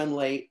presenting the gun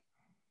late.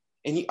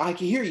 And I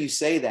can hear you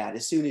say that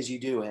as soon as you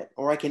do it.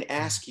 Or I can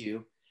ask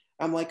you,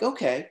 I'm like,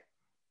 okay,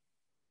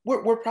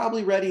 we're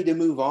probably ready to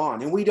move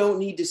on. And we don't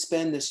need to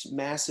spend this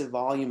massive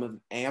volume of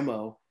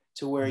ammo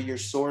to where you're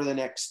sore the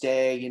next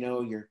day,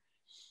 you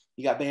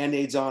got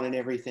Band-Aids on and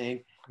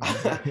everything.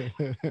 I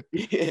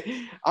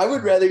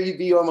would rather you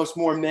be almost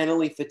more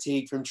mentally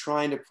fatigued from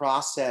trying to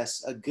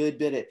process a good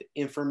bit of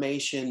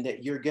information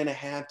that you're going to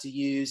have to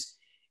use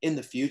in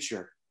the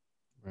future,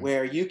 right,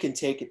 where you can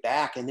take it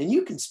back, and then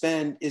you can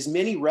spend as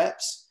many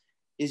reps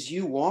as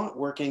you want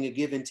working a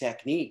given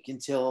technique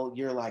until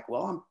you're like,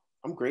 well,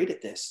 I'm great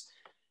at this.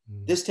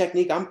 This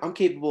technique, I'm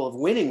capable of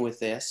winning with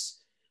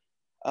this.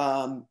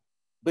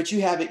 But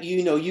you have it,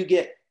 you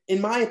get, in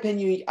my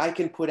opinion, I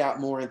can put out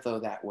more info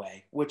that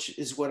way, which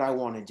is what I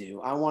want to do.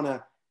 I want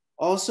to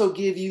also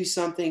give you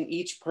something,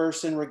 each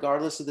person,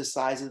 regardless of the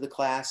size of the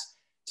class,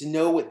 to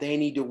know what they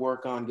need to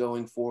work on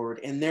going forward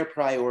and their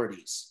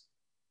priorities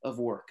of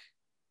work,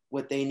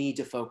 what they need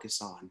to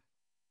focus on.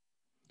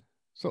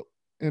 So,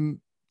 and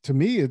to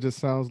me, it just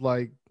sounds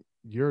like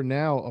you're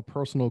now a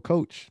personal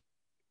coach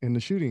in the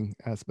shooting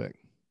aspect.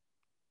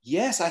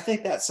 Yes, I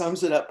think that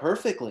sums it up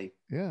perfectly.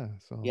 Yeah.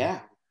 So yeah,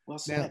 well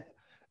said.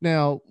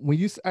 Now, when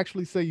you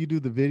actually say you do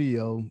the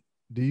video,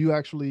 do you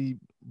actually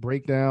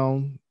break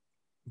down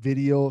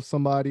video of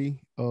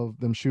somebody, of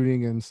them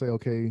shooting, and say,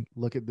 okay,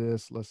 look at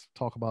this, let's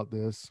talk about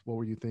this, what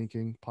were you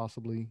thinking,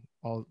 possibly,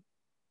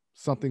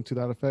 something to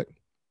that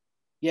effect?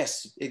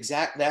 Yes,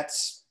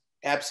 that's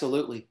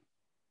absolutely.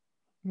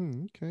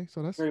 Okay,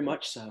 so that's very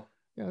much so.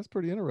 Yeah, that's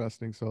pretty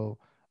interesting. So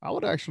I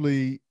would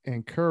actually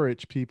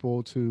encourage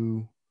people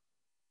to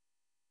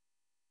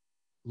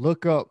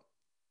look up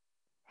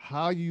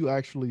how you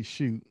actually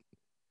shoot,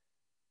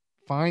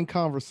 find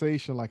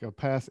conversation like a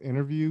past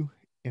interview,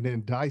 and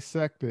then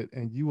dissect it,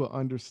 and you will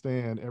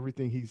understand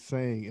everything he's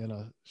saying in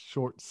a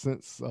short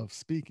sense of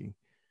speaking.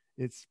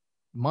 It's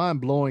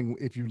mind-blowing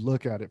if you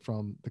look at it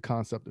from the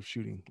concept of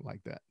shooting like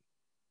that,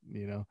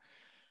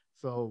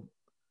 So,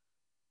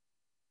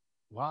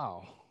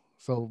 wow.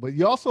 So, but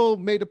you also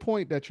made a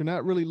point that you're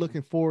not really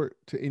looking forward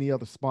to any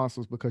other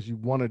sponsors because you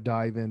want to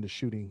dive into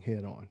shooting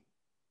head on.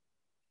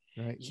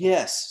 Right.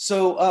 Yes.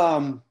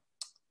 So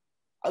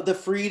the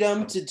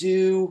freedom to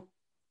do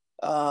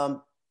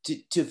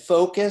to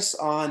focus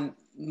on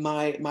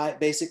my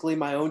basically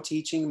my own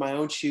teaching, my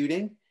own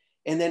shooting,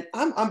 and then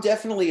I'm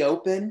definitely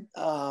open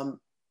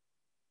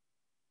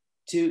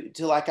to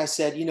like I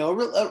said,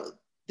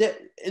 that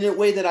in a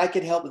way that I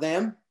could help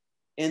them,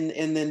 and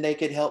then they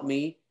could help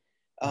me.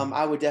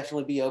 I would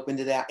definitely be open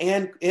to that,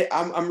 and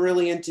I'm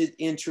really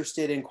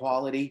interested in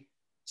quality,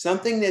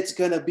 something that's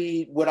going to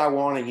be what I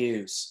want to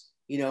use.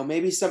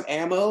 Maybe some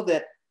ammo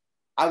that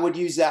I would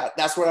use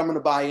that's what I'm going to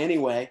buy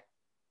anyway.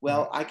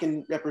 Well, I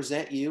can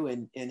represent you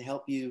and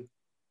help you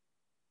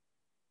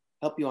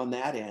on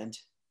that end.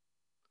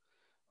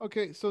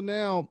 Okay. So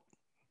now,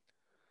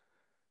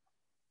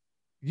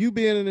 you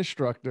being an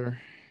instructor,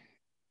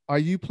 are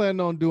you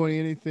planning on doing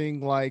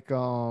anything like,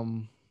 I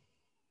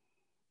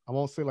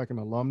won't say like an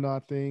alumni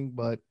thing,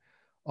 but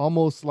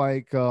almost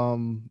like,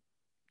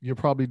 you'll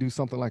probably do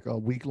something like a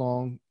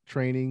week-long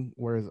training,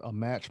 whereas a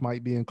match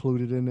might be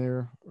included in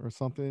there or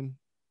something?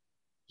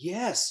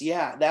 Yes.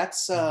 Yeah.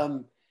 That's,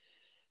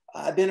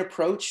 I've been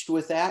approached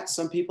with that.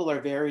 Some people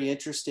are very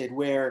interested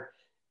where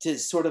to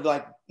sort of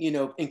like,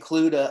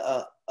 include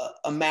a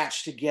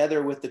match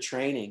together with the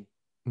training.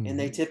 Mm-hmm. And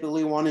they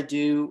typically want to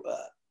do,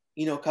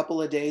 a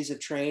couple of days of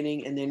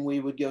training, and then we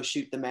would go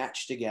shoot the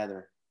match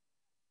together.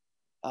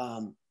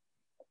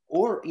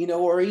 Or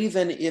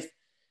even if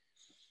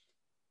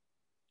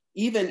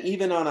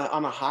even on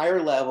a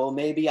higher level,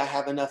 maybe I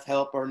have enough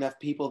help or enough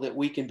people that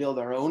we can build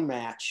our own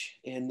match,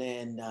 and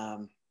then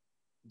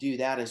do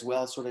that as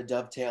well, sort of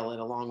dovetail it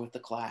along with the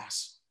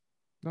class.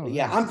 Oh,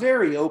 yeah, I'm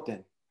very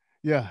open.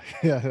 Yeah.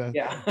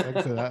 Yeah. Like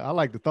I said, I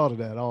like the thought of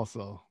that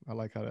also. I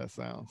like how that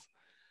sounds.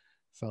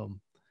 So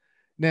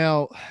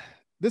now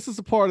this is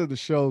a part of the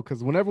show,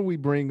 because whenever we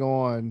bring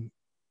on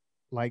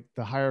like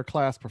the higher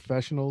class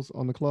professionals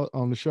on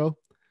the show,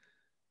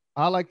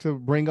 I like to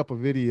bring up a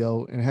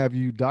video and have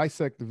you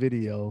dissect the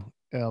video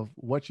of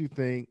what you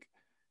think,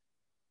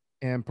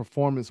 and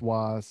performance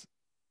wise,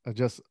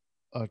 just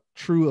a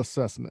true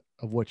assessment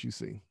of what you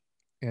see.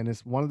 And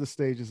it's one of the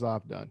stages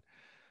I've done.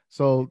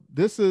 So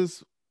this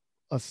is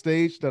a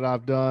stage that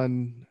I've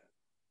done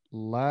it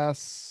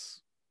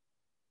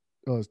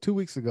was 2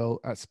 weeks ago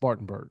at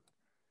Spartanburg.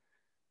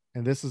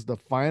 And this is the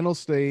final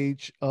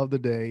stage of the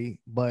day.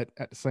 But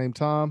at the same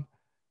time,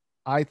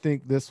 I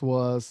think this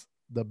was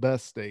the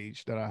best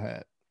stage that I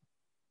had.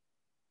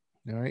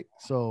 All right.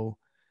 So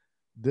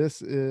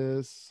this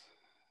is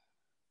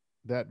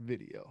that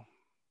video.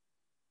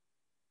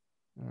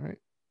 All right.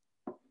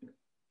 Let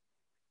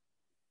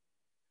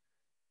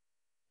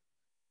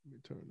me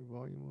turn the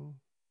volume on.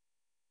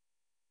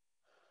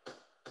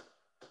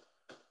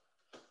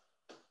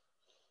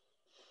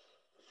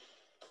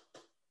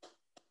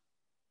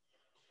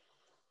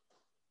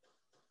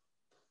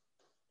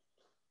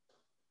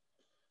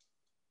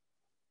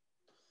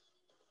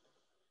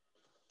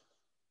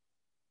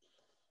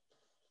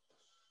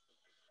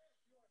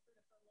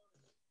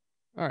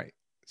 All right.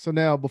 So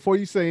now, before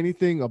you say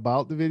anything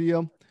about the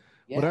video,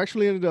 what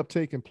actually ended up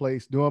taking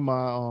place during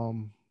my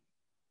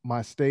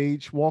my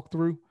stage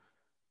walkthrough,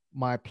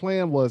 my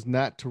plan was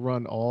not to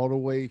run all the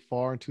way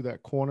far into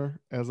that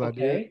corner as I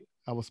did.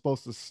 I was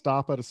supposed to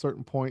stop at a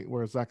certain point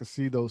where I could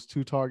see those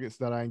 2 targets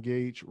that I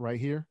engaged right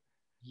here.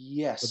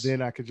 Yes. But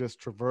then I could just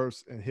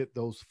traverse and hit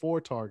those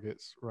 4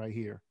 targets right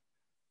here,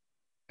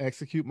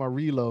 execute my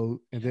reload,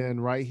 and then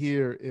right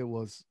here it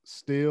was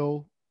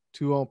still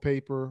 2 on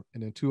paper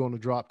and then 2 on the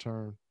drop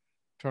turn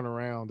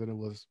around, and it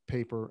was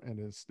paper and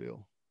then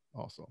still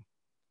also.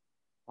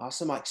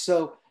 Awesome, Mike.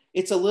 So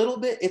it's a little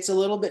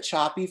bit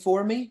choppy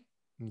for me.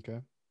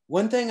 Okay.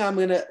 One thing I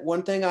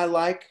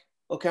like,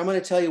 I'm going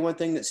to tell you one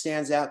thing that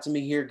stands out to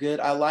me here. Good.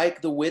 I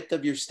like the width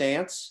of your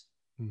stance.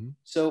 Mm-hmm.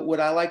 So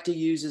what I like to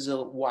use is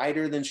a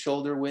wider than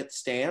shoulder width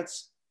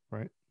stance.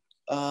 Right.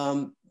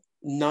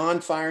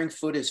 Non-firing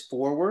foot is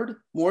forward,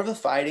 more of a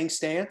fighting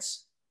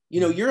stance. You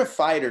know, you're a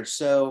fighter,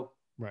 so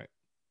right.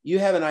 You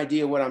have an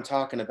idea what I'm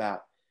talking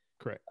about.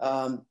 Correct.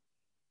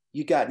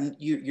 You got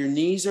your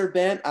knees are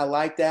bent. I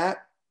like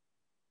that.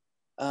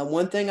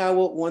 One thing I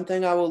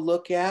will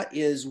look at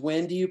is,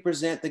 when do you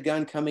present the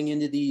gun coming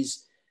into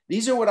these?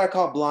 These are what I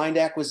call blind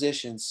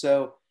acquisitions.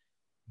 So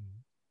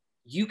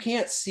you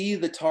can't see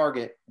the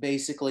target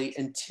basically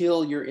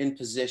until you're in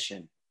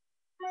position.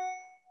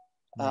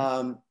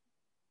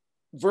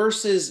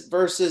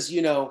 Versus,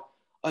 you know,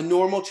 a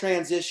normal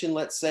transition,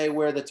 let's say,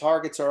 where the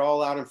targets are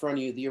all out in front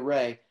of you, the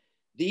array.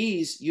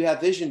 These, you have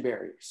vision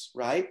barriers,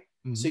 right?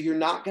 Mm-hmm. So you're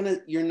not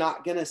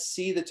gonna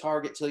see the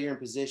target till you're in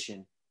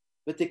position.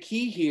 But the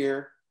key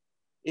here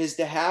is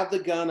to have the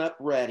gun up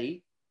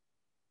ready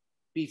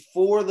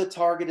before the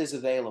target is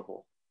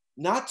available.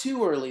 Not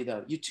too early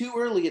though. You too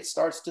early, it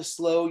starts to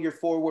slow your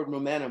forward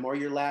momentum or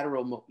your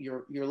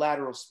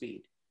lateral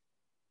speed.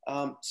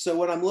 So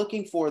what I'm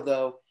looking for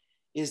though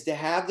is to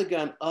have the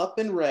gun up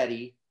and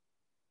ready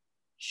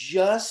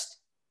just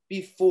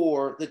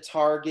before the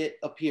target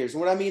appears. And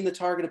what I mean the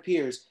target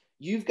appears,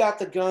 you've got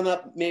the gun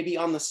up maybe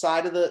on the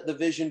side of the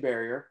vision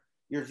barrier.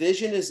 Your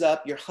vision is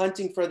up. You're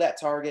hunting for that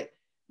target.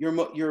 Your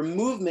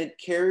movement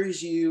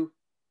carries you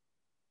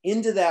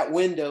into that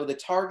window. The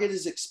target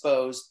is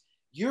exposed.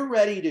 You're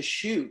ready to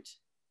shoot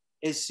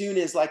as soon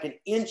as like an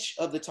inch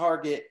of the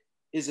target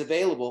is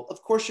available.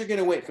 Of course, you're going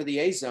to wait for the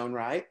A zone,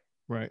 right?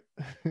 Right.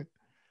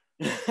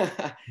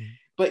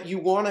 But you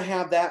want to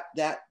have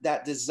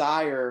that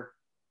desire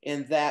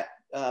and that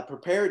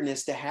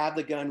preparedness to have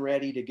the gun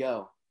ready to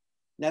go.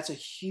 And that's a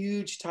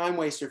huge time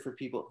waster for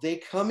people. They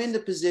come into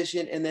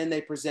position and then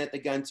they present the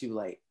gun too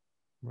late.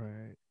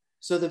 Right.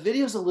 So the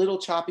video's a little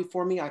choppy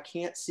for me. I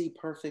can't see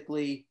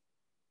perfectly.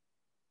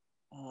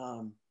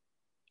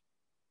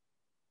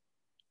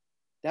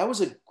 That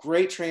was a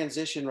great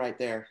transition right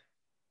there.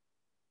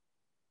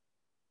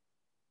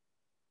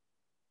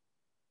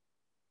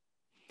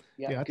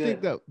 Yeah, I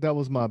think that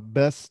was my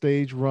best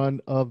stage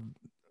run of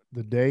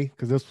the day,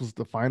 because this was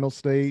the final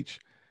stage.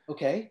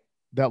 Okay.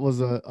 That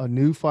was a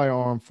new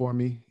firearm for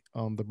me,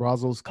 the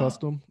Brazos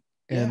Custom.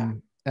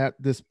 And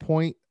at this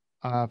point,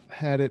 I've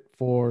had it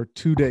for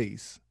 2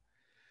 days.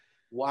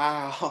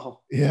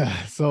 Wow. Yeah.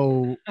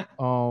 So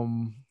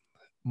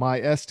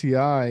my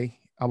STI,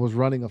 I was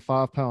running a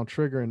 5-pound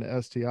trigger in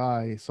the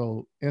STI.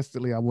 So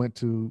instantly I went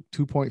to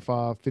 2.5,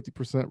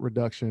 50%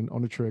 reduction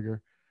on the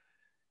trigger.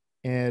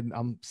 And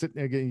I'm sitting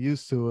there getting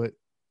used to it.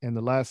 And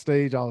the last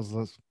stage, I was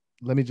like,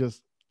 let me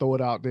just throw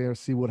it out there,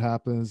 see what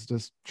happens,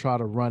 just try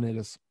to run it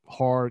as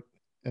hard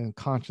and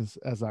conscious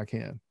as I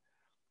can.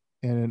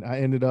 and I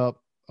ended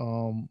up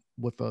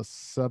with a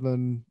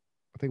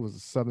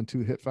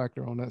 7.2 hit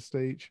factor on that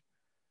stage.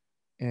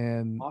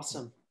 And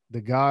awesome.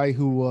 The guy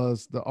who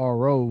was the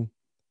RO,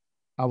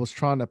 I was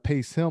trying to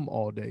pace him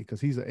all day because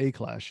he's an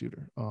A-class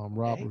shooter,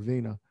 Rob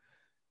Ravina.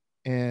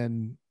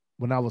 And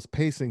when I was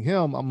pacing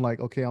him, I'm like,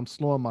 okay, I'm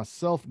slowing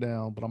myself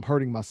down, but I'm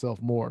hurting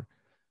myself more.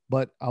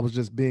 But I was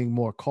just being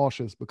more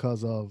cautious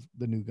because of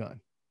the new gun,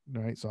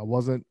 right? So I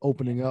wasn't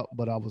opening up,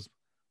 but I was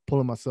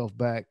pulling myself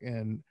back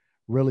and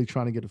really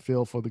trying to get a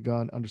feel for the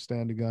gun,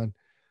 understand the gun.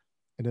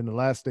 And then the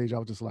last stage, I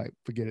was just like,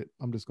 forget it.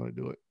 I'm just going to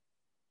do it,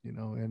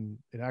 and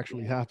it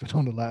actually happened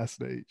on the last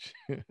stage.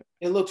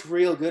 It looked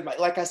real good.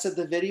 Like I said,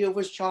 the video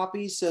was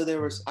choppy. So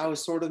I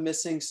was sort of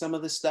missing some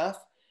of the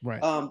stuff.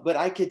 Right. But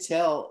I could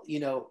tell,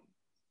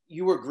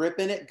 you were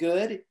gripping it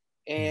good,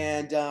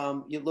 and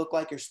you looked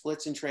like your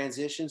splits and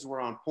transitions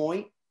were on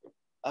point.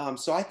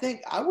 So I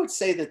think I would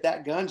say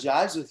that gun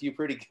jives with you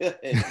pretty good.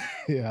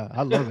 Yeah,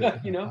 I love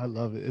it. I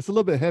love it. It's a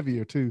little bit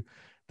heavier too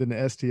than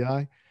the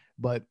STI,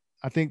 but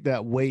I think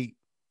that weight,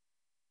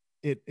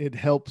 it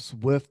helps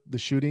with the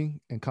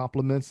shooting and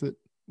complements it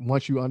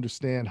once you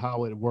understand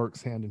how it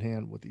works hand in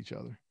hand with each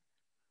other.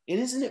 And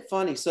isn't it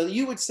funny? So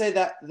you would say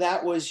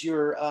that was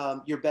your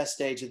best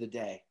stage of the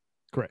day.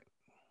 Correct.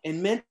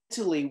 And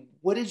mentally,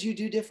 what did you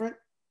do different?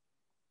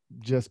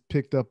 Just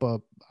picked up a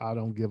I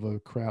don't give a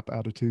crap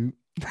attitude.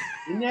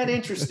 Isn't that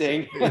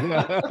interesting?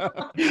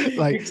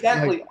 Like,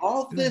 exactly.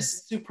 All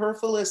this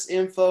superfluous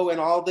info and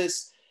all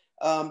this,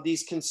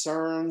 these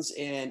concerns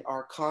and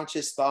our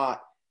conscious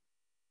thought,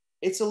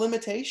 it's a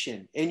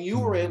limitation. And you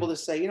were able to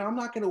say, I'm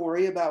not going to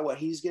worry about what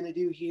he's going to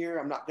do here.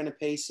 I'm not going to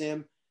pace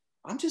him.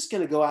 I'm just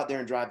going to go out there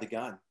and drive the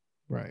gun.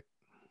 Right.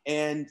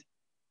 And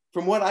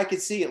from what I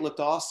could see, it looked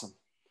awesome.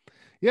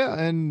 Yeah.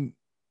 And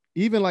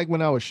even like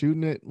when I was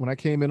shooting it, when I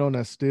came in on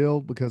that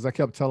still, because I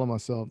kept telling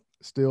myself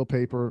still,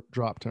 paper,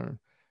 drop turn.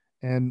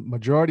 And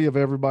majority of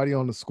everybody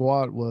on the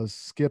squad was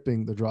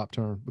skipping the drop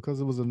turn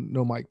because it was a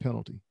no mic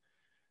penalty,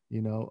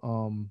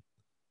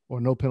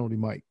 or no penalty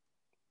mic.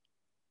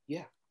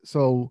 Yeah.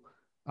 So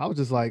I was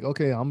just like,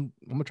 okay, I'm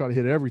gonna try to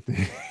hit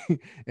everything.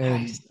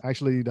 And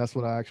actually that's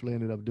what I actually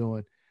ended up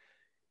doing.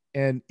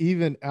 And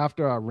even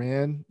after I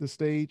ran the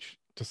stage,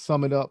 to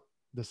sum it up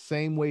the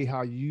same way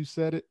how you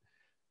said it,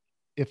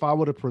 if I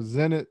would have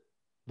presented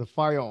the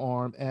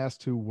firearm as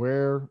to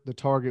where the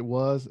target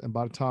was, and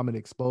by the time it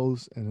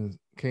exposed and it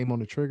came on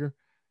the trigger,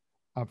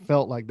 I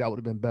felt like that would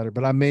have been better.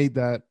 But I made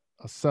that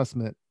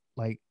assessment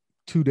like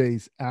 2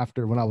 days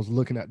after when I was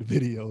looking at the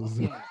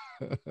videos. Yeah.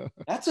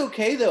 That's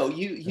okay though.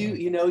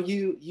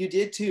 You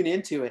did tune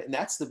into it, and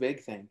that's the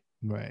big thing.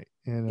 Right.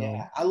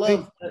 And I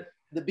love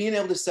the being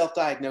able to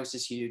self-diagnose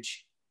is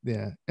huge.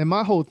 Yeah. And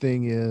my whole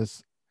thing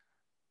is,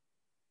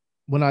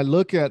 when I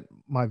look at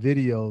my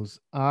videos,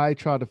 I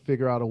try to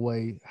figure out a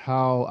way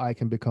how I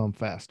can become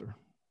faster,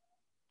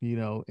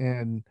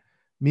 and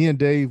me and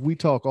Dave, we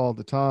talk all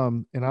the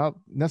time, and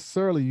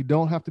you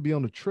don't have to be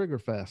on the trigger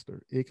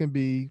faster. It can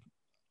be,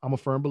 I'm a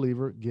firm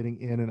believer, getting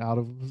in and out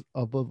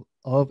of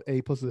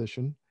a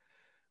position,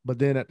 but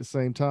then at the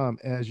same time,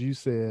 as you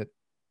said,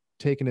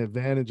 taking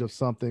advantage of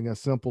something as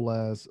simple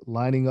as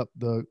lining up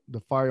the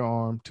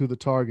firearm to the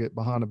target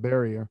behind a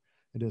barrier.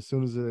 And as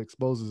soon as it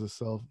exposes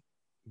itself,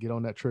 get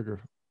on that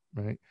trigger,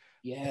 right?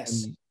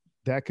 Yes. And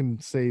that can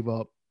save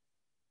up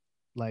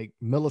like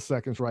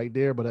milliseconds right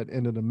there, but at the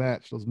end of the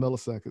match, those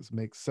milliseconds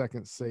make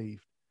seconds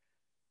saved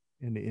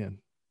in the end.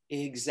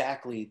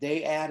 Exactly.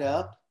 They add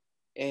up,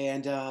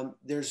 and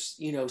there's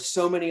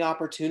so many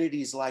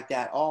opportunities like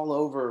that all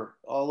over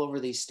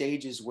these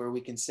stages where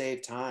we can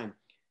save time.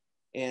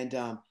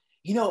 And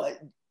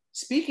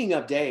speaking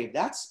of Dave,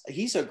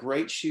 he's a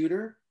great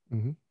shooter.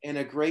 Mm-hmm. And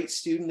a great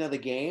student of the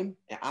game.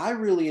 I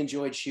really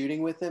enjoyed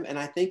shooting with him. And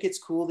I think it's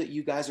cool that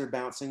you guys are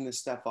bouncing this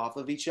stuff off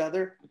of each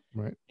other.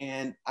 Right.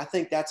 And I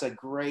think that's a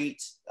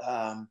great,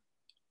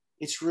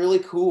 it's really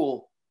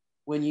cool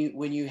when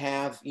you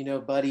have,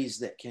 buddies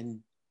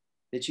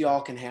that you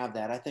all can have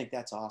that. I think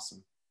that's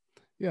awesome.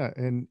 Yeah.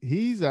 And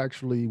he's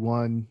actually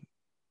one,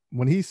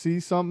 when he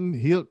sees something,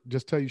 he'll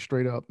just tell you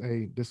straight up,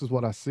 hey, this is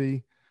what I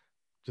see.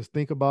 Just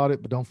think about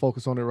it, but don't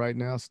focus on it right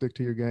now. Stick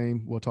to your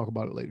game. We'll talk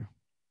about it later.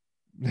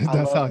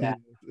 That's how that.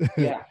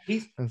 Yeah.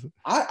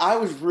 I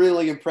was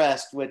really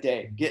impressed with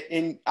Dave.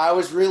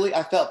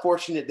 I felt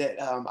fortunate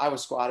that I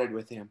was squatted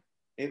with him.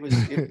 It was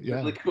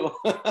really cool.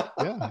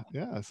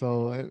 Yeah.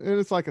 So, and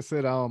it's like I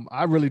said,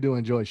 I really do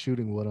enjoy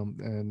shooting with him.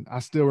 And I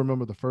still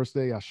remember the first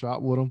day I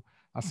shot with him.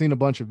 I've seen a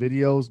bunch of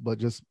videos, but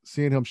just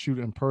seeing him shoot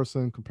in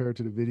person compared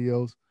to the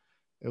videos,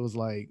 it was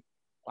like,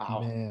 wow,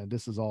 man,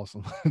 this is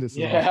awesome.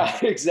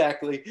 Awesome.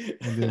 Exactly.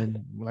 And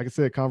then, like I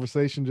said,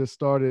 conversation just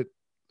started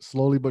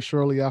slowly but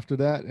surely after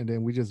that, and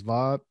then we just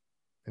vibe,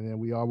 and then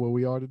we are where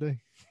we are today.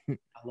 I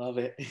love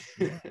it.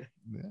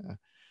 Yeah.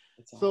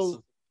 That's awesome.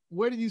 So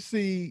where do you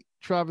see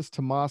Travis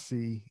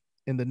Tomasie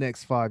in the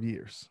next 5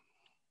 years?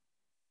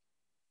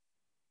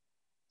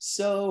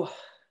 So,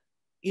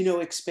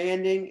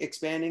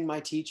 expanding my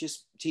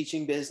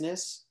teaching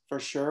business for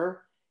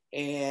sure.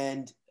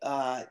 and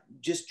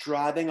just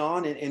driving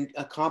on and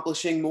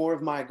accomplishing more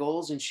of my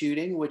goals in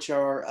shooting, which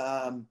are,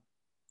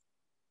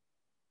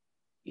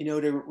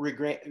 to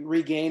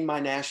regain my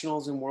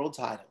nationals and world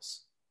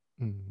titles.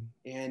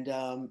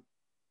 Mm-hmm.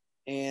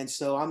 And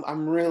so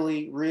I'm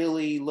really,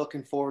 really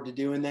looking forward to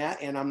doing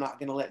that. And I'm not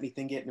going to let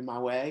anything get in my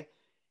way.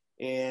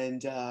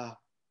 And I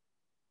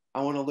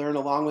want to learn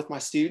along with my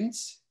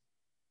students,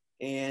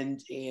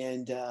 and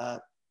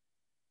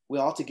we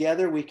all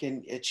together, we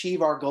can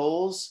achieve our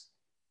goals,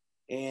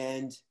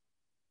 and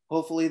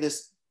hopefully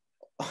this,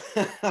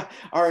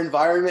 our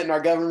environment and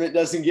our government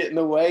doesn't get in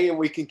the way, and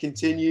we can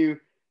continue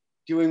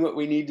doing what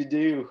we need to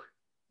do.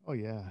 Oh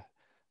yeah.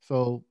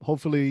 So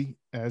hopefully,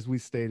 as we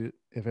stated,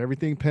 if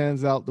everything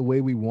pans out the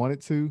way we want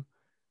it to,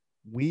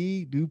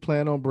 we do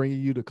plan on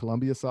bringing you to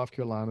Columbia, South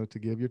Carolina to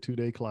give your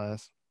 2-day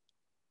class,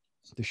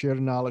 to share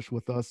the knowledge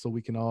with us so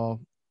we can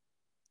all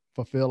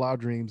fulfill our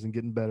dreams and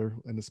getting better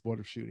in the sport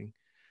of shooting.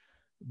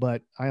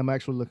 But I am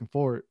actually looking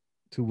forward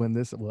to when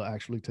this will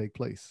actually take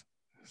place.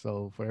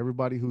 So for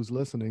everybody who's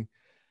listening,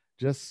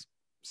 just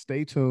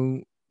stay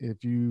tuned.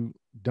 If you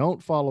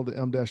don't follow the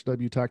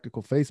M-W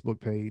Tactical Facebook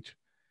page,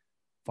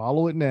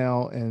 follow it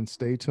now and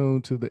stay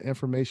tuned to the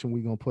information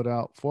we're going to put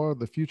out for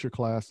the future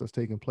class that's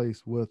taking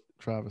place with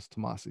Travis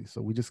Tomasie.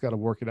 So we just got to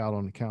work it out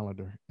on the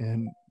calendar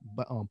and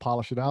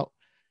polish it out,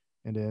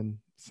 and then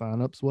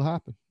signups will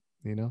happen,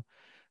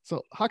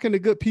 So how can the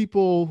good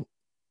people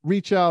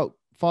reach out,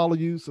 follow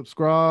you,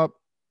 subscribe,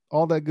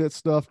 all that good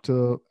stuff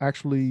to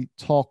actually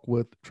talk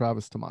with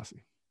Travis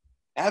Tomasie?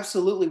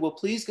 Absolutely. Well,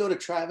 please go to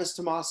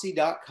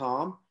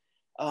travistomasie.com.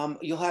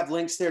 You'll have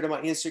links there to my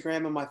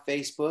Instagram and my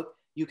Facebook.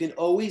 You can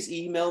always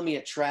email me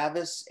at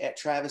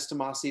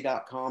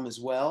travis@travistomasie.com as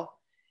well.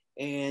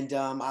 And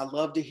I'd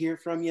love to hear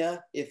from you.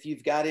 If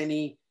you've got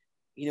any,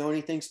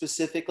 anything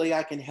specifically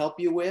I can help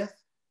you with,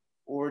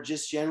 or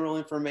just general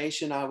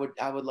information, I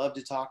would love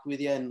to talk with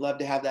you and love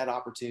to have that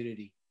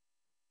opportunity.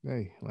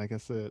 Hey, like I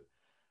said,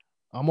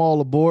 I'm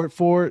all aboard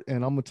for it,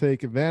 and I'm going to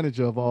take advantage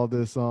of all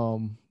this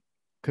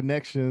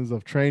connections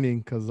of training,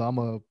 because I'm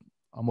a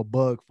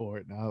bug for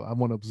it. I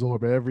want to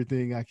absorb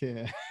everything I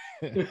can.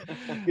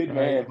 Good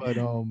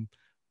man.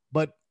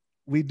 But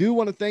we do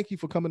want to thank you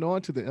for coming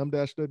on to the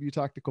M-W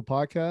Tactical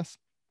Podcast.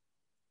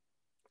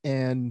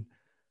 And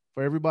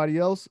for everybody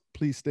else,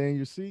 please stay in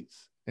your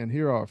seats. And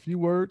here are a few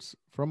words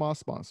from our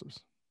sponsors.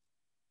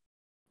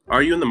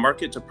 Are you in the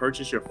market to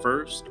purchase your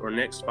first or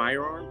next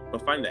firearm,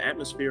 but find the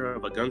atmosphere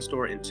of a gun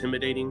store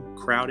intimidating,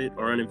 crowded,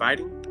 or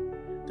uninviting?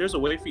 There's a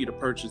way for you to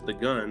purchase the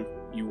gun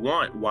you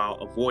want while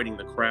avoiding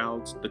the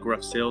crowds, the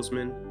gruff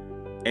salesmen,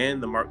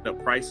 and the marked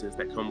up prices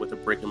that come with a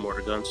brick and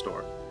mortar gun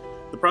store.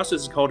 The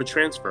process is called a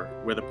transfer,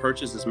 where the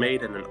purchase is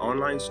made at an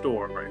online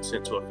store and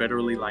sent to a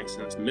federally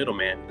licensed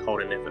middleman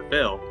called an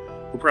FFL,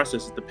 who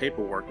processes the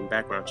paperwork and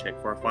background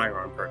check for a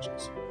firearm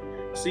purchase.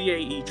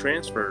 CAE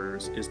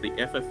Transfers is the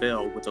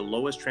FFL with the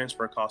lowest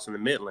transfer cost in the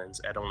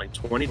Midlands at only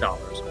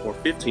 $20 or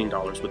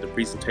 $15 with the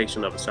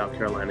presentation of a South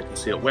Carolina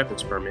concealed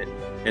weapons permit,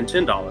 and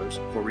 $10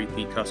 for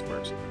repeat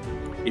customers.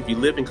 If you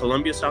live in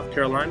Columbia, South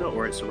Carolina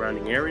or its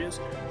surrounding areas,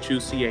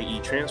 choose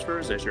CAE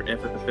Transfers as your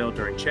FFL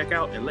during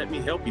checkout, and let me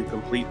help you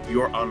complete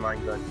your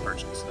online gun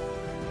purchase.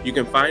 You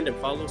can find and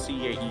follow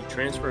CAE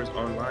Transfers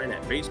online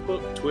at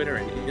Facebook, Twitter,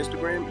 and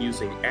Instagram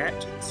using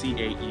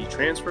 @CAE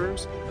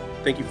Transfers.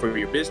 Thank you for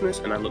your business,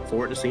 and I look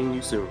forward to seeing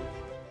you soon.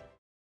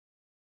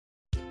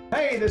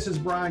 Hey, this is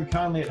Brian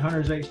Conley at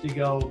Hunters HD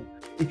Gold.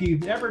 If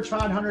you've never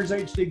tried Hunters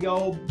HD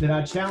Gold, then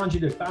I challenge you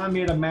to find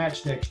me at a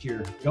match next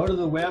year. Go to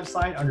the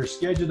website under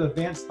scheduled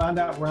events, find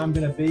out where I'm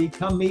going to be.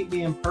 Come meet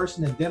me in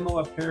person and demo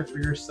a pair for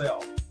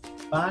yourself.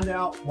 Find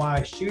out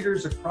why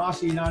shooters across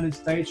the United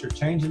States are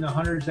changing to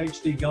Hunters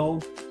HD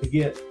Gold to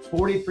get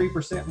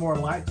 43% more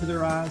light to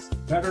their eyes,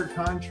 better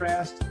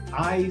contrast,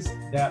 eyes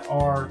that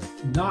are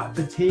not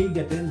fatigued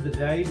at the end of the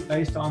day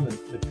based on the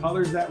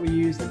colors that we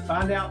use, and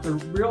find out the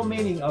real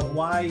meaning of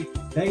why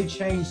they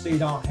change so you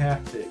don't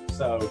have to.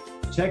 So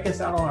check us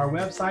out on our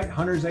website,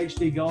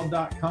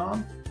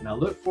 huntershdgold.com, and I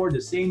look forward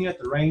to seeing you at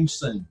the range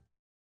soon.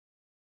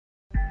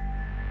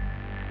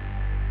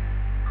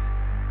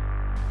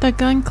 The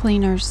Gun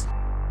Cleaners.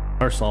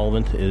 Our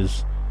solvent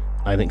is,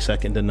 I think,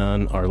 second to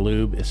none. Our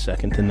lube is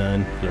second to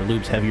none. Our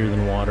lube's heavier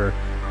than water,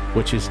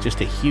 which is just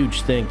a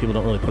huge thing. People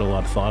don't really put a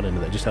lot of thought into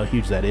that, just how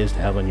huge that is to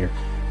have on your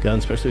gun,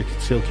 especially with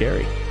concealed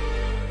carry.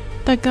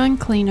 The Gun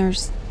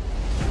Cleaners.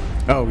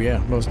 Oh,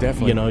 yeah, most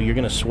definitely. You're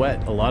going to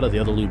sweat a lot of the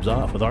other lubes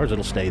off. With ours,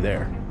 it'll stay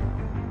there.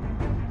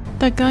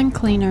 The Gun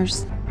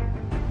Cleaners.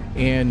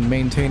 And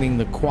maintaining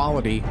the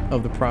quality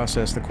of the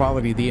process, the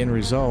quality of the end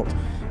result,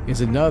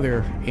 is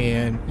another,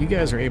 and you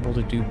guys are able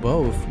to do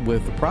both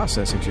with the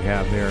process that you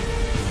have there.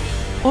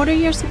 Order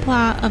your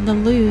supply of the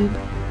lube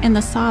and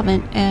the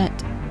solvent at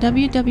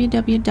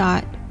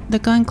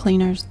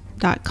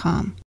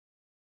www.theguncleaners.com.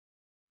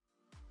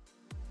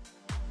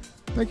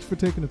 Thank you for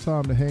taking the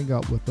time to hang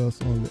out with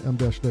us on the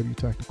M-W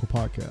Tactical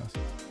Podcast.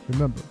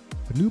 Remember,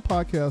 a new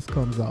podcast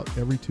comes out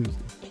every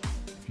Tuesday.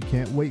 If you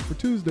can't wait for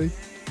Tuesday,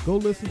 go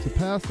listen to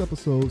past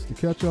episodes to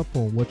catch up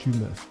on what you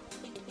missed.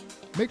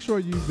 make sure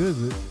you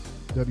visit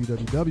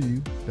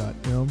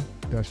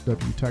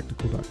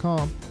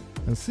www.m-wtactical.com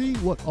and see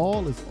what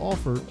all is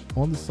offered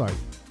on the site,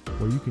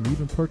 where you can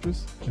even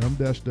purchase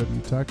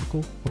M-W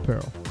Tactical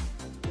apparel.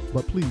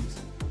 But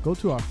please, go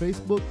to our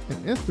Facebook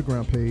and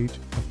Instagram page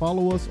and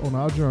follow us on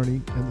our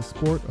journey in the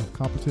sport of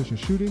competition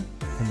shooting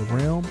and the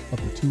realm of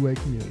the 2A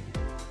community.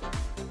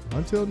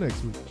 Until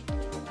next week,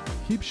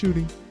 keep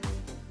shooting,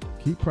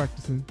 keep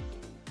practicing,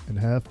 and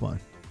have fun.